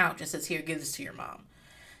on the couch and says, "Here, give this to your mom."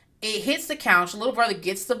 It hits the couch. The little brother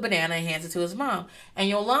gets the banana and hands it to his mom. And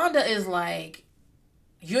Yolanda is like,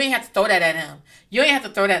 "You ain't have to throw that at him. You ain't have to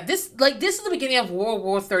throw that." This is the beginning of World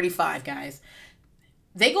War 35, guys.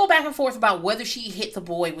 They go back and forth about whether she hit the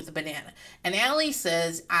boy with the banana. And Allie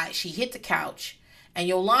says she hit the couch. And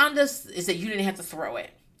Yolanda is that you didn't have to throw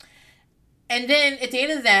it. And then at the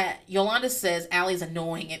end of that, Yolanda says Allie's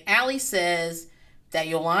annoying. And Allie says that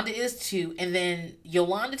Yolanda is too. And then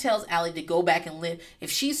Yolanda tells Allie to go back and live.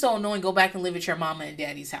 If she's so annoying, go back and live at your mama and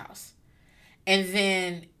daddy's house. And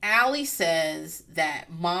then Allie says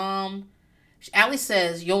Yolanda,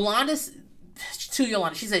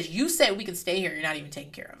 she says, "You said we can stay here. You're not even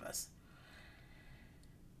taking care of us."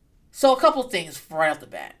 So a couple things right off the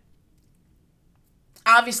bat.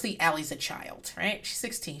 Obviously, Allie's a child, right? She's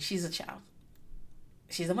 16. She's a child.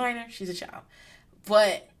 She's a minor. She's a child.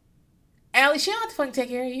 But Allie, she don't have to fucking take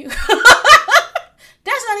care of you.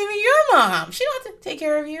 That's not even your mom. She don't have to take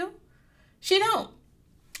care of you. She don't.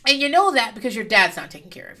 And you know that because your dad's not taking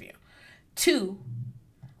care of you. 2,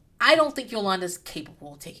 I don't think Yolanda's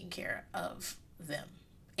capable of taking care of them.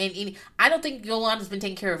 And I don't think Yolanda's been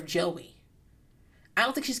taking care of Joey. I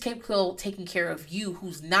don't think she's capable of taking care of you,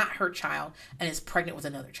 who's not her child and is pregnant with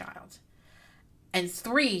another child. And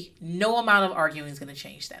 3, no amount of arguing is going to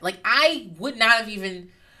change that. Like, I would not have even...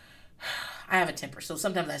 I have a temper, so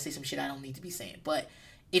sometimes I say some shit I don't need to be saying. But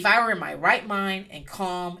if I were in my right mind and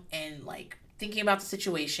calm and, like, thinking about the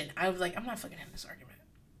situation, I was like, I'm not fucking having this argument.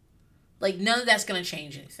 Like, none of that's going to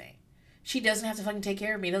change anything. She doesn't have to fucking take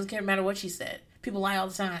care of me. It doesn't matter what she said. People lie all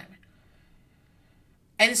the time.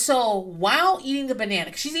 And so, while eating the banana,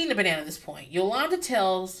 because she's eating the banana at this point, Yolanda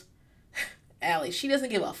tells Allie she doesn't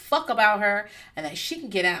give a fuck about her and that she can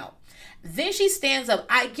get out. Then she stands up,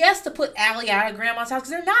 I guess, to put Allie out of Grandma's house,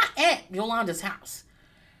 because they're not at Yolanda's house.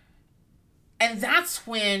 And that's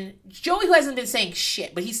when Joey, who hasn't been saying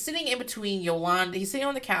shit, but he's sitting in between Yolanda, he's sitting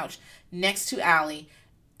on the couch next to Allie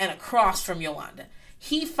and across from Yolanda.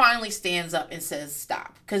 He finally stands up and says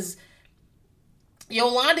stop, because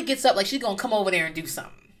Yolanda gets up like she's going to come over there and do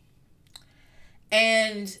something.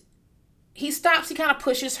 And he stops, he kind of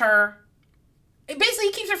pushes her. It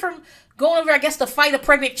basically keeps her from going over, I guess, to fight a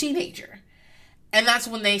pregnant teenager. And that's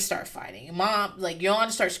when they start fighting. Mom, like,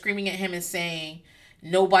 Yolanda starts screaming at him and saying,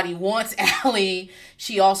 nobody wants Allie.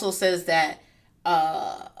 She also says that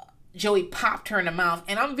Joey popped her in the mouth.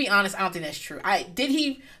 And I'm going to be honest, I don't think that's true. Did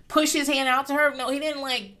he push his hand out to her? No, he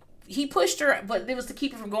didn't, he pushed her, but it was to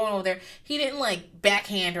keep her from going over there. He didn't,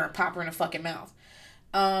 backhand her and pop her in the fucking mouth.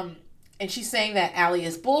 And she's saying that Allie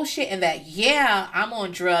is bullshit and that, yeah, I'm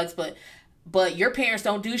on drugs, but your parents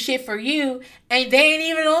don't do shit for you, and they ain't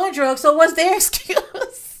even on drugs, so what's their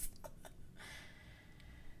excuse?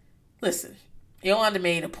 Listen, Yolanda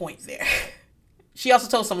made a point there. She also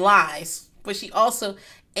told some lies, but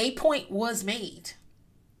a point was made.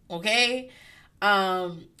 Okay?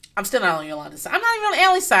 I'm still not on Yolanda's side. I'm not even on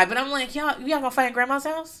Allie's side, but I'm like, y'all gonna fight in Grandma's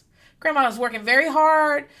house? Grandma was working very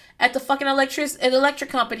hard at the fucking electric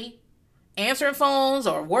company, answering phones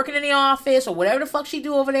or working in the office or whatever the fuck she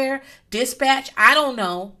do over there. Dispatch, I don't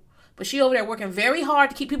know. But she over there working very hard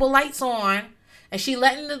to keep people lights on. And she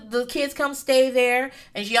letting the kids come stay there.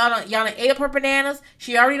 And y'all done ate up her bananas.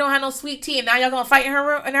 She already don't have no sweet tea. And now y'all gonna fight in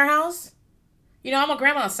her house? I'm on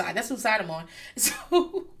Grandma's side. That's whose side I'm on.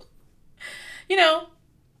 So,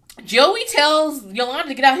 Joey tells Yolanda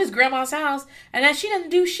to get out of his grandma's house. And that she doesn't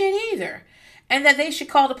do shit either. And that they should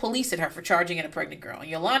call the police at her for charging in a pregnant girl. And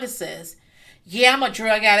Yolanda says, yeah, I'm a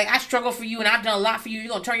drug addict. I struggle for you and I've done a lot for you. You're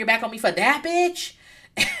going to turn your back on me for that, bitch?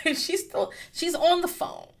 And she's on the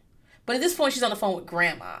phone. But at this point, she's on the phone with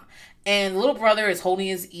Grandma. And the little brother is holding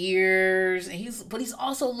his ears. And he's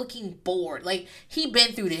also looking bored. Like, he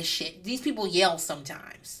been through this shit. These people yell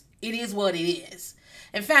sometimes. It is what it is.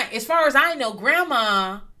 In fact, as far as I know,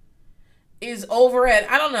 Grandma is over at,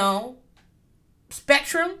 I don't know,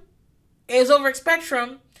 Spectrum. Is over at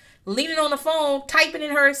Spectrum, leaning on the phone, typing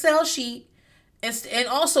in her Excel sheet, and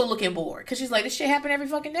also looking bored. Because she's like, this shit happen every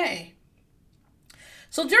fucking day.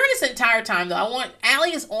 So during this entire time, though,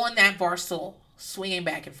 Allie is on that bar stool, swinging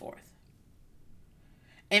back and forth.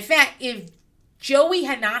 In fact, if Joey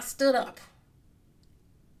had not stood up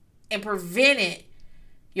and prevented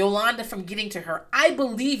Yolanda from getting to her, I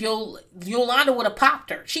believe Yolanda would have popped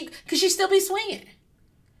her. Because she'd still be swinging.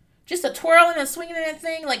 Just a twirling and swinging in that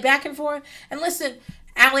thing, back and forth. And listen,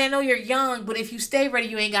 Allie, I know you're young, but if you stay ready,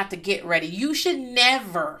 you ain't got to get ready. You should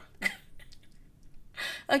never.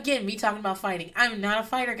 Again, me talking about fighting. I'm not a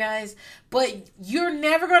fighter, guys. But you're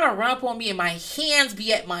never going to run up on me and my hands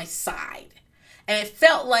be at my side. And it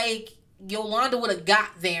felt like Yolanda would have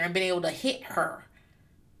got there and been able to hit her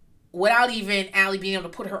without even Allie being able to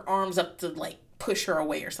put her arms up to, push her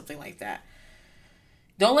away or something like that.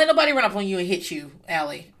 Don't let nobody run up on you and hit you,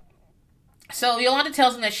 Allie. So Yolanda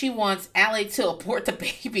tells him that she wants Allie to abort the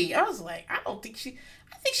baby. I was like, I think she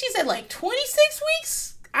said 26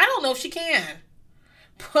 weeks. I don't know if she can.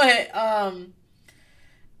 But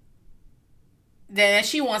then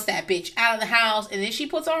she wants that bitch out of the house. And then she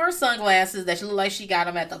puts on her sunglasses that she look like she got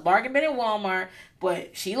them at the bargain bin at Walmart.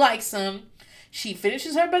 But she likes them. She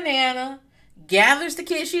finishes her banana, gathers the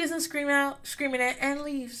kid she isn't screaming at, and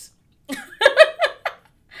leaves.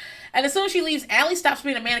 And as soon as she leaves, Allie stops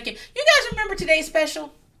being a mannequin. You guys remember Today's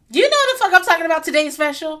Special? You know the fuck I'm talking about, Today's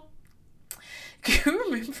Special? Can you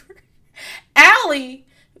remember? Allie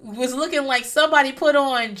was looking like somebody put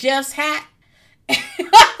on Jeff's hat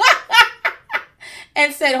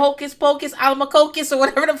and said hocus pocus, almacocus, or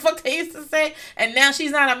whatever the fuck they used to say. And now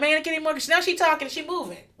she's not a mannequin anymore because now she's talking and she's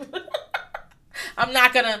moving. I'm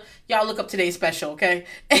not gonna, y'all look up Today's Special, okay?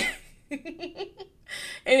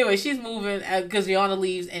 Anyway, she's moving because Rihanna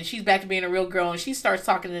leaves and she's back to being a real girl and she starts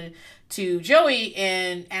talking to Joey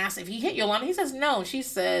and asks if he hit Yolanda. He says no. She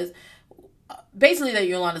says basically that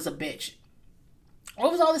Yolanda's a bitch.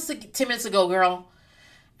 What was all this 10 minutes ago, girl?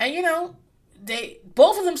 And they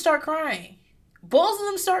both of them start crying. Both of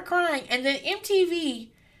them start crying. And then MTV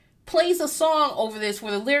plays a song over this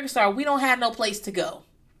where the lyrics are, "We don't have no place to go."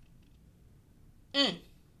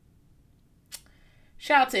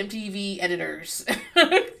 Shout out to MTV editors.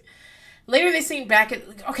 Later they sing back at,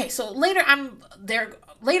 okay, so later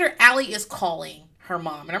later Allie is calling her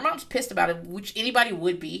mom, and her mom's pissed about it, which anybody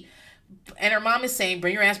would be. And her mom is saying,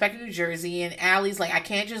 "Bring your ass back to New Jersey." And Allie's like, "I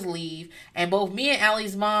can't just leave." And both me and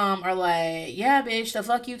Allie's mom are like, "Yeah, bitch, the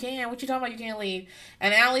fuck you can. What you talking about? You can't leave."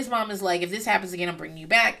 And Allie's mom is like, "If this happens again, I'm bringing you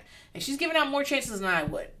back." And she's giving out more chances than I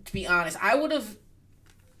would, to be honest. I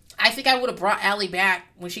think I would have brought Allie back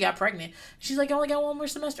when she got pregnant. She's like, "I only got one more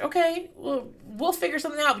semester." Okay, well, we'll figure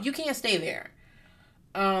something out, but you can't stay there.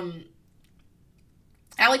 Allie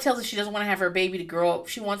tells us she doesn't want to have her baby to grow up.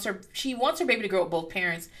 She wants her baby to grow up with both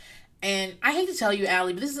parents. And I hate to tell you,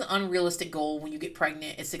 Allie, but this is an unrealistic goal when you get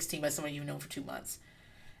pregnant at 16 by someone you've known for 2 months.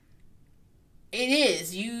 It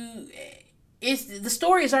is. The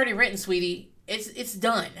story is already written, sweetie. It's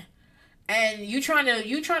done. And you trying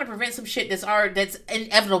to prevent some shit that's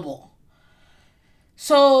inevitable.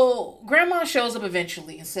 So grandma shows up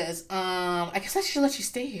eventually and says, "I guess I should let you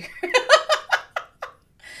stay here."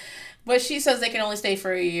 But she says they can only stay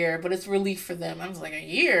for a year, but it's relief for them. I was like, a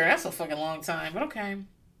year? That's a fucking long time, but okay.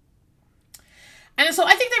 And so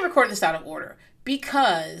I think they recorded this out of order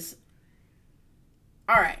because,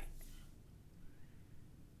 all right,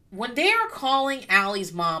 when they are calling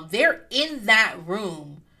Allie's mom, they're in that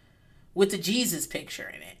room with the Jesus picture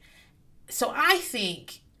in it. So I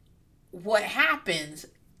think what happens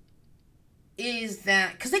is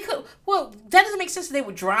that, because that doesn't make sense that they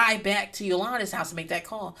would drive back to Yolanda's house and make that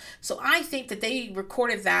call. So I think that they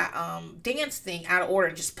recorded that dance thing out of order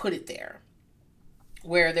and just put it there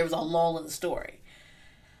where there was a lull in the story.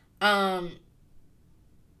 So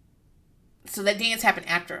that dance happened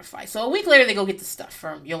after a fight. So a week later, they go get the stuff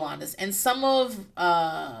from Yolanda's, and some of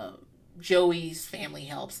Joey's family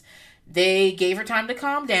helps. They gave her time to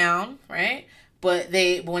calm down, right? But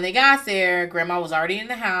when they got there, Grandma was already in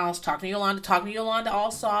the house talking to Yolanda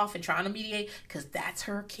all soft and trying to mediate, because that's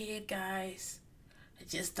her kid, guys. I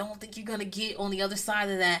just don't think you're gonna get on the other side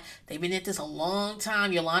of that. They've been at this a long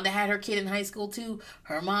time. Yolanda had her kid in high school too.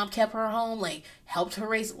 Her mom kept her home, helped her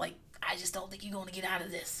raise. I just don't think you're gonna get out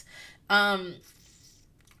of this.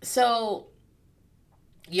 So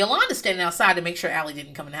Yolanda's standing outside to make sure Allie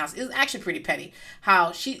didn't come in the house. It was actually pretty petty.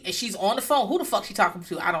 How she's on the phone. Who the fuck she talking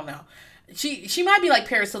to? I don't know. She might be like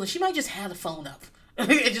Paris Hilton. She might just have the phone up and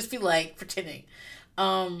just be pretending.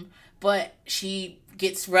 But she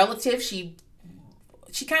gets relatives. She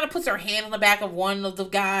kind of puts her hand on the back of one of the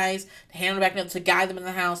guys, the hand on the back to guide them in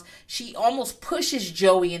the house. She almost pushes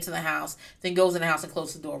Joey into the house, then goes in the house and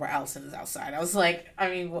closes the door where Allison is outside. I was like,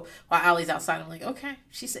 while Allie's outside, I'm like, okay.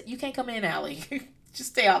 She said, "You can't come in, Allie.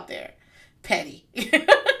 Just stay out there." Petty.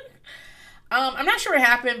 I'm not sure what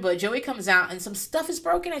happened, but Joey comes out and some stuff is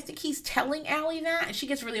broken. I think he's telling Allie that, and she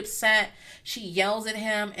gets really upset. She yells at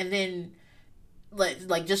him, and then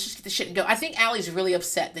just get the shit and go. I think Allie's really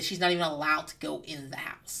upset that she's not even allowed to go in the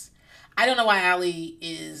house. I don't know why Allie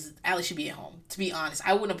should be at home, to be honest.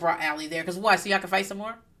 I wouldn't have brought Allie there, because why? So y'all can fight some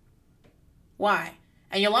more? Why?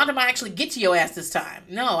 And Yolanda might actually get to your ass this time.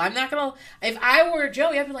 No, I'm not gonna. If I were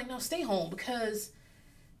Joey, I'd be like, no, stay home, because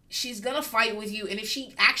she's gonna fight with you, and if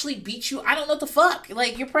she actually beats you, I don't know what the fuck.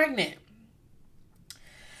 You're pregnant.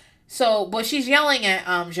 So, but she's yelling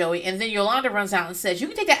at Joey, and then Yolanda runs out and says, "You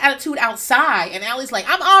can take that attitude outside." And Allie's like,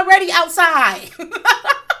 "I'm already outside."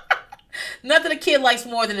 Nothing a kid likes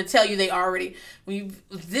more than to tell you they already.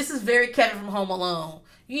 This is very Kevin from Home Alone.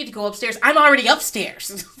 You need to go upstairs. I'm already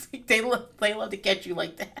upstairs. They love to catch you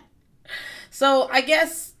like that. So I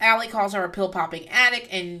guess Allie calls her a pill-popping addict,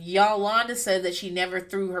 and Yolanda said that she never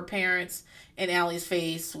threw her parents in Allie's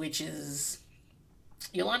face, which is,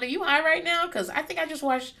 Yolanda, you high right now? Because I think I just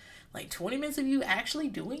watched 20 minutes of you actually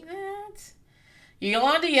doing that.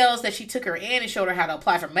 Yolanda yells that she took her in and showed her how to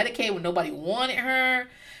apply for Medicaid when nobody wanted her.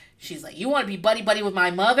 She's like, "You want to be buddy-buddy with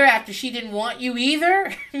my mother after she didn't want you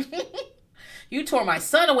either? You tore my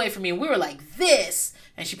son away from me, and we were like this."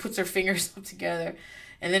 And she puts her fingers up together.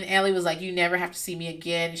 And then Allie was like, "You never have to see me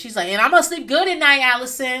again." And she's like, "And I'm going to sleep good at night,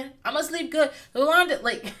 Allison. I'm going to sleep good." Yolanda,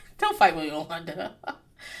 don't fight with Yolanda.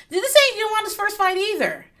 This ain't Yolanda's first fight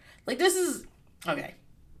either. This is, okay.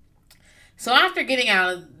 So after getting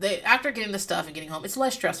the stuff and getting home, it's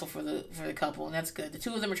less stressful for the couple, and that's good. The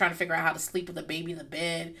two of them are trying to figure out how to sleep with a baby in the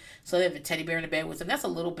bed. So they have a teddy bear in the bed with them. That's a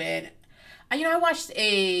little bed. I watched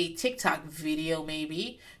a TikTok video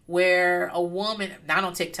maybe where a woman, not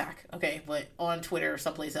on TikTok, okay, but on Twitter or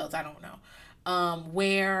someplace else, I don't know,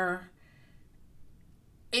 where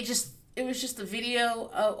it was just a video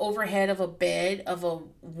overhead of a bed of a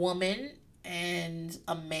woman and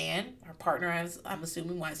a man, her partner, as I'm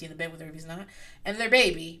assuming, why is he in the bed with her if he's not, and their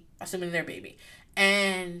baby, assuming their baby,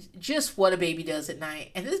 and just what a baby does at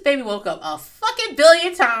night. And this baby woke up a fucking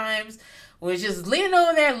billion times, was just leaning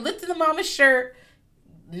over there, lifting the mama's shirt,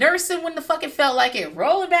 nursing when the fucking felt like it,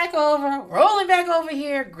 rolling back over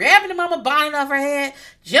here, grabbing the mama bonnet off her head,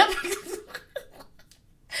 jumping.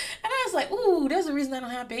 And I was like, ooh, there's a reason I don't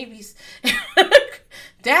have babies.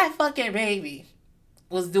 That fucking baby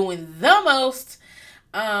was doing the most.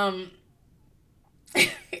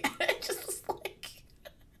 It just was like,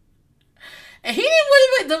 and he didn't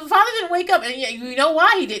really, the father didn't wake up, and you know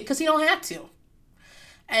why he didn't? Because he don't have to.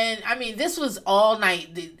 And I mean, this was all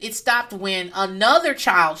night. It stopped when another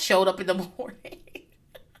child showed up in the morning.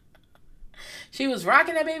 She was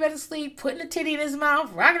rocking that baby back to sleep, putting the titty in his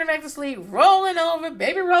mouth, rocking it back to sleep, rolling over,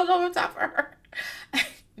 baby rolled over on top of her.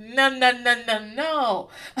 No.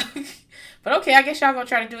 But okay, I guess y'all gonna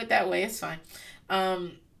try to do it that way. It's fine.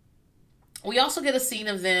 We also get a scene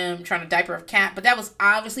of them trying to diaper a cat, but that was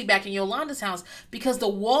obviously back in Yolanda's house because the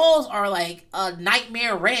walls are like a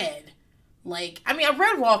nightmare red. Like, I mean, a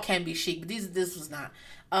red wall can be chic, but this was not.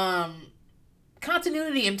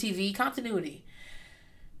 Continuity, MTV, continuity.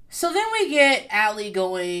 So then we get Allie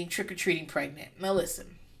going trick-or-treating pregnant. Now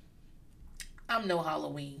listen, I'm no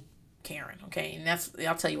Halloween Karen, okay? And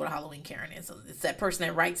I'll tell you what a Halloween Karen is. It's that person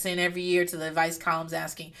that writes in every year to the advice columns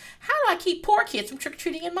asking, how do I keep poor kids from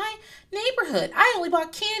trick-or-treating in my neighborhood? I only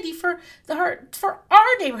bought candy for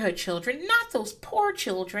our neighborhood children, not those poor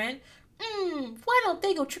children. Why don't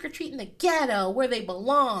they go trick-or-treat in the ghetto where they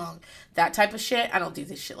belong? That type of shit. I don't do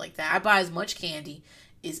this shit like that. I buy as much candy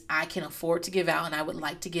as I can afford to give out and I would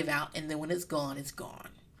like to give out, and then when it's gone, it's gone.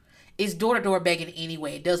 It's door-to-door begging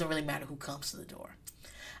anyway. It doesn't really matter who comes to the door.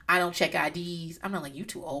 I don't check IDs. I'm not like, you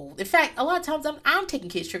too old. In fact, a lot of times I'm taking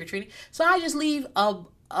kids trick-or-treating, so I just leave a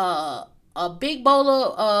big bowl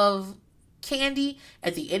of candy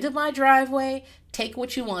at the end of my driveway. Take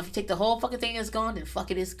what you want. If you take the whole fucking thing that's gone, then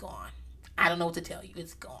fuck it, it's gone. I don't know what to tell you.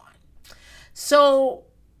 It's gone. So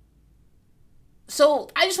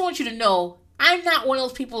I just want you to know, I'm not one of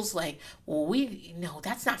those people's like, well,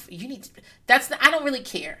 that's not, you need to, I don't really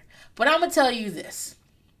care. But I'm going to tell you this.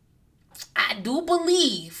 I do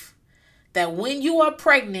believe that when you are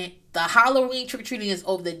pregnant, the Halloween trick-or-treating is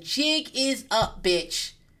over. The jig is up,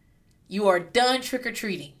 bitch. You are done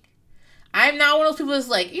trick-or-treating. I'm not one of those people that's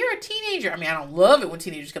like, you're a teenager. I mean, I don't love it when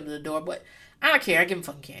teenagers come to the door, but I don't care. I give them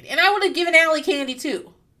fucking candy. And I would have given Allie candy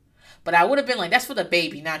too. But I would have been like, that's for the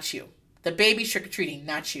baby, not you. The baby's trick-or-treating,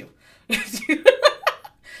 not you.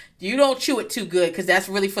 You don't chew it too good because that's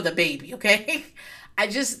really for the baby, okay?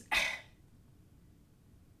 I'm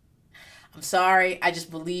sorry. I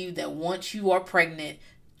just believe that once you are pregnant,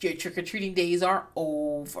 your trick-or-treating days are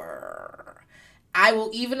over. I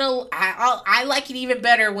like it even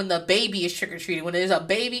better when the baby is trick-or-treating. When there's a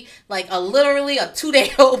baby, like literally a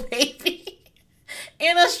 2-day-old baby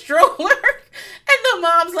in a stroller. And the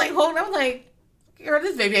mom's like, hold on. I'm like, girl,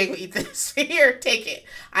 this baby ain't gonna eat this. Here, take it.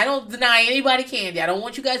 I don't deny anybody candy. I don't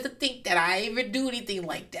want you guys to think that I ever do anything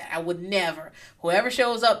like that. I would never. Whoever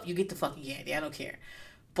shows up, you get the fucking candy. I don't care.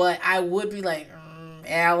 But I would be like,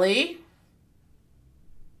 Allie,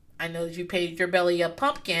 I know that you paid your belly a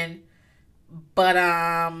pumpkin, but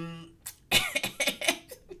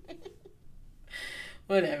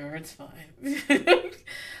whatever, it's fine.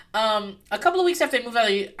 A couple of weeks after they move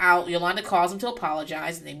out, Yolanda calls him to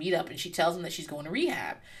apologize, and they meet up, and she tells him that she's going to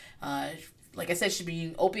rehab. Like I said, she's been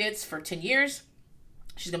using opiates for 10 years.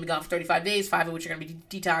 She's going to be gone for 35 days, 5 of which are going to be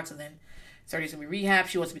detox, and then 30 is going to be rehab.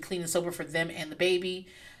 She wants to be clean and sober for them and the baby.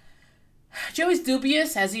 Joey's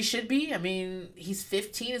dubious, as he should be. I mean, he's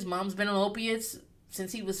 15. His mom's been on opiates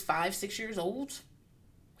since he was 5-6 years old.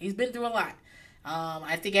 He's been through a lot.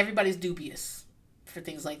 I think everybody's dubious for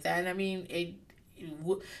things like that. And I mean,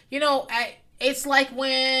 it's like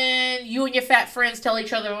when you and your fat friends tell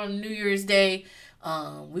each other on New Year's Day,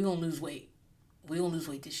 we're going to lose weight. We're going to lose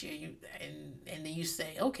weight this year. And then you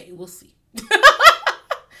say, okay, we'll see.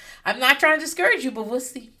 I'm not trying to discourage you, but we'll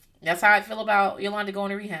see. That's how I feel about Yolanda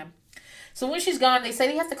going to rehab. So when she's gone, they say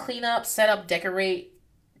they have to clean up, set up, decorate.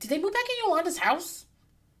 Did they move back in Yolanda's house?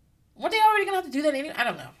 Weren't they already going to have to do that anyway? I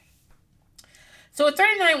don't know. So at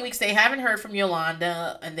 39 weeks, they haven't heard from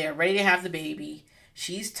Yolanda, and they're ready to have the baby.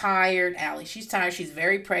 She's tired, Allie. She's tired. She's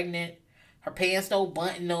very pregnant. Her pants don't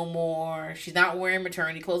button no more. She's not wearing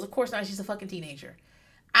maternity clothes. Of course not. She's a fucking teenager.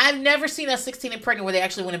 I've never seen a 16 and pregnant where they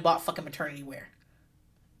actually went and bought fucking maternity wear.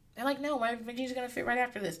 They're like, no, my jeans are gonna fit right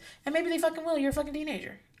after this. And maybe they fucking will. You're a fucking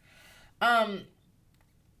teenager.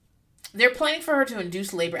 They're planning for her to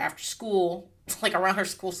induce labor after school, like around her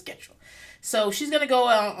school schedule. So she's gonna go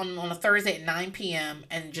out on a Thursday at 9 p.m.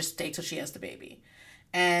 and just stay till she has the baby.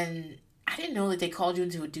 And I didn't know that they called you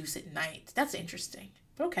into induce at night. That's interesting.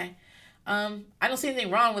 But okay. I don't see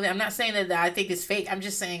anything wrong with it. I'm not saying that I think it's fake. I'm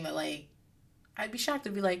just saying that, like, I'd be shocked to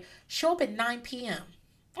be like, show up at 9 p.m.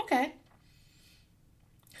 Okay.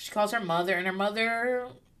 She calls her mother, and her mother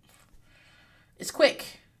is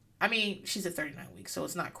quick. I mean, she's at 39 weeks, so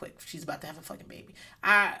it's not quick. She's about to have a fucking baby.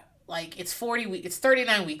 It's 40 weeks. It's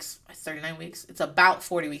 39 weeks. It's 39 weeks. It's about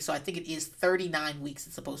 40 weeks, so I think it is 39 weeks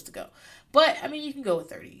it's supposed to go. But, I mean, you can go with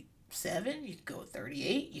 37. You can go with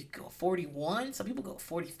 38. You can go with 41. Some people go with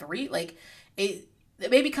 43. Like, the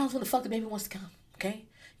baby comes when the fuck the baby wants to come, okay?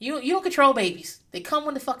 You don't control babies. They come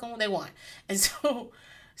when the fuck when they want. And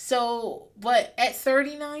but at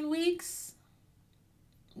 39 weeks,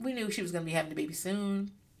 we knew she was going to be having the baby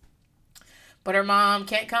soon. But her mom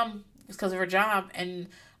can't come because of her job. And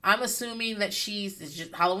I'm assuming that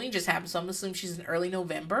Halloween just happened, so I'm assuming she's in early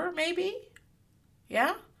November, maybe?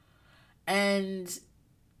 Yeah? And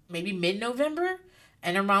maybe mid-November?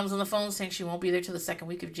 And her mom's on the phone saying she won't be there till the second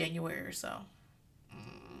week of January or so.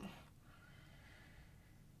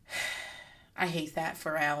 I hate that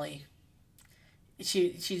for Allie.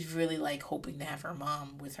 She's really, like, hoping to have her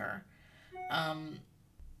mom with her.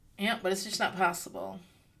 Yeah, but it's just not possible.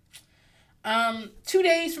 2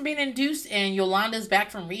 days from being induced, and Yolanda's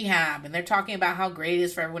back from rehab, and they're talking about how great it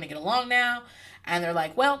is for everyone to get along now. And they're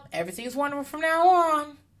like, well, everything's wonderful from now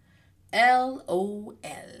on. LOL.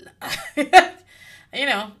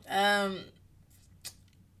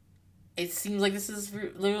 It seems like this is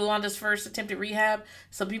Yolanda's first attempt at rehab.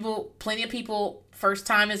 Plenty of people, first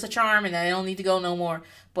time is a charm, and they don't need to go no more.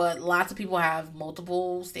 But lots of people have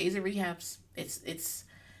multiple stays at rehabs.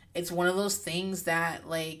 It's one of those things that,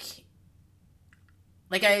 like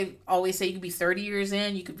I always say, you could be 30 years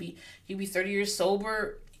in, you could be 30 years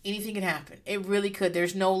sober. Anything can happen. It really could.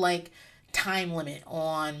 There's no, like, time limit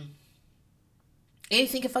on.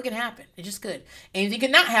 Anything can fucking happen. It just could. Anything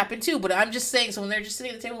could not happen too, but I'm just saying, so when they're just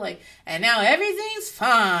sitting at the table like, and now everything's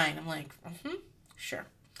fine. I'm like, sure.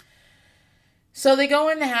 So they go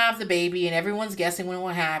in to have the baby, and everyone's guessing when it will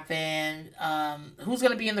happen. Who's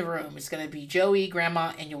going to be in the room? It's going to be Joey,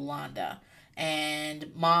 Grandma, and Yolanda.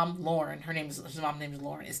 And Mom, Lauren, her mom's name is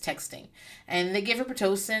Lauren, is texting. And they give her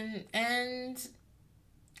Pitocin, and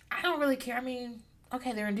I don't really care. I mean,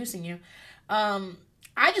 okay, they're inducing you.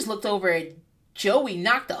 I just looked over at Joey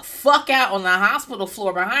knocked the fuck out on the hospital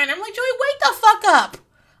floor behind her. I'm like, Joey, wake the fuck up.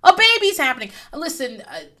 A baby's happening. Listen,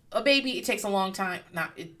 a baby, it takes a long time.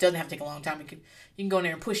 It doesn't have to take a long time. You can go in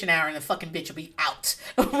there and push an hour and the fucking bitch will be out.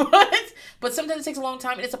 But sometimes it takes a long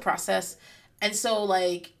time and it's a process. And so,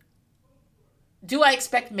 like, do I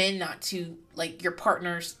expect men not to, like, your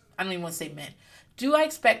partners, I don't even want to say men. Do I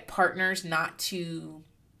expect partners not to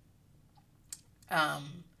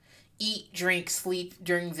eat, drink, sleep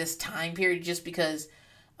during this time period just because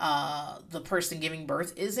the person giving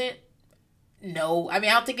birth isn't? No. I mean,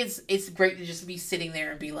 I don't think it's great to just be sitting there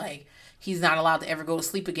and be like, he's not allowed to ever go to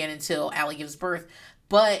sleep again until Allie gives birth.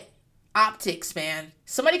 But optics, man.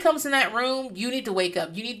 Somebody comes in that room, you need to wake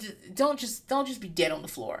up. You need to don't just be dead on the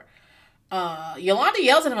floor. Yolanda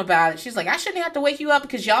yells at him about it. She's like, I shouldn't have to wake you up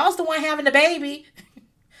because y'all's the one having the baby.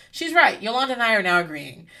 She's right. Yolanda and I are now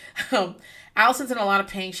agreeing. Allison's in a lot of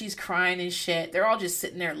pain. She's crying and shit. They're all just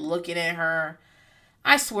sitting there looking at her.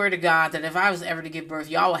 I swear to God that if I was ever to give birth,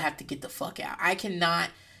 y'all would have to get the fuck out. I cannot.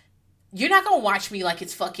 You're not going to watch me like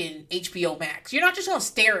it's fucking HBO Max. You're not just going to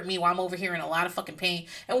stare at me while I'm over here in a lot of fucking pain.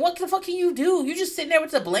 And what the fuck can you do? You just sitting there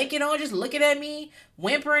with the blanket on, just looking at me,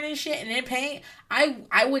 whimpering and shit, and in pain.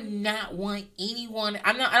 I would not want anyone.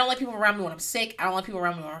 I don't like people around me when I'm sick. I don't like people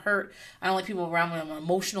around me when I'm hurt. I don't like people around me when I'm in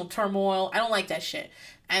emotional turmoil. I don't like that shit.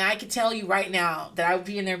 And I can tell you right now that I would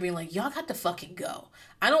be in there being like, y'all got to fucking go.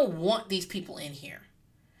 I don't want these people in here.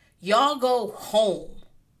 Y'all go home.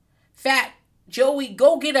 Fat Joey,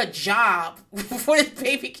 go get a job before this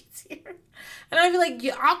baby gets here. And I'd be like,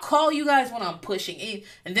 yeah, I'll call you guys when I'm pushing.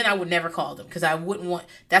 And then I would never call them because I wouldn't want,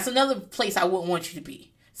 that's another place I wouldn't want you to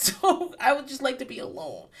be. So I would just like to be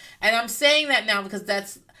alone. And I'm saying that now because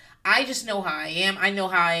I just know how I am. I know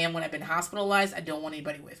how I am when I've been hospitalized. I don't want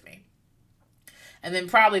anybody with me. And then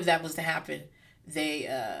probably if that was to happen,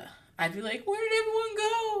 I'd be like, where did everyone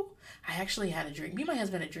go? I actually had a dream. Me and my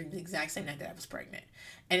husband had a dream the exact same night that I was pregnant.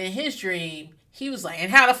 And in his dream, he was like,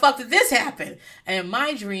 and how the fuck did this happen? And in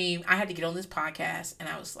my dream, I had to get on this podcast, and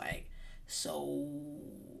I was like, So,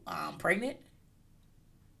 I'm pregnant.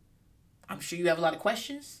 I'm sure you have a lot of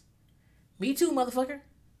questions. Me too, motherfucker.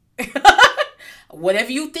 Whatever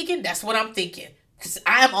you thinking, that's what I'm thinking. Because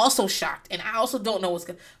I am also shocked, and I also don't know what's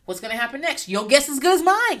gonna happen next. Your guess is good as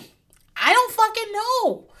mine. I don't fucking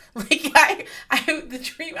know. Like the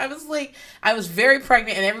dream. I was very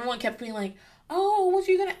pregnant, and everyone kept being like, "Oh, what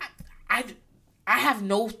you gonna?" I, I have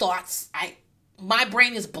no thoughts. My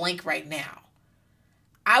brain is blank right now.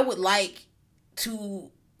 I would like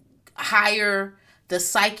to hire the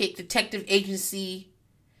psychic detective agency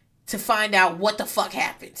to find out what the fuck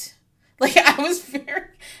happened. Like I was very,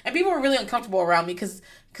 and people were really uncomfortable around me because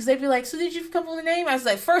they'd be like, "So did you come up with a name?" I was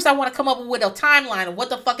like, "First, I want to come up with a timeline of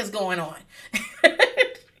what the fuck is going on."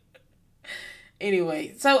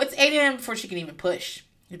 Anyway, so it's 8 a.m. before she can even push.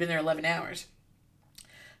 She's been there 11 hours.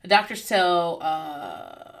 The doctors tell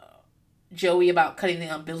Joey about cutting the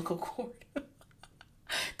umbilical cord.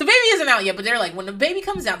 The baby isn't out yet, but they're like, when the baby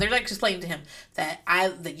comes out, they're like explaining to him that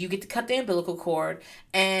you get to cut the umbilical cord,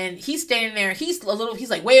 and he's standing there. He's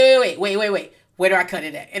like, wait. Where do I cut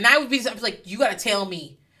it at? And I was like, you gotta tell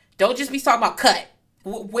me. Don't just be talking about cut.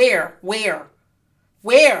 Where?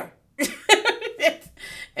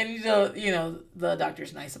 And the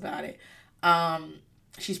doctor's nice about it.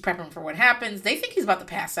 She's prepping for what happens. They think he's about to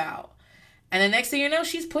pass out, and the next thing you know,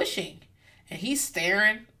 she's pushing, and he's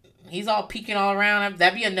staring. He's all peeking all around.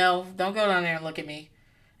 That'd be a no. Don't go down there and look at me.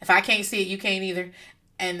 If I can't see it, you can't either.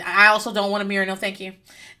 And I also don't want a mirror. No, thank you.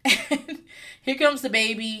 And here comes the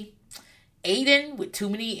baby, Aiden with too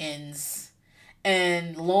many ends.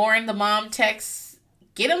 And Lauren, the mom, texts,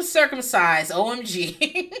 "Get him circumcised.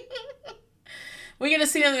 OMG." We're going to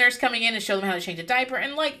see the nurse coming in and show them how to change a diaper.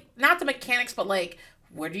 And, like, not the mechanics, but, like,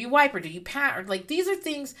 where do you wipe or do you pat? Or, like, these are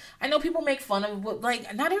things I know people make fun of, but,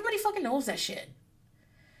 like, not everybody fucking knows that shit.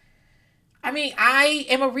 I mean, I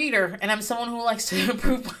am a reader, and I'm someone who likes to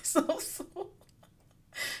improve myself.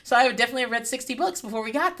 So I definitely read 60 books before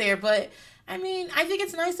we got there. But, I mean, I think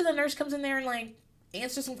it's nice that a nurse comes in there and, like,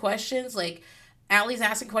 answers some questions. Like, Allie's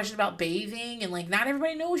asking questions about bathing. And, like, not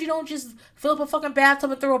everybody knows you don't just fill up a fucking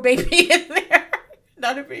bathtub and throw a baby in there.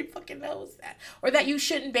 Not everybody fucking knows that. Or that you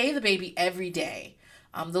shouldn't bathe a baby every day.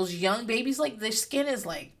 Those young babies, like, their skin is,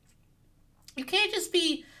 like, you can't just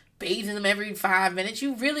be bathing them every 5 minutes.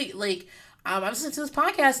 You really, like... I was listening to this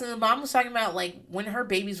podcast and the mom was talking about, like, when her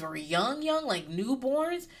babies were young, like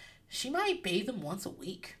newborns, she might bathe them once a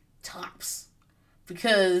week, tops.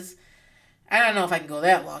 Because I don't know if I can go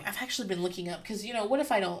that long. I've actually been looking up, because, what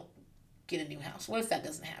if I don't get a new house? What if that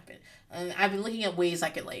doesn't happen? And I've been looking at ways I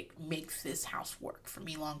could, like, make this house work for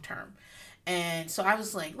me long term. And so I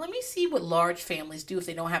was like, let me see what large families do if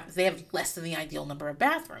they have less than the ideal number of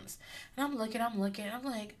bathrooms. And I'm looking, I'm like,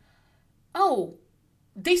 oh,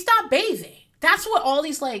 they stopped bathing. That's what all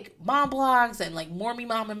these, like, mom blogs and, like, Mormie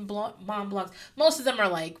mom blogs, most of them are,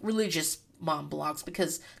 like, religious mom blogs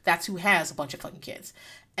because that's who has a bunch of fucking kids.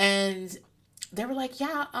 And they were like,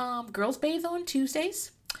 yeah, girls bathe on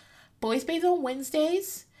Tuesdays, boys bathe on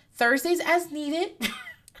Wednesdays, Thursdays as needed.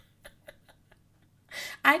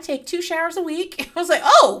 I take 2 showers a week. I was like,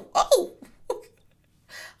 oh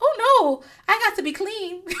no, I got to be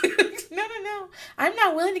clean. No. I'm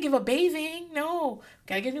not willing to give up bathing. No,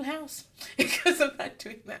 gotta get a new house because I'm not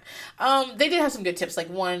doing that. They did have some good tips. Like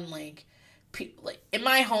one, like in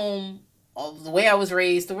my home, the way I was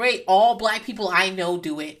raised, the way all black people I know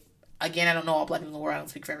do it. Again, I don't know all black people in the world. I don't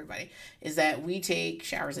speak for everybody. Is that we take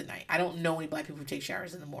showers at night. I don't know any black people who take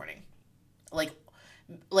showers in the morning. Like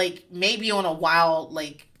maybe on a wild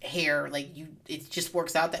like hair, like it just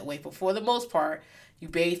works out that way. But for the most part, you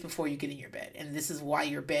bathe before you get in your bed, and this is why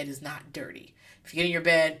your bed is not dirty. If you get in your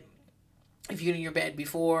bed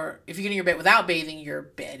without bathing, your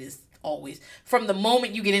bed is always, from the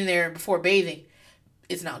moment you get in there before bathing,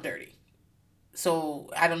 it's not dirty. So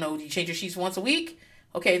I don't know. Do you change your sheets once a week?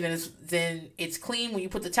 Okay, then it's clean when you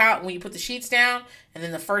put the sheets down, and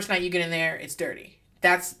then the first night you get in there, it's dirty.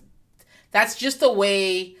 That's just the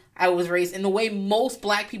way I was raised, and the way most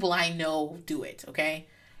black people I know do it. Okay.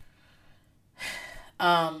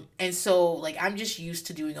 And so, like, I'm just used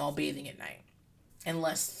to doing all bathing at night,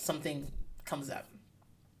 unless something comes up.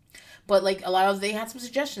 But, like, they had some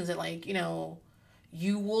suggestions that, like,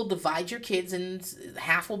 you will divide your kids, and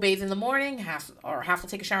half will bathe in the morning, half will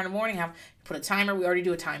take a shower in the morning, half put a timer. We already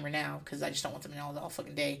do a timer now, because I just don't want them in all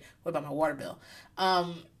fucking day. What about my water bill?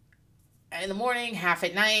 In the morning, half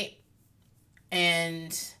at night,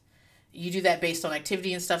 and you do that based on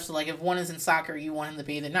activity and stuff. So, like, if one is in soccer, you want him to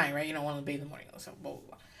bathe at night, right? You don't want him to bathe in the morning. So, blah, blah,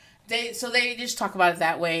 blah. They just talk about it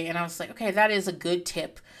that way. And I was like, okay, that is a good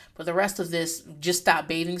tip. But the rest of this, just stop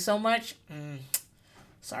bathing so much,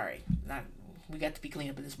 Sorry, not we got to be clean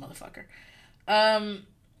up in this motherfucker. Um,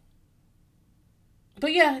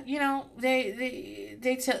 but yeah,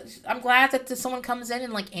 they tell. I'm glad that someone comes in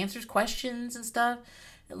and like answers questions and stuff,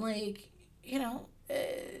 and like you know.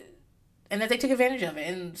 And that they took advantage of it,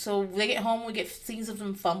 and so they get home. We get scenes of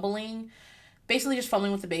them fumbling, basically just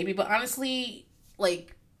fumbling with the baby. But honestly,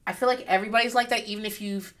 like I feel like everybody's like that, even if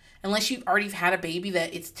unless you've already had a baby,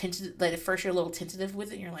 that it's tentative. Like at first you're a little tentative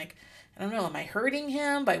with it, and you're like, I don't know, am I hurting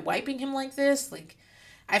him by wiping him like this? Like,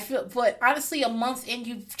 I feel, but honestly, a month in,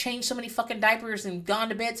 you've changed so many fucking diapers and gone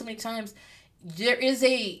to bed so many times. There is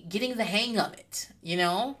a getting the hang of it,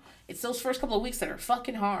 It's those first couple of weeks that are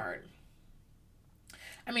fucking hard.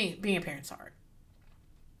 I mean, being a parent's hard.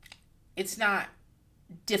 It's not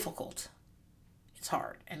difficult. It's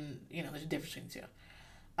hard. And, there's a difference between the two.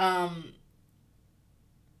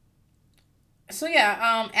 So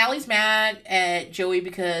yeah, Allie's mad at Joey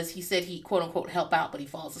because he said he quote unquote help out, but he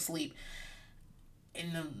falls asleep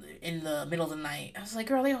in the middle of the night. I was like,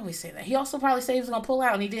 girl, they always say that. He also probably said he was gonna pull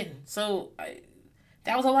out and he didn't. So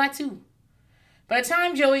that was a lie too. By the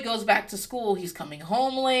time Joey goes back to school, he's coming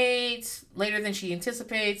home later than she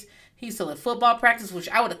anticipates. He's still at football practice, which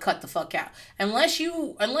I would have cut the fuck out. Unless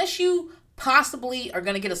you possibly are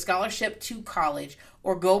gonna get a scholarship to college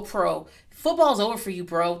or go pro, football's over for you,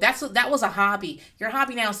 bro. That was a hobby. Your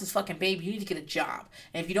hobby now is this fucking baby. You need to get a job.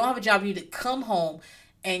 And if you don't have a job, you need to come home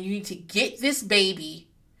and you need to get this baby.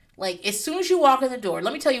 Like, as soon as you walk in the door,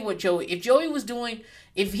 let me tell you what Joey was doing,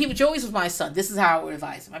 Joey was my son, this is how I would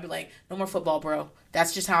advise him. I'd be like, no more football, bro.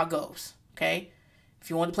 That's just how it goes. Okay?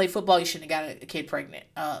 If you want to play football, you shouldn't have got a kid pregnant.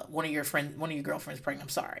 One of your girlfriends pregnant. I'm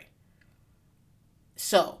sorry.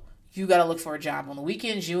 So, you got to look for a job on the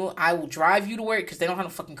weekends. I will drive you to work because they don't have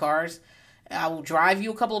no fucking cars. I will drive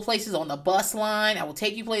you a couple of places on the bus line. I will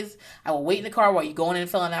take you places. I will wait in the car while you're going in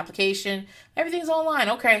and filling an application. Everything's online.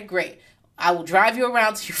 Okay, great. I will drive you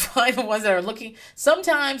around till you find the ones that are looking.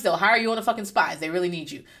 Sometimes they'll hire you on the fucking spot if they really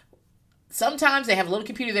need you. Sometimes they have a little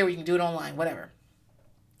computer there where you can do it online. Whatever.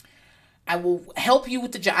 I will help you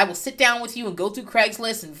with the job. I will sit down with you and go through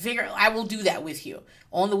Craigslist and I will do that with you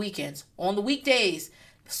on the weekends. On the weekdays,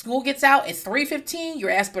 school gets out at 3:15. Your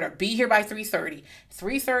ass better be here by 3:30.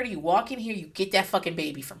 3:30, you walk in here, you get that fucking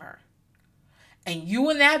baby from her. And you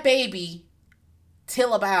and that baby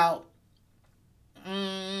till about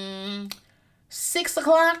 6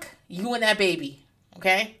 o'clock, you and that baby.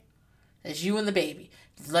 Okay? That's you and the baby.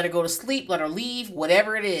 Let her go to sleep, let her leave,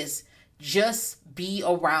 whatever it is. Just be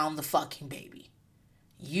around the fucking baby.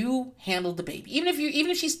 You handle the baby. Even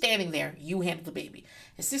if she's standing there, you handle the baby.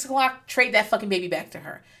 At 6 o'clock, trade that fucking baby back to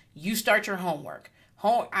her. You start your homework.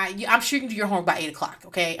 I'm sure you can do your homework by 8 o'clock,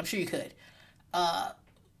 okay? I'm sure you could.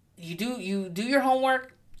 You do your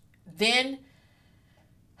homework, then,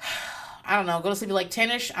 I don't know, go to sleep at like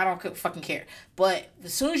 10-ish. I don't fucking care. But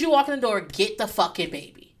as soon as you walk in the door, get the fucking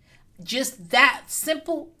baby. Just that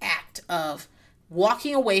simple act of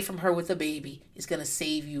walking away from her with a baby is going to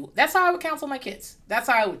save you. That's how I would counsel my kids. That's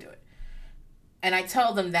how I would do it. And I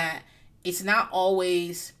tell them that it's not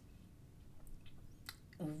always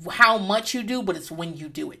how much you do, but it's when you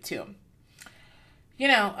do it too.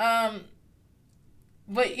 But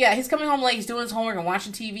yeah, he's coming home late. He's doing his homework and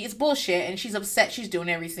watching TV. It's bullshit. And she's upset she's doing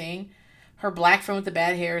everything. Her black friend with the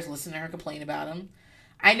bad hair is listening to her complain about him.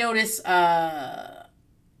 I notice, Allie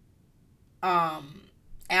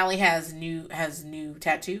has new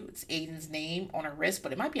tattoo. It's Aiden's name on her wrist,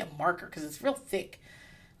 but it might be a marker because it's real thick.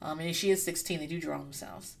 And she is 16. They do draw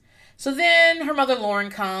themselves. So then her mother Lauren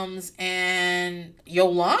comes and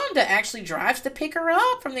Yolanda actually drives to pick her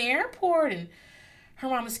up from the airport, and her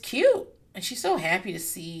mom is cute. And she's so happy to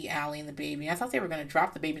see Allie and the baby. I thought they were going to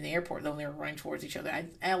drop the baby in the airport, though they were running towards each other.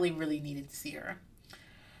 Allie really needed to see her.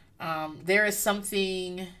 There is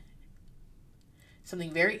something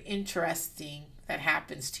very interesting that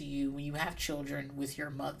happens to you when you have children with your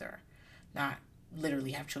mother. Not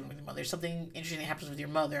literally have children with your mother. Something interesting that happens with your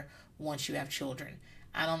mother once you have children.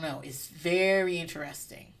 I don't know. It's very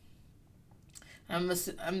interesting.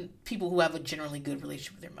 I'm people who have a generally good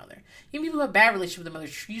relationship with their mother. Even people who have a bad relationship with their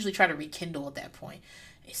mother usually try to rekindle at that point.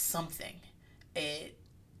 It's something.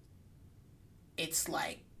 It's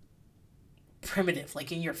like primitive,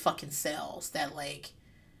 like in your fucking cells, that like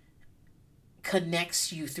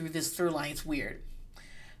connects you through this through line. It's weird.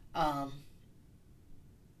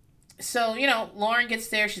 So, Lauren gets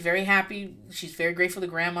there. She's very happy. She's very grateful to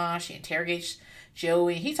Grandma. She interrogates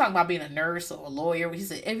Joey. He's talking about being a nurse or a lawyer. He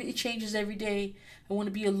said, it changes every day. I want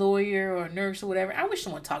to be a lawyer or a nurse or whatever. I wish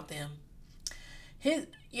someone talked to him.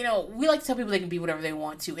 We like to tell people they can be whatever they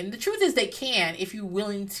want to. And the truth is they can if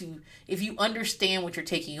if you understand what you're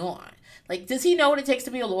taking on. Like, does he know what it takes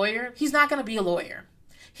to be a lawyer? He's not going to be a lawyer.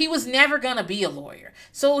 He was never going to be a lawyer.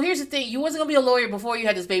 So here's the thing. You wasn't going to be a lawyer before you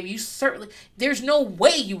had this baby. There's no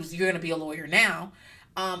way you're going to be a lawyer now.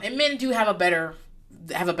 And men do have a better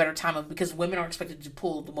time of, because women are expected to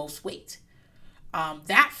pull the most weight.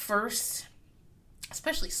 That first,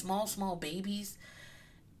 especially small babies,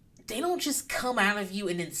 they don't just come out of you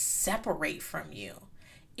and then separate from you.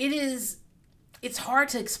 It's hard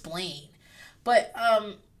to explain. But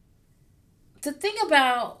the thing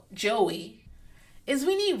about Joey is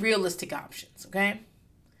we need realistic options, okay?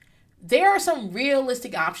 There are some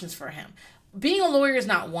realistic options for him. Being a lawyer is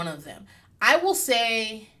not one of them. I will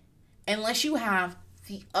say, unless you have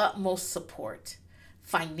the utmost support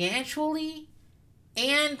financially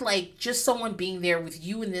and like just someone being there with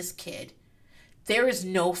you and this kid, there is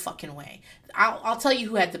no fucking way. I'll tell you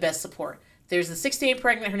who had the best support. There's a 68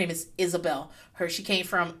 pregnant. Her name is Isabel. She came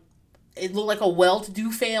from, it looked like a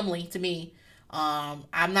well-to-do family to me.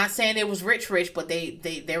 I'm not saying it was rich, but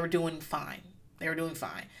they were doing fine. They were doing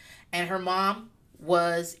fine. And her mom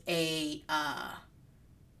was a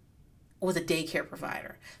daycare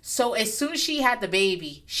provider. So as soon as she had the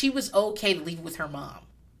baby, she was okay to leave it with her mom.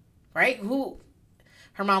 Right?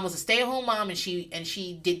 Her mom was a stay-at-home mom, and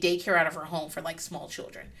she did daycare out of her home for like small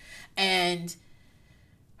children. And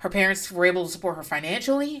her parents were able to support her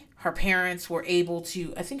financially. Her parents were able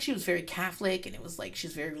to, I think she was very Catholic, and it was like she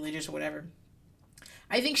was very religious or whatever.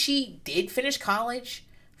 I think she did finish college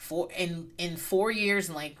in 4 years,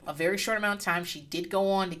 in like a very short amount of time. She did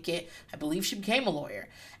go on to I believe she became a lawyer.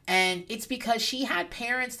 And it's because she had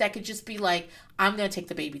parents that could just be like, I'm going to take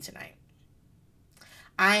the baby tonight.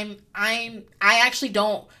 I'm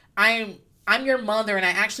your mother, and I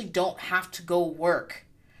actually don't have to go work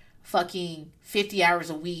fucking 50 hours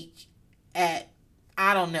a week at,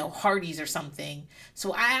 I don't know, Hardee's or something.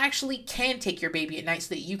 So I actually can take your baby at night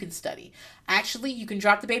so that you can study. Actually, you can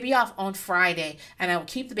drop the baby off on Friday, and I will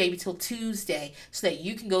keep the baby till Tuesday so that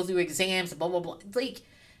you can go through exams and blah, blah, blah. Like,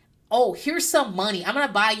 oh, here's some money. I'm going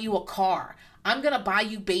to buy you a car. I'm going to buy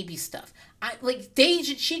you baby stuff.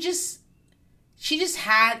 She just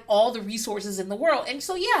had all the resources in the world. And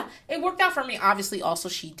so, yeah, it worked out for me. Obviously, also,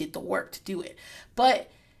 she did the work to do it. But,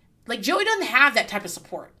 like, Joey doesn't have that type of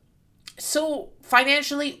support. So,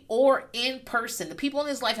 financially or in person, the people in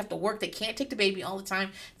his life have to work. They can't take the baby all the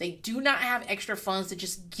time. They do not have extra funds to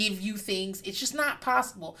just give you things. It's just not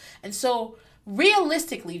possible. And so,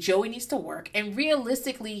 realistically, Joey needs to work. And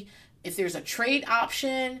realistically, if there's a trade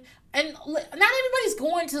option, and not everybody's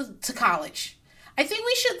going to college. I think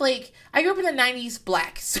we should, like, I grew up in the 90s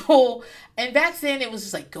black. So, and back then it was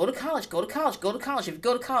just like, go to college, go to college, go to college. If you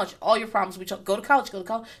go to college, all your problems will be, go to college, go to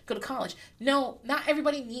college, go to college. No, not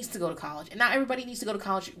everybody needs to go to college. And not everybody needs to go to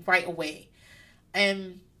college right away.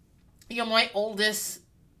 And, my oldest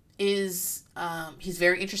is, he's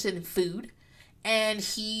very interested in food. And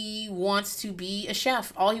he wants to be a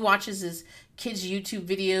chef. All he watches is kids' YouTube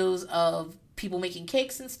videos of people making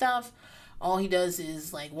cakes and stuff. All he does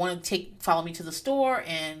is like follow me to the store,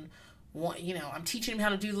 and I'm teaching him how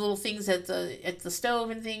to do the little things at the stove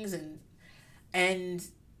and things, and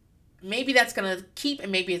maybe that's gonna keep,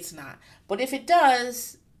 and maybe it's not. But if it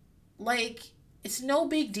does, like, it's no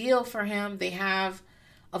big deal for him. They have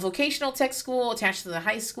a vocational tech school attached to the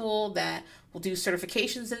high school that will do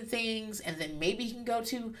certifications and things, and then maybe he can go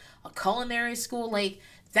to a culinary school. Like,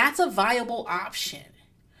 that's a viable option.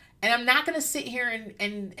 And I'm not going to sit here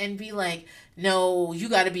and be like, no, you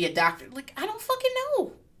got to be a doctor. Like, I don't fucking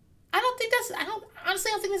know. Honestly, I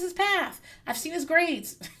don't think this is his path. I've seen his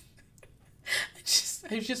grades.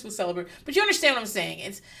 I just was celebrating. But you understand what I'm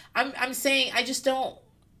saying. I'm saying I just don't,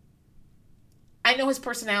 I know his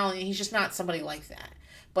personality, and he's just not somebody like that.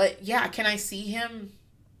 But yeah, can I see him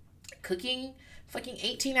cooking fucking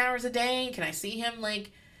 18 hours a day? Can I see him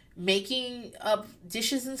like making up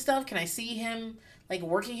dishes and stuff? Can I see him like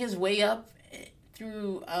working his way up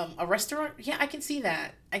through a restaurant? Yeah, I can see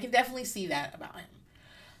that. I can definitely see that about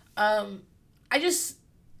him.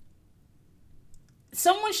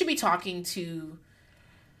 Someone should be talking to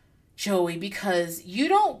Joey, because you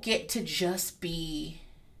don't get to just be,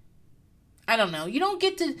 I don't know, you don't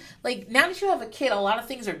get to, like, now that you have a kid, a lot of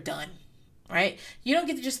things are done, right? You don't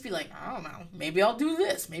get to just be like, I don't know, maybe I'll do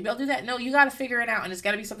this, maybe I'll do that. No, you got to figure it out, and it's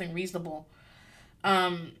got to be something reasonable.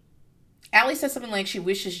 Allie said something like she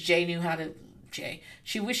wishes Joey knew how to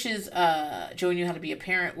be a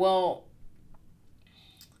parent. Well,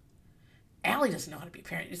 Allie doesn't know how to be a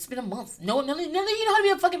parent. It's been a month. None of you know how to be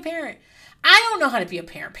a fucking parent. I don't know how to be a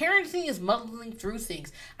parent. Parenting is muddling through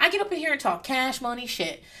things. I get up in here and talk cash, money,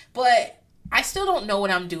 shit. But I still don't know what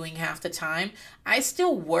I'm doing half the time. I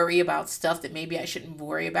still worry about stuff that maybe I shouldn't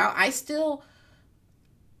worry about.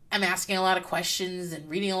 I'm asking a lot of questions and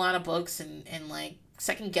reading a lot of books and like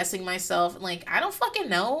second guessing myself. Like, I don't fucking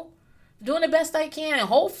know. I'm doing the best I can. And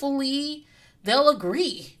hopefully they'll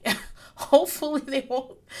agree. Hopefully they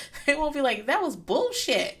won't be like, that was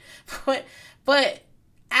bullshit. But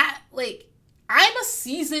I'm a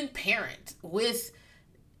seasoned parent with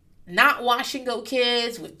not wash and go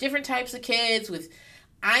kids, with different types of kids, with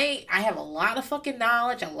I have a lot of fucking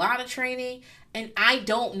knowledge, a lot of training, and I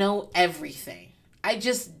don't know everything. I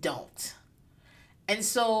just don't. And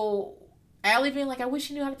so Allie being like, I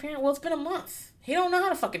wish you knew how to parent. Well, it's been a month. He don't know how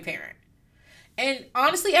to fucking parent. And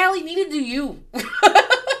honestly, Allie, neither do you.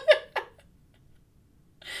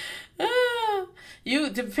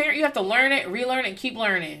 To parent, you have to learn it, relearn it, and keep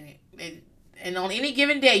learning. And on any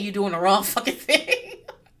given day, you're doing the wrong fucking thing.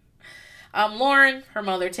 Lauren, her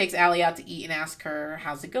mother, takes Allie out to eat and asks her,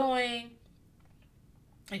 how's it going?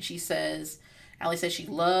 And Allie says she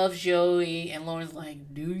loves Joey. And Lauren's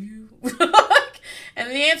like, do you? And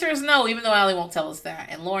the answer is no, even though Allie won't tell us that.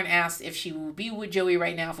 And Lauren asks if she would be with Joey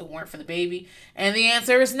right now if it weren't for the baby. And the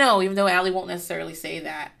answer is no, even though Allie won't necessarily say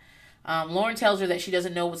that. Lauren tells her that she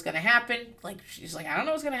doesn't know what's going to happen. Like, she's like, I don't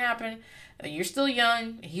know what's going to happen. And you're still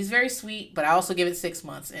young. He's very sweet, but I also give it 6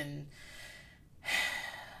 months. And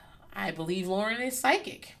I believe Lauren is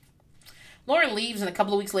psychic. Lauren leaves, and a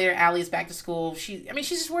couple of weeks later, Allie is back to school. She's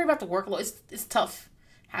just worried about the workload. It's tough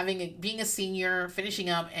being a senior, finishing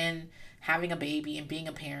up, and having a baby and being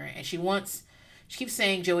a parent. And she keeps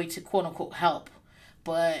saying Joey to quote unquote help,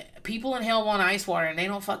 but people in hell want ice water, and they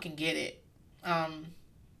don't fucking get it.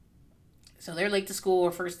 So they're late to school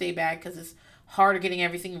or first day back because it's harder getting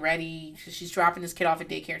everything ready. She's dropping this kid off at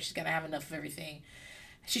daycare, and she's got to have enough of everything.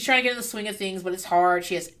 She's trying to get in the swing of things, but it's hard.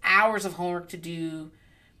 She has hours of homework to do.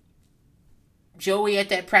 Joey at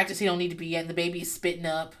that practice he don't need to be at, and the baby is spitting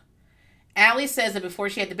up. Allie says that before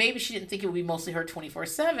she had the baby, she didn't think it would be mostly her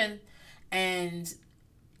 24/7. And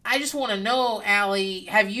I just want to know, Allie,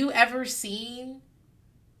 have you ever seen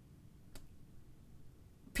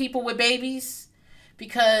people with babies?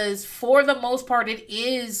 Because for the most part, it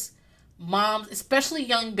is moms, especially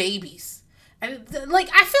young babies. And like,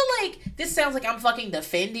 I feel like this sounds like I'm fucking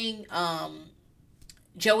defending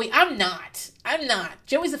Joey. I'm not.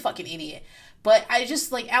 Joey's a fucking idiot. But I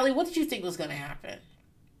just, like, Allie, what did you think was going to happen?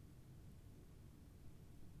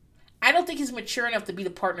 I don't think he's mature enough to be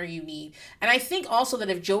the partner you need. And I think also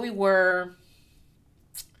that if Joey were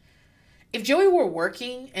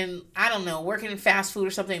working and, I don't know, working in fast food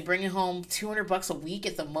or something, bringing home $200 a week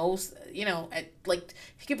at the most, he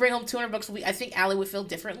could bring home $200 a week, I think Allie would feel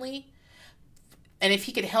differently. And if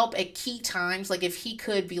he could help at key times, like if he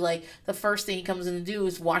could be like, the first thing he comes in to do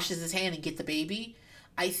is washes his hand and get the baby,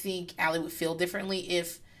 I think Allie would feel differently.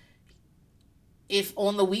 If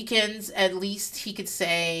on the weekends, at least he could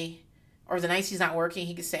say, or the nights he's not working,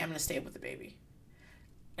 he could say, I'm going to stay up with the baby.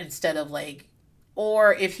 Instead of like,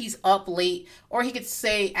 or if he's up late, or he could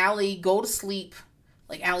say, Allie, go to sleep.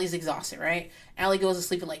 Like, Allie's exhausted, right? Allie goes to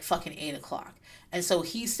sleep at like fucking 8 o'clock. And so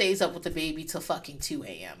he stays up with the baby till fucking 2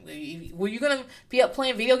 a.m. Were you going to be up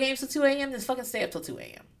playing video games till 2 a.m.? Then fucking stay up till 2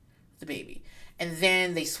 a.m. with the baby. And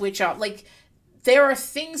then they switch off. Like, there are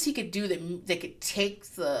things he could do that could take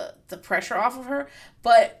the pressure off of her.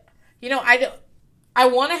 But, I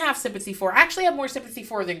want to have sympathy for her. I actually have more sympathy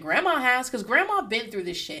for her than Grandma has, because Grandma been through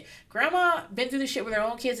this shit. Grandma been through this shit with her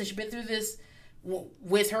own kids, and she's been through this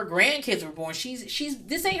with her grandkids were born.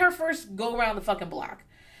 This ain't her first go around the fucking block.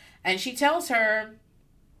 And she tells her,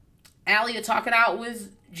 Allie, to talk it out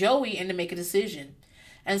with Joey and to make a decision.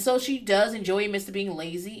 And so she does, and Joey admits to being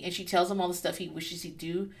lazy, and she tells him all the stuff he wishes he'd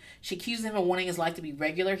do. She accuses him of wanting his life to be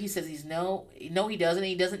regular. He says he doesn't, and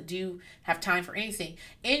he doesn't have time for anything.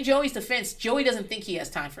 In Joey's defense, Joey doesn't think he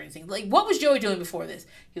has time for anything. Like, what was Joey doing before this?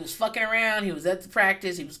 He was fucking around, he was at the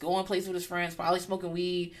practice, he was going places with his friends, probably smoking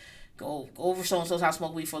weed, go over so-and-so's house,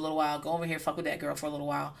 smoke weed for a little while, go over here, fuck with that girl for a little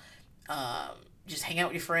while, just hang out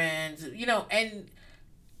with your friends, and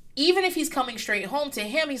even if he's coming straight home, to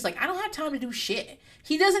him, he's like, I don't have time to do shit.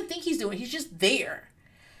 He doesn't think he's doing it. He's just there.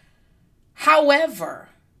 However,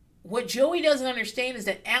 what Joey doesn't understand is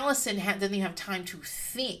that Allison doesn't even have time to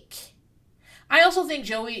think. I also think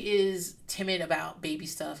Joey is timid about baby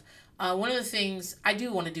stuff. One of the things, I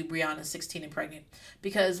do want to do Brianna 16 and pregnant,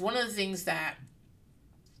 because one of the things that,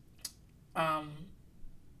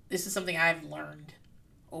 this is something I've learned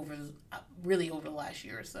really over the last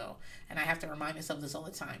year or so, and I have to remind myself this all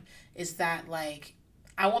the time, is that like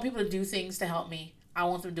I want people to do things to help me. I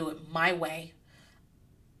want them to do it my way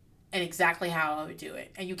and exactly how I would do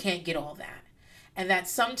it. And you can't get all that. And that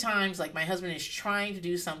sometimes like my husband is trying to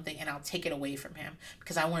do something and I'll take it away from him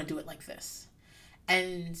because I want to do it like this.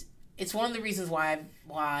 And it's one of the reasons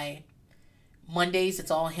why Mondays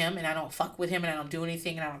it's all him and I don't fuck with him and I don't do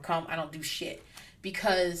anything and I don't do shit.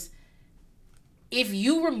 Because if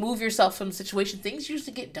you remove yourself from the situation, things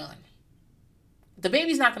usually get done. The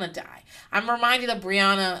baby's not gonna die. I'm reminded of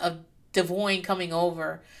Brianna of Devoyne coming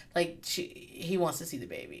over. Like he wants to see the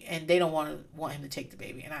baby and they don't want him to take the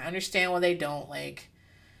baby. And I understand why they don't. Like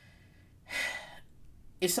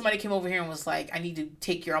if somebody came over here and was like, I need to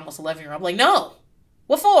take your almost 11-year-old, I'm like, no.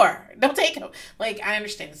 What for? Don't take him. Like, I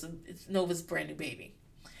understand. It's Nova's brand new baby.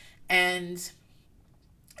 And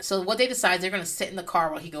so what they decide, they're going to sit in the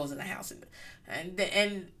car while he goes in the house.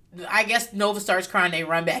 And I guess Nova starts crying. They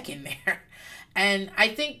run back in there. And I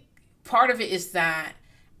think part of it is that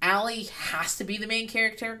Allie has to be the main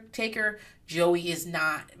character taker. Joey is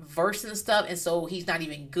not versed in stuff. And so he's not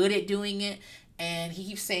even good at doing it. And he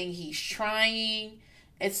keeps saying he's trying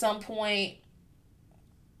at some point.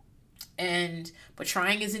 But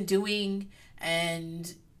trying isn't doing,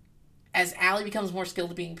 and as Allie becomes more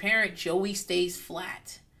skilled at being a parent, Joey stays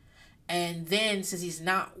flat. And then since he's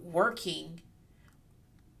not working,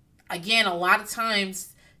 again, a lot of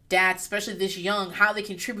times dads, especially this young, how they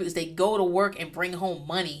contribute is they go to work and bring home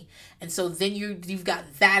money. And so then you've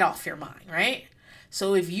got that off your mind, right?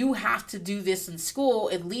 So if you have to do this in school,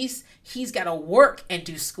 at least he's got to work and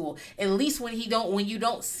do school. At least when you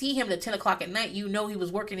don't see him at 10 o'clock at night, you know he was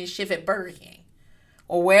working his shift at Burger King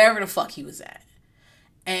or wherever the fuck he was at.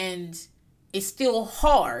 And it's still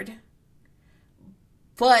hard,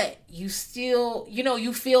 but you still,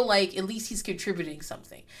 you feel like at least he's contributing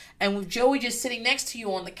something. And with Joey just sitting next to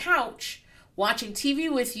you on the couch, watching TV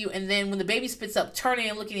with you, and then when the baby spits up, turning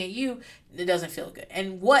and looking at you, it doesn't feel good.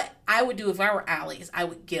 And what I would do if I were Allie is I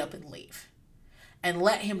would get up and leave. And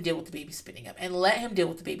let him deal with the baby spitting up. And let him deal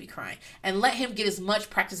with the baby crying. And let him get as much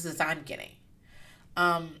practice as I'm getting.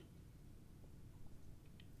 I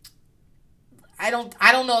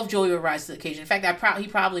don't know if Joey would rise to the occasion. In fact, he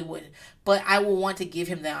probably wouldn't. But I will want to give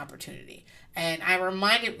him the opportunity. And I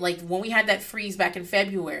reminded, like, when we had that freeze back in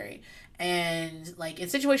February, and, like, in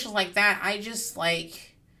situations like that, I just,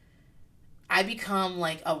 like, I become,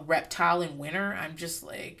 like, a reptile in winter. I'm just,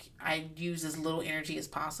 like, I use as little energy as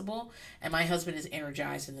possible. And my husband is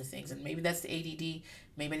energized in the things. And maybe that's the ADD.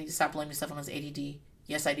 Maybe I need to stop blaming stuff on his ADD.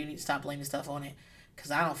 Yes, I do need to stop blaming stuff on it.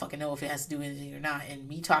 Because I don't fucking know if it has to do with anything or not. And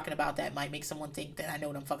me talking about that might make someone think that I know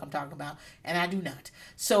what the fuck I'm talking about. And I do not.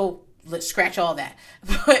 So, let's scratch all that.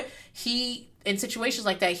 But in situations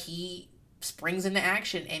like that, he springs into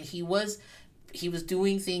action. And he was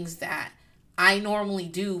doing things that I normally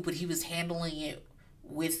do, but he was handling it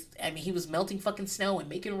he was melting fucking snow and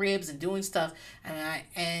making ribs and doing stuff.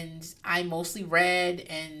 And I mostly read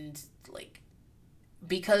and, like,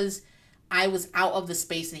 because I was out of the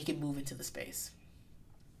space and he could move into the space.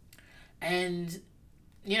 And,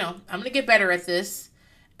 I'm going to get better at this.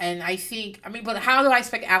 And I think, but how do I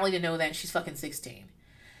expect Allie to know that she's fucking 16?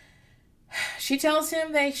 She tells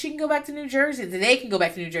him that she can go back to New Jersey, that they can go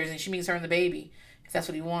back to New Jersey, and she means her and the baby, if that's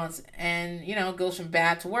what he wants. And, goes from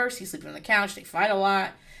bad to worse. He's sleeping on the couch. They fight a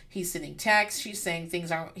lot. He's sending texts. He's saying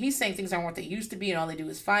things aren't what they used to be, and all they do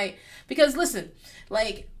is fight. Because, listen,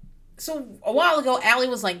 like, so a while ago, Allie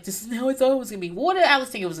was like, this is how I thought it was going to be. What did Allie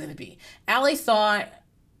think it was going to be?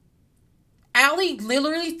 Allie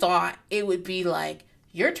literally thought it would be like,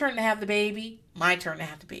 your turn to have the baby, my turn to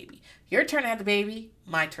have the baby. Your turn to have the baby,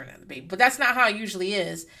 my turn to have the baby. But that's not how it usually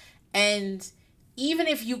is. And even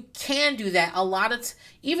if you can do that,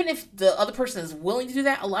 even if the other person is willing to do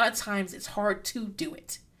that, a lot of times it's hard to do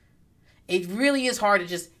it. It really is hard to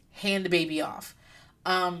just hand the baby off.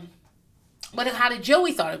 But how did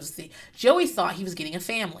Joey thought it was? Joey thought he was getting a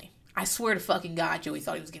family. I swear to fucking God, Joey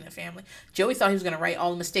thought he was getting a family. Joey thought he was going to right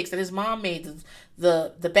all the mistakes that his mom made,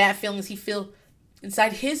 the bad feelings he feel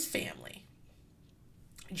inside his family.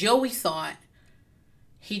 Joey thought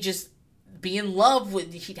he'd just be in love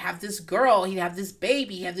with, he'd have this girl, he'd have this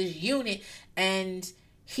baby, he'd have this unit, and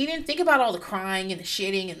he didn't think about all the crying and the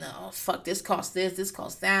shitting and the, oh, fuck, this costs this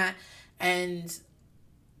costs that, and,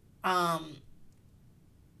 damn,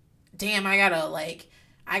 I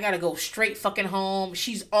gotta go straight fucking home.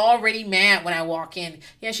 She's already mad when I walk in.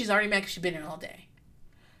 Yeah, she's already mad because she's been in all day.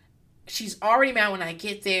 She's already mad when I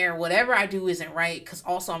get there. Whatever I do isn't right, because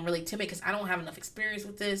also I'm really timid because I don't have enough experience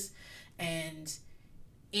with this. And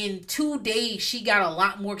in 2 days she got a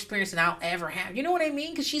lot more experience than I'll ever have. You know what I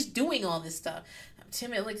mean? Because she's doing all this stuff. I'm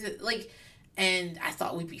timid, like, and I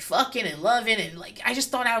thought we'd be fucking and loving, and like I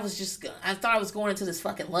just thought I thought I was going into this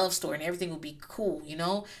fucking love story and everything would be cool, you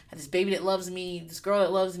know? I had this baby that loves me, this girl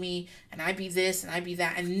that loves me, and I'd be this and I'd be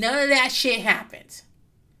that, and none of that shit happened.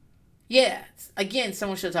 Yeah, again,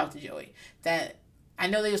 someone should have talked to Joey. That I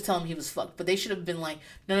know they was telling him he was fucked, but they should have been like,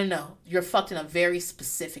 no, you're fucked in a very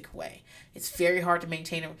specific way. It's very hard to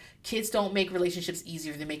maintain. Kids don't make relationships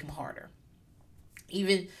easier; they make them harder.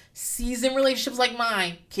 Even seasoned relationships like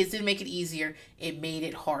mine, kids didn't make it easier. It made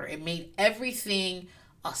it harder. It made everything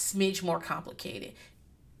a smidge more complicated.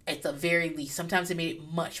 At the very least, sometimes it made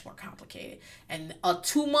it much more complicated. And a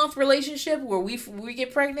 2-month relationship where we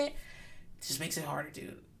get pregnant just makes it harder,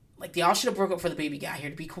 dude. Like, y'all should have broke up for the baby guy here,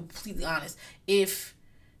 to be completely honest.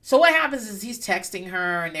 So what happens is he's texting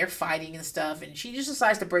her and they're fighting and stuff, and she just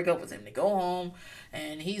decides to break up with him to go home.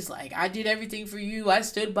 And he's like, I did everything for you. I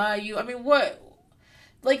stood by you. I mean, what?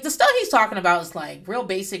 Like, the stuff he's talking about is, like, real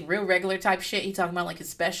basic, real regular type shit. He talking about, like, his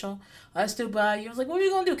special. I stood by you. I was like, what are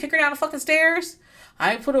you going to do? Kick her down the fucking stairs?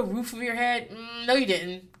 I put a roof over your head? No, you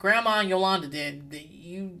didn't. Grandma and Yolanda did.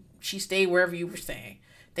 She stayed wherever you were staying.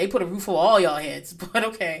 They put a roof over all y'all heads, but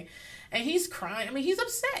okay. And he's crying. I mean, he's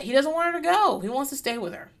upset. He doesn't want her to go. He wants to stay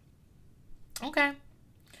with her. Okay.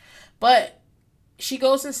 But she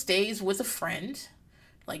goes and stays with a friend.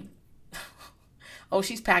 Like, oh,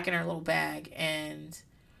 she's packing her little bag, and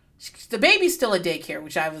the baby's still at daycare,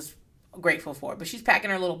 which I was grateful for. But she's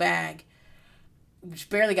packing her little bag, which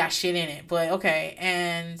barely got shit in it. But okay.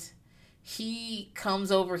 And he comes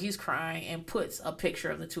over, he's crying, and puts a picture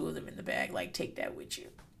of the two of them in the bag. Like, take that with you.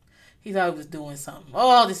 He thought he was doing something.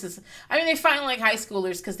 Oh, they fighting like high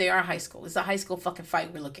schoolers because they are high school. It's a high school fucking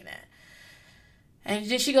fight we're looking at. And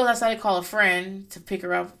then she goes outside to call a friend to pick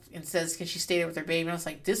her up and says, can she stay there with her baby? And I was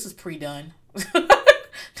like, this is pre-done.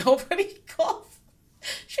 Nobody calls.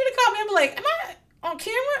 Should have called me and be like, am I on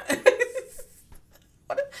camera? Bitch,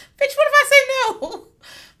 what if I say no?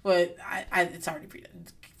 But it's already pre-done.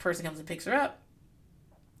 The person comes and picks her up.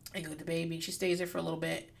 They go with the baby. She stays there for a little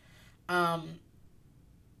bit.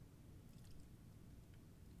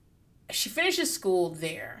 She finishes school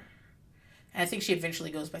there. And I think she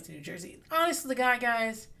eventually goes back to New Jersey. Honestly, the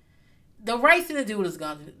guys, the right thing to do was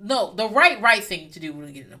the right thing to do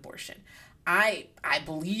was get an abortion. I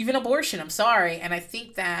believe in abortion. I'm sorry. And I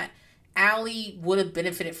think that Allie would have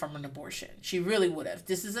benefited from an abortion. She really would have.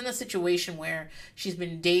 This isn't a situation where she's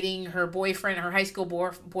been dating her boyfriend, her high school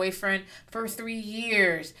boyfriend, for 3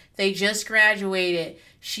 years. They just graduated.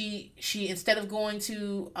 She instead of going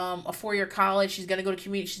to a 4-year college, she's gonna go to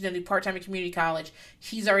community. She's gonna do part-time at community college.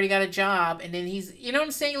 He's already got a job, and then you know what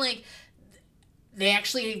I'm saying? Like, they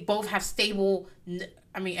actually both have stable.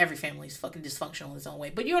 I mean, every family is fucking dysfunctional in its own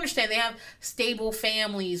way, but you understand they have stable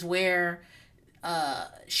families where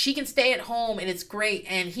she can stay at home and it's great,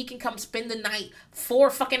 and he can come spend the night 4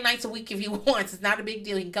 fucking nights a week if he wants. It's not a big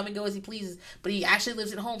deal. He can come and go as he pleases, but he actually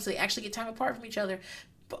lives at home, so they actually get time apart from each other.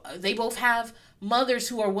 They both have mothers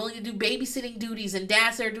who are willing to do babysitting duties and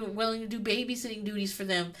dads that are willing to do babysitting duties for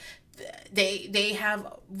them. They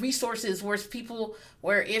have resources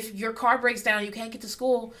where if your car breaks down, you can't get to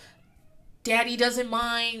school, your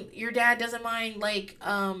dad doesn't mind, like,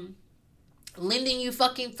 lending you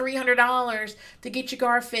fucking $300 to get your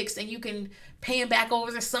car fixed, and you can pay him back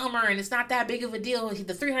over the summer, and it's not that big of a deal.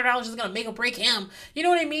 The $300 is gonna make or break him. You know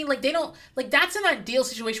what I mean? Like, they don't, like, that's an ideal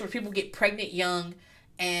situation where people get pregnant young,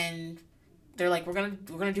 and they're like, we're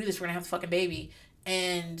gonna do this. We're gonna have the fucking baby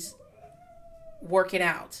and work it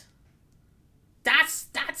out. That's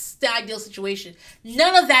the ideal situation.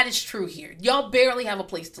 None of that is true here. Y'all barely have a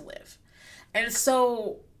place to live, and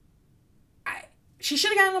so she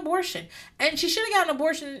should have gotten an abortion. And she should have gotten an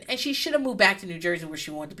abortion, and she should have moved back to New Jersey where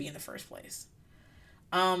she wanted to be in the first place.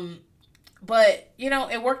 But, you know,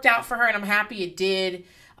 it worked out for her, and I'm happy it did.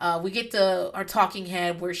 We get our talking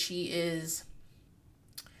head where she is,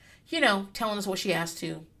 you know, telling us what she has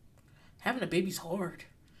to. Having a baby's hard.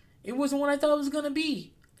 It wasn't what I thought it was going to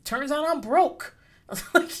be. It turns out I'm broke. I was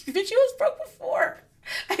like, bitch, you was broke before.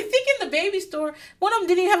 I think in the baby store, one of them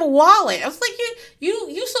didn't even have a wallet. I was like,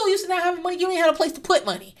 you so used to not having money, you don't even have a place to put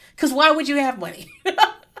money. Because why would you have money?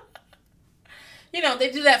 You know, they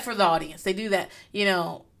do that for the audience. They do that, you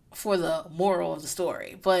know, for the moral of the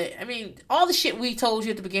story. But, I mean, all the shit we told you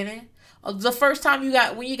at the beginning, the first time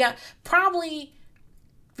when you got, probably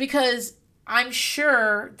because I'm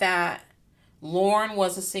sure that Lauren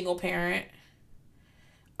was a single parent.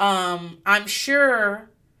 I'm sure...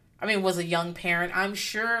 was a young parent. I'm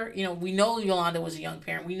sure, you know, we know Yolanda was a young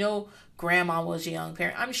parent. We know Grandma was a young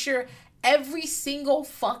parent. I'm sure every single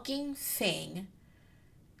fucking thing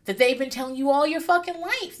that they've been telling you all your fucking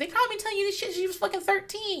life. They probably been telling you this shit since you was fucking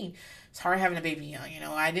 13. It's hard having a baby young,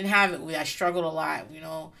 I didn't have it. I struggled a lot,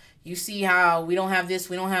 You see how we don't have this,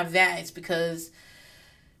 we don't have that. It's because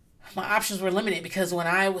my options were limited, because when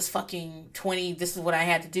I was fucking 20, this is what I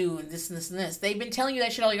had to do, and this and this and this. They've been telling you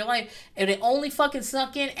that shit all your life, and it only fucking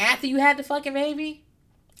sunk in after you had the fucking baby.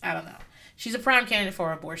 I don't know. She's a prime candidate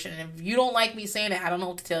for abortion, and if you don't like me saying that, I don't know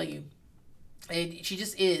what to tell you. She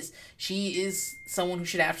just is. She is someone who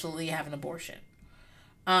should absolutely have an abortion.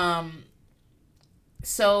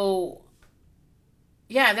 So,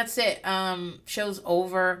 yeah, that's it. Show's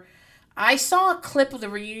over. I saw a clip of the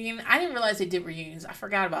reunion. I didn't realize they did reunions. I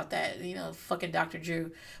forgot about that. Fucking Dr.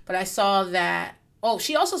 Drew. But I saw that. Oh,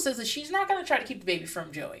 she also says that she's not going to try to keep the baby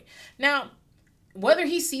from Joey. Now, whether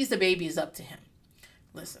he sees the baby is up to him.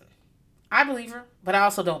 Listen, I believe her, but I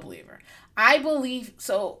also don't believe her.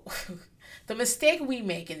 So, the mistake we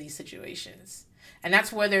make in these situations, and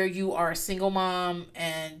that's whether you are a single mom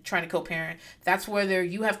and trying to co-parent, that's whether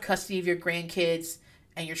you have custody of your grandkids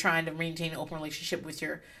and you're trying to maintain an open relationship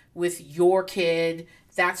with your kid.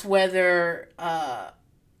 That's whether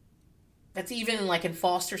that's even like in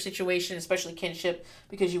foster situation, especially kinship,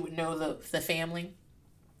 because you would know the family,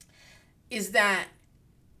 is that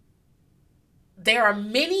there are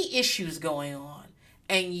many issues going on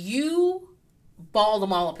and you ball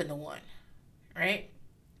them all up into one, right?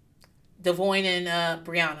 Devoyne and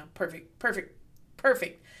Brianna, perfect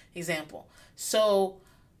example. So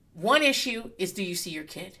one issue is, do you see your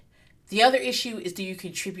kid? The other issue is, do you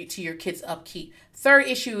contribute to your kid's upkeep? Third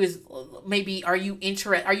issue is, maybe, are you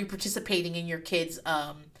participating in your kids,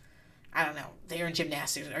 I don't know, they're in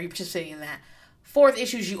gymnastics. Are you participating in that? Fourth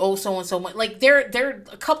issue is, you owe so and so much. Like, there are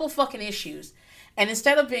a couple fucking issues. And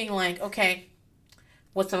instead of being like, okay,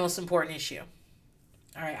 what's the most important issue?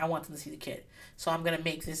 All right, I want them to see the kid, so I'm going to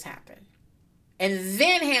make this happen. And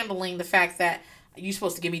then handling the fact that you're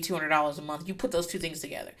supposed to give me $200 a month. You put those two things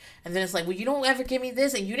together. And then it's like, well, you don't ever give me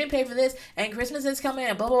this, and you didn't pay for this, and Christmas is coming,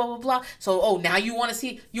 and blah, blah, blah, blah. So, now you want to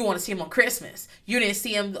see him on Christmas. You didn't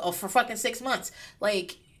see him for fucking 6 months.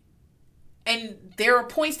 Like, and there are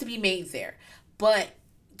points to be made there. But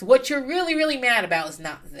what you're really, really mad about is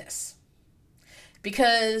not this.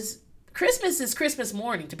 Because Christmas is Christmas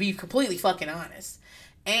morning, to be completely fucking honest.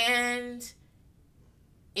 And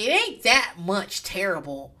it ain't that much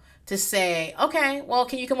terrible to say, okay, well,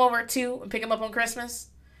 can you come over at 2 and pick him up on Christmas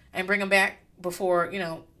and bring him back before,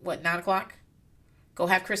 9 o'clock? Go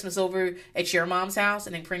have Christmas over at your mom's house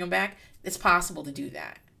and then bring him back. It's possible to do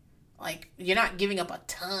that. Like, you're not giving up a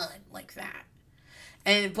ton like that.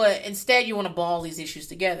 But instead you want to ball these issues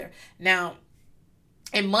together. Now,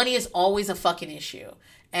 and money is always a fucking issue.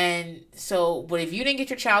 And so, but if you didn't get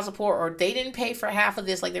your child support, or they didn't pay for half of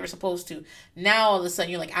this like they were supposed to, now all of a sudden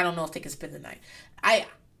you're like, I don't know if they can spend the night. I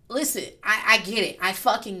get it. I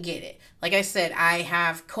fucking get it. Like I said, I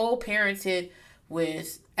have co-parented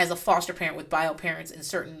as a foster parent with bio parents in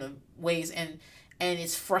certain ways, and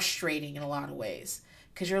it's frustrating in a lot of ways.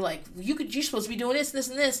 Because you're like, you're supposed to be doing this,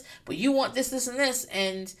 and this, but you want this, and this,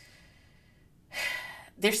 and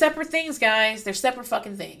they're separate things, guys. They're separate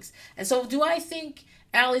fucking things. And so, do I think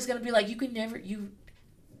Allie's gonna be like,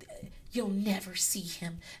 you'll never see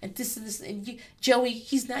him, and this and this, and Joey,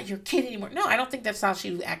 he's not your kid anymore? No, I don't think that's how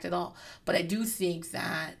she would act at all. But I do think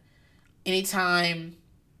that anytime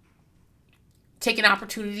taking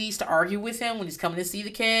opportunities to argue with him when he's coming to see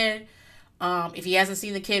the kid, if he hasn't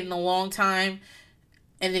seen the kid in a long time,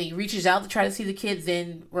 and then he reaches out to try to see the kid,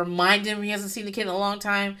 then remind him he hasn't seen the kid in a long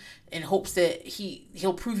time, in hopes that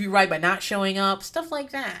he'll prove you right by not showing up. Stuff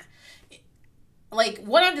like that. Like,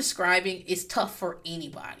 what I'm describing is tough for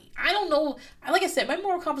anybody. I don't know. Like I said, my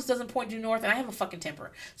moral compass doesn't point due north, and I have a fucking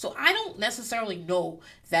temper. So I don't necessarily know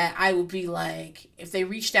that I would be like, if they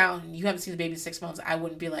reached out and you haven't seen the baby in 6 months, I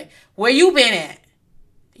wouldn't be like, where you been at?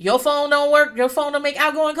 Your phone don't work? Your phone don't make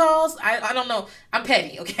outgoing calls? I don't know. I'm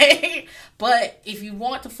petty, okay? But if you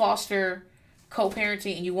want to foster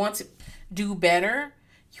co-parenting and you want to do better,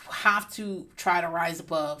 you have to try to rise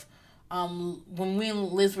above. When we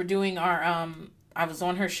and Liz were doing our, I was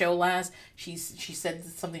on her show last, she said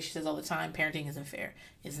something she says all the time: parenting isn't fair.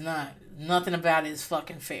 It's not. Nothing about it is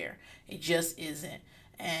fucking fair. It just isn't.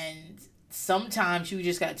 And sometimes you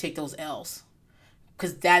just gotta take those L's.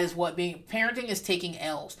 Because that is what parenting is, taking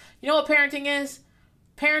L's. You know what parenting is?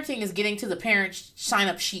 Parenting is getting to the parent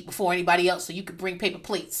sign-up sheet before anybody else so you could bring paper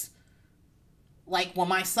plates. Like when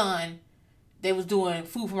my son, they was doing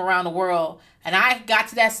food from around the world, and I got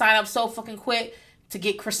to that sign-up so fucking quick to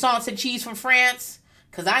get croissants and cheese from France,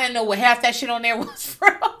 because I didn't know what half that shit on there was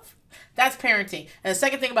from. That's parenting. And the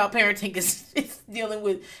second thing about parenting is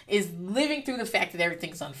living through the fact that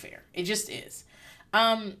everything's unfair. It just is.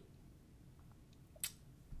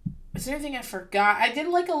 Is there anything I forgot? I did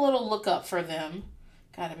like a little look up for them.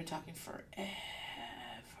 God, I've been talking forever.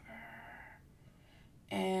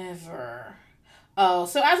 Oh,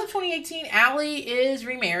 so as of 2018, Allie is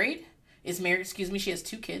remarried. She has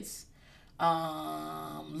 2 kids.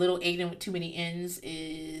 Little Aiden with too many N's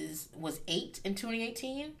was 8 in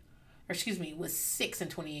 2018. Was 6 in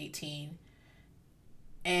 2018.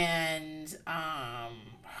 And her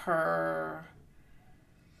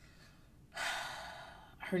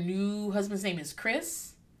new husband's name is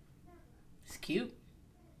Chris. He's cute.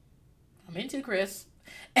 I'm into Chris.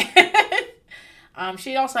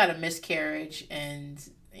 She also had a miscarriage, and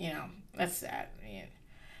that's sad.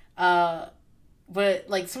 But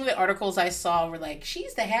like some of the articles I saw were like,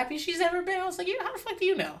 she's the happiest she's ever been. I was like, how the fuck do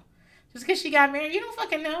you know? Just because she got married, you don't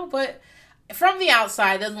fucking know. But from the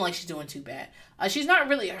outside, it doesn't look like she's doing too bad. She's not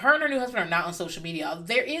really. Her and her new husband are not on social media.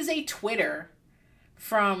 There is a Twitter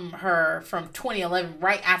from her from 2011,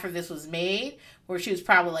 right after this was made, where she was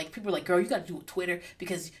probably like, people were like, girl, you got to do a Twitter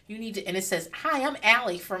because you need to, and it says, hi, I'm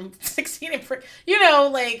Allie from 16 and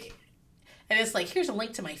and it's like, here's a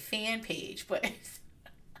link to my fan page, but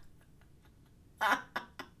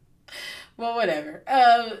well, whatever.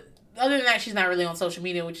 Other than that, she's not really on social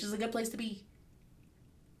media, which is a good place to be.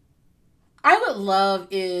 I would love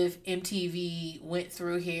if MTV went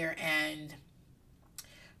through here and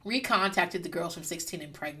recontacted the girls from 16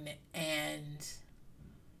 and Pregnant and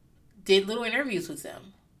did little interviews with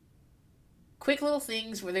them. Quick little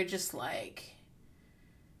things where they're just like,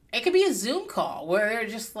 it could be a Zoom call where they're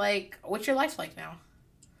just like, what's your life like now?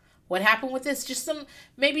 What happened with this? Just some,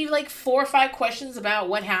 maybe like 4 or 5 questions about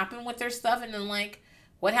what happened with their stuff, and then like,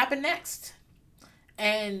 what happened next?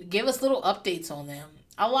 And give us little updates on them.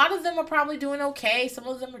 A lot of them are probably doing okay. Some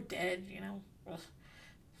of them are dead,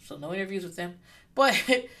 so no interviews with them. But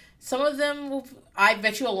some of them, I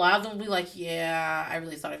bet you a lot of them will be like, yeah, I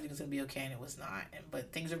really thought everything was going to be okay, and it was not.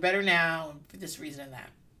 But things are better now for this reason and that.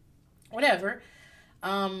 Whatever.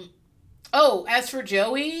 As for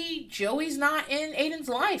Joey's not in Aiden's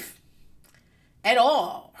life at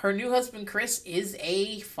all. Her new husband, Chris, is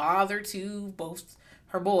a father to both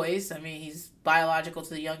her boys. I mean, he's biological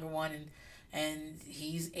to the younger one, and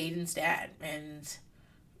he's Aiden's dad. And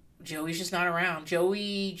Joey's just not around.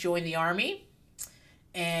 Joey joined the Army,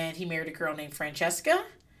 and he married a girl named Francesca.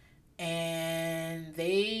 And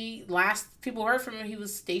last people heard from him, he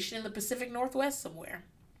was stationed in the Pacific Northwest somewhere.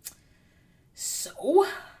 So,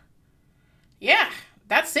 yeah,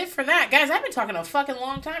 that's it for that. Guys, I've been talking a fucking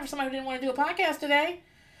long time for somebody who didn't want to do a podcast today.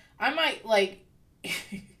 I might,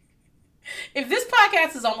 if this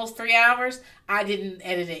podcast is almost 3 hours, I didn't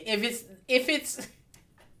edit it. If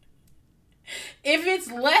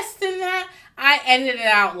it's less than that, I edited it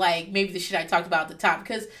out, maybe the shit I talked about at the top,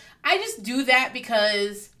 because I just do that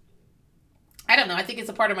because, I don't know, I think it's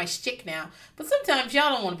a part of my shtick now. But sometimes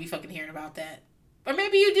y'all don't want to be fucking hearing about that. Or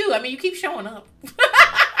maybe you do. I mean, you keep showing up.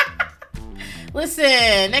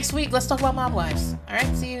 Listen, next week, let's talk about Mob Wives. All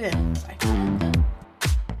right, see you then. Bye.